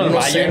 1-0 al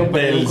Bayern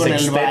del con el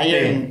sextete.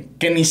 Bayern.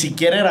 Que ni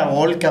siquiera era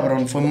gol,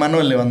 cabrón. Fue mano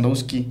de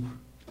Lewandowski.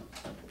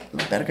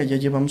 Verga, ya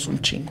llevamos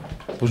un chingo.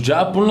 Pues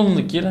ya, ponlo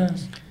donde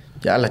quieras.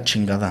 Ya la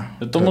chingada.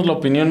 De todos modos, la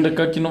opinión de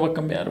cada quien no va a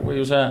cambiar, güey.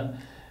 O sea,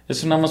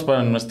 eso nada más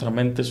para nuestra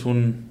mente es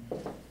un...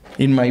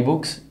 In my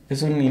books.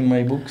 Es un in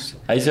my books.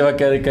 Ahí se va a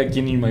quedar de cada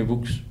quien in my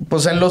books.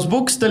 Pues en los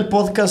books del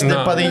podcast de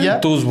No, Padilla,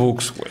 en tus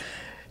books, güey.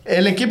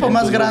 el equipo en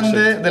más tus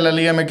grande books, de la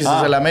Liga MX es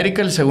Ah. el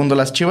América, el segundo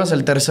las Chivas,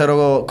 el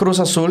tercero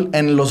Cruz Azul.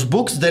 En los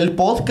books del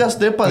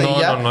podcast de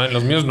Padilla, No, en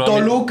los míos no.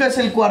 Toluca es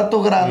el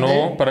cuarto grande.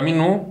 No, para mí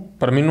no.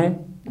 Para mí no.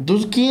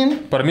 ¿Tú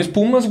quién? Para mí es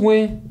Pumas,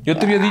 güey. Yo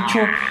te había dicho.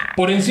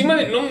 Por encima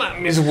de... No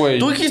mames, güey.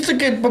 Tú dijiste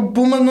que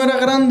Pumas no era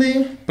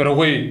grande. Pero,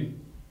 güey,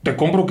 te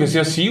compro que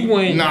sea así,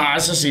 güey. No,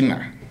 eso sí, no.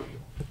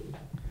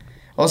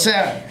 O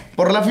sea,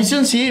 por la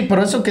afición sí,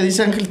 pero eso que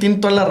dice Ángel tiene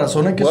toda la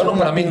razón. Hay que Bueno,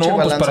 hacer una para mí pinche no,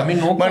 pues balanza. para mí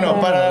no, Bueno,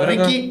 cabrón, para la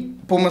verga. Ricky,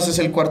 Pumas es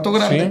el cuarto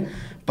grande.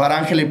 Sí. Para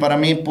Ángel y para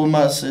mí,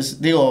 Pumas es...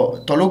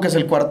 Digo, Toluca es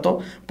el cuarto,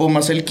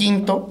 Pumas el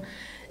quinto.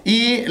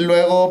 Y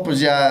luego, pues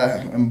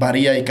ya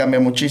varía y cambia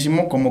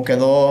muchísimo. Como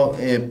quedó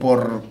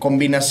por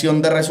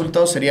combinación de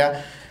resultados,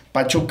 sería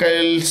Pachuca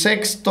el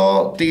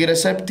sexto,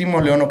 Tigres séptimo,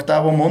 León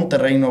octavo,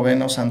 Monterrey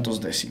noveno,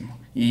 Santos décimo.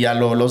 Y ya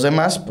los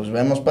demás, pues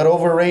vemos, pero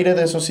overrated,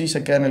 eso sí,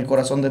 se queda en el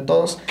corazón de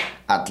todos.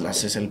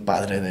 Atlas es el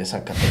padre de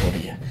esa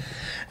categoría.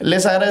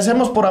 Les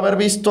agradecemos por haber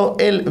visto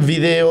el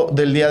video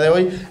del día de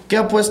hoy. ¿Qué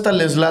apuesta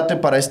les late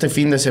para este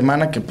fin de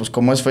semana? Que pues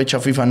como es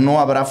fecha FIFA no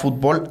habrá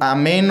fútbol, a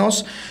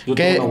menos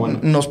que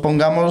nos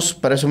pongamos,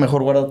 para eso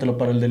mejor guárdatelo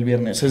para el del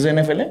viernes. ¿Es de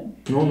NFL?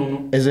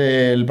 No. ¿Es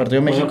del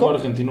partido de México? Mañana juega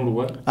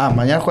Argentina-Uruguay.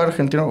 Mañana juega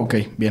Argentina, ok,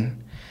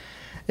 bien.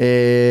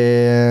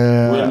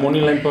 El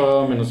Money Line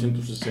paga menos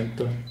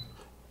 160.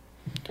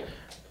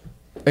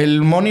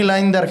 El Money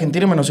Line de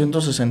Argentina menos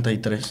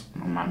 163.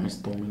 No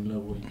mames, tómenla,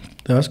 güey.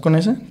 ¿Te vas con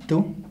ese?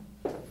 ¿Tú?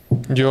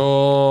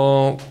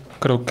 Yo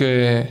creo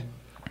que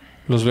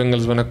los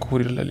Bengals van a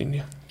cubrir la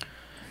línea.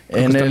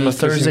 En el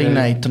Thursday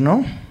Night,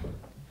 ¿no?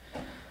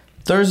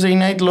 Thursday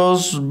Night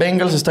los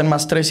Bengals están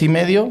más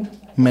 3.5,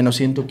 menos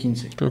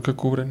 115. Creo que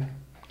cubren.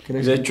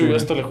 De hecho, yo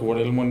hasta le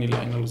jugaré el Money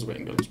Line a los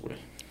Bengals, güey.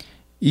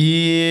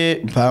 Y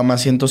va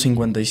más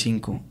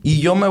 155. Y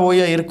yo me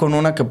voy a ir con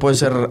una que puede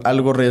ser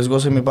algo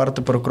riesgosa en mi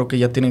parte, pero creo que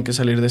ya tienen que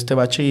salir de este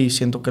bache y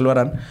siento que lo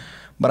harán.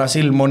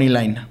 Brasil Money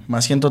Line,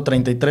 más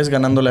 133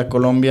 ganándole a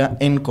Colombia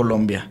en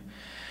Colombia.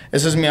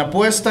 Esa es mi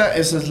apuesta,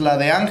 esa es la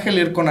de Ángel,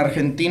 ir con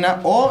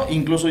Argentina, o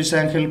incluso dice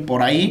Ángel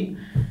por ahí,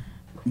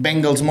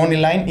 Bengals Money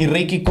Line, y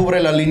Ricky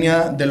cubre la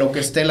línea de lo que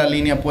esté la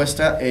línea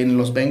puesta en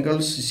los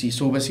Bengals. Si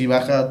subes y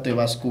baja, te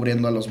vas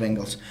cubriendo a los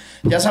Bengals.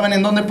 Ya saben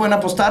en dónde pueden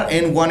apostar,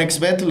 en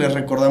OneXBet. Les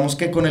recordamos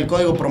que con el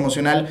código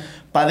promocional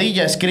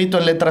Padilla, escrito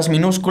en letras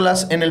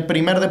minúsculas, en el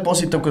primer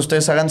depósito que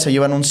ustedes hagan se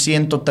llevan un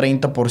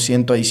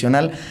 130%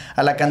 adicional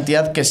a la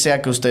cantidad que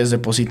sea que ustedes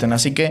depositen.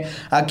 Así que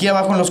aquí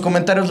abajo en los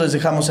comentarios les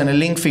dejamos en el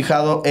link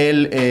fijado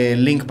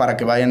el link para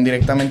que vayan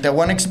directamente a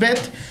OneXBet.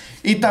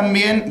 Y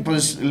también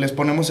pues les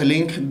ponemos el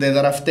link de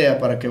Draftea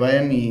para que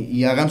vayan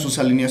y hagan sus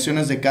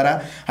alineaciones de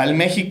cara al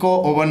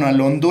México, o bueno, al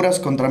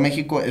Honduras contra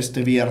México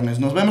este viernes.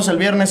 Nos vemos el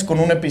viernes con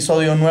un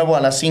episodio nuevo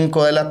a las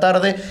 5 de la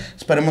tarde.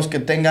 Esperemos que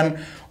tengan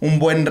un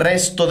buen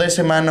resto de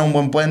semana, un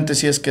buen puente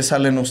si es que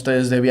salen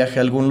ustedes de viaje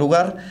a algún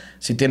lugar.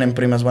 Si tienen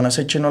primas buenas,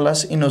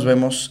 échenolas, y nos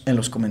vemos en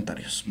los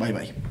comentarios. Bye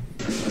bye.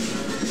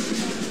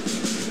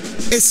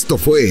 Esto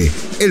fue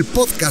el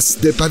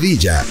podcast de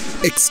Padilla,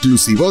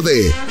 exclusivo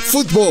de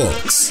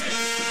Footbox.